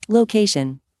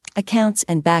 Location. Accounts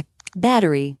and back.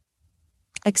 Battery.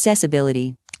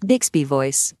 Accessibility. Bixby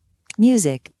voice.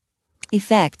 Music.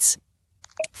 Effects.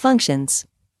 Functions.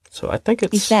 So I think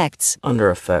it's Effects. under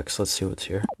effects. Let's see what's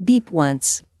here. Beep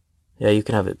once. Yeah, you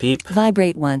can have it beep.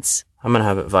 Vibrate once. I'm going to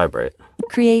have it vibrate.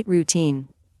 Create routine.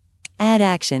 Add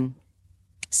action.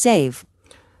 Save.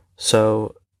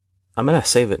 So I'm going to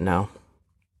save it now.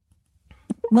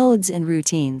 Modes and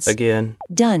routines. Again,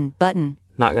 Done button.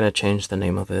 not going to change the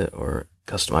name of it or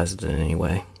customize it in any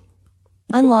way.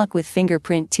 Unlock with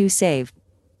fingerprint to save.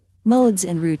 Modes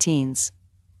and routines.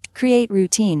 Create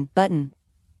routine button.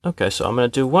 Okay, so I'm going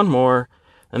to do one more,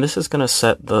 and this is going to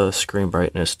set the screen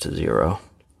brightness to 0.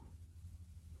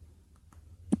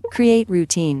 Create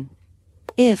routine.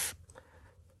 If.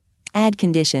 Add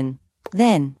condition.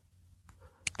 Then.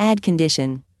 Add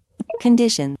condition.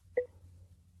 Condition.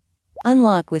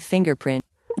 Unlock with fingerprint.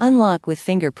 Unlock with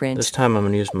fingerprint. This time I'm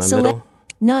going to use my Select- middle.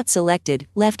 Not selected,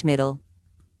 left middle.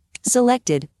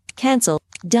 Selected, cancel,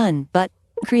 done, but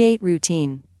create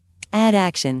routine. Add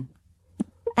action.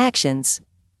 Actions.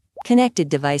 Connected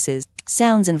devices,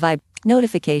 sounds and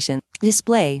notification,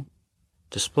 display,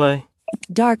 Display,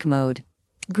 dark mode,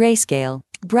 grayscale,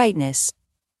 brightness,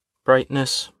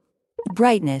 brightness.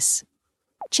 brightness.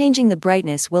 Changing the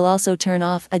brightness will also turn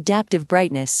off adaptive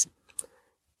brightness.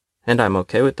 And I'm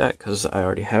okay with that because I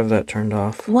already have that turned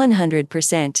off.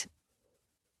 100%.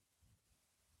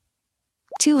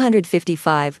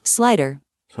 255, slider,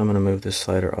 So I'm going to move this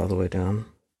slider all the way down.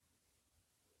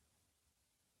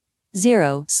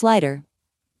 0, slider.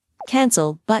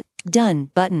 Cancel, but, done,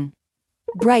 button.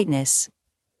 Brightness.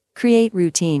 Create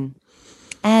routine.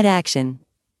 Add action.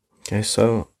 Okay,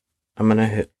 so I'm going to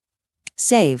hit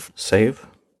Save. save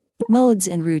Modes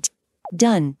and route.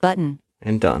 Done, button.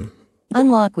 and done.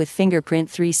 Unlock with fingerprint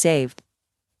 3 saved.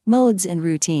 Modes and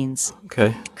routines.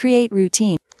 Okay, Create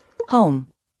routine. Home.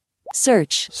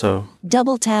 Search. so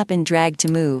Double tap and drag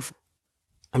to move.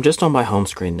 I'm just on my home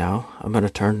screen now. I'm going to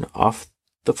turn off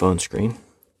the phone screen.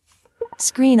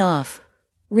 Screen off.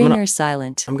 Ringer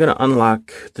silent. I'm going to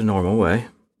unlock the normal way.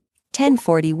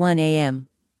 10:41 a.m.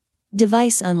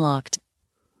 Device unlocked.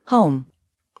 Home.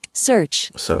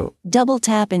 Search. So Double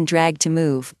tap and drag to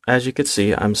move. as you can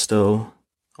see, I'm still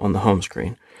on the home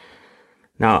screen.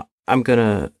 Now I'm going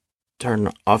to turn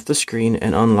off the screen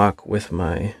and unlock with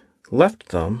my left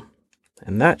thumb,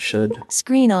 and that should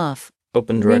Screen off.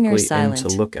 open Ringer directly silent.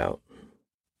 into Lookout.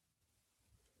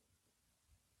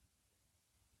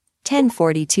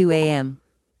 10:42 a.m.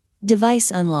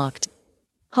 Device unlocked.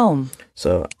 Home.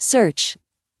 So Search.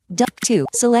 2.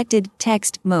 Selected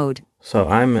text mode.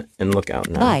 I'm in Lookout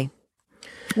now. By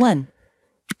 1.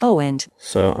 Oh, and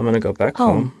So I'm going to go back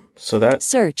Home. home. So that's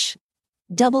search.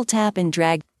 Double tap and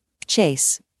drag.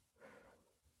 Chase.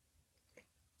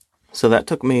 So that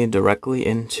took me directly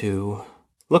into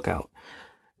Lookout.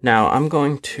 Now I'm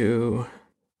going to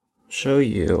show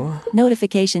you.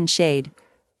 Notification shade.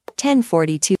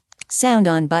 10:42. Sound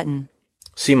on button.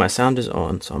 See, my sound is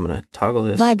on, so I'm going to toggle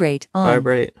this. Vibrate on.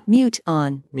 Vibrate, Mute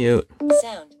on. mute.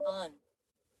 Sound on.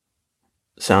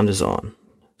 Sound is on.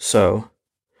 So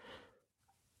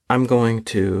I'm going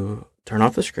to turn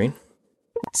off the screen,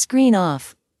 Screen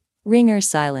off. Ringer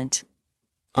silent.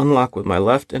 unlock with my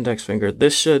left index finger.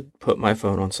 This should put my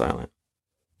phone on silent.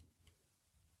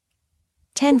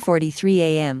 10:43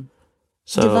 a.m.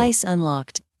 So Device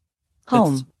unlocked.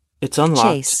 Home. It's unlocked,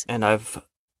 Chase. and I've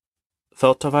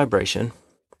felt a vibration.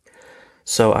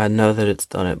 So I know that it's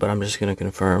done it, but I'm just going to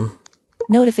confirm.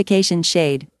 Notification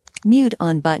shade. Mute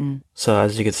on button. So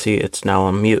as you can see, it's now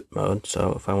on mute mode.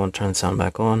 So if I want to turn the sound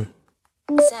back on.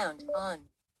 Sound on.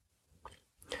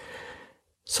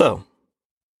 So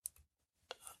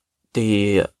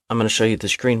I'm going to show you the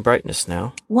screen brightness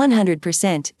now.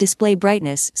 100% display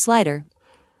brightness slider.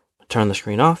 Turn the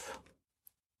screen off.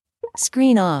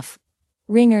 Screen off.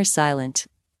 Ringer silent.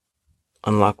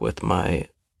 Unlock with my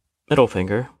middle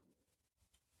finger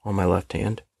on my left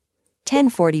hand.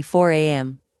 10:44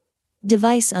 a.m.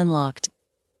 Device unlocked.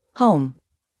 Home.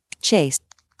 Chase.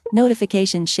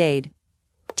 Notification shade.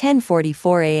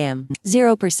 10:44 a.m.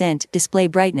 0% display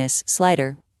brightness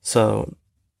slider. So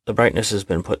the brightness has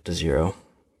been put to 0.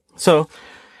 So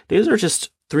these are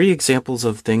just 3 examples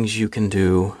of things you can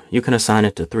do. You can assign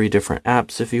it to 3 different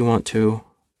apps if you want to.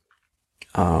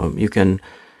 You can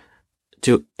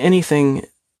do anything.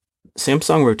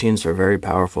 Samsung routines are very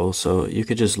powerful, so you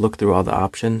could just look through all the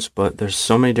options, but there's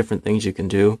so many different things you can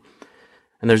do.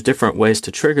 And there's different ways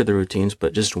to trigger the routines,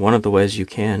 but just one of the ways you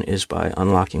can is by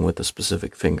unlocking with a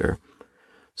specific finger.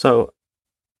 So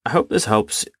I hope this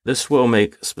helps. This will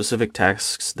make specific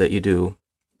tasks that you do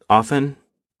often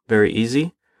very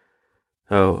easy.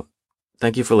 So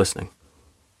thank you for listening.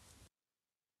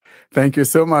 Thank you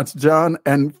so much, John.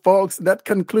 And folks, that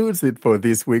concludes it for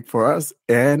this week for us.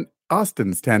 And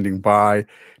Austin standing by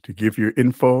to give you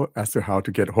info as to how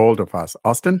to get hold of us.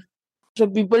 Austin? For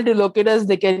people to locate us,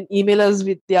 they can email us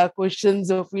with their questions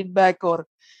or feedback or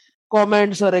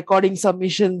comments or recording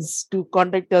submissions to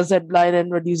contact us at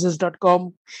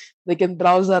blindandroidusers.com. They can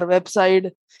browse our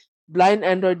website,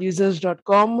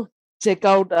 blindandroidusers.com. Check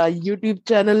out our YouTube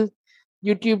channel,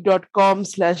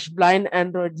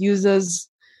 youtube.com/blindandroidusers.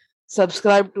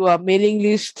 Subscribe to our mailing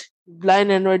list,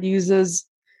 Blind Android Users,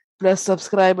 plus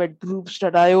subscribe at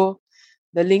groups.io.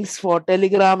 The links for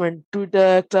Telegram and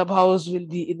Twitter, Clubhouse will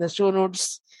be in the show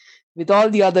notes with all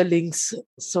the other links.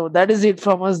 So that is it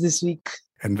from us this week.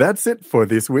 And that's it for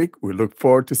this week. We look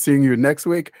forward to seeing you next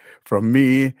week. From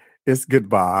me, it's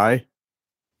goodbye.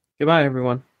 Goodbye,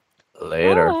 everyone.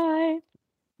 Later. Bye.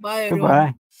 Bye, everyone.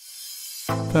 Goodbye.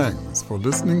 Thanks for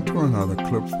listening to another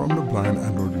clip from the Blind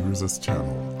Android Users channel.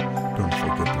 Don't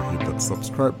forget to hit that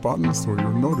subscribe button so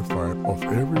you're notified of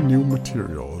every new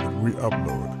material that we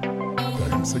upload.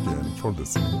 Thanks again for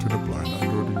listening to the Blind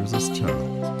Android Users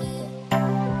channel.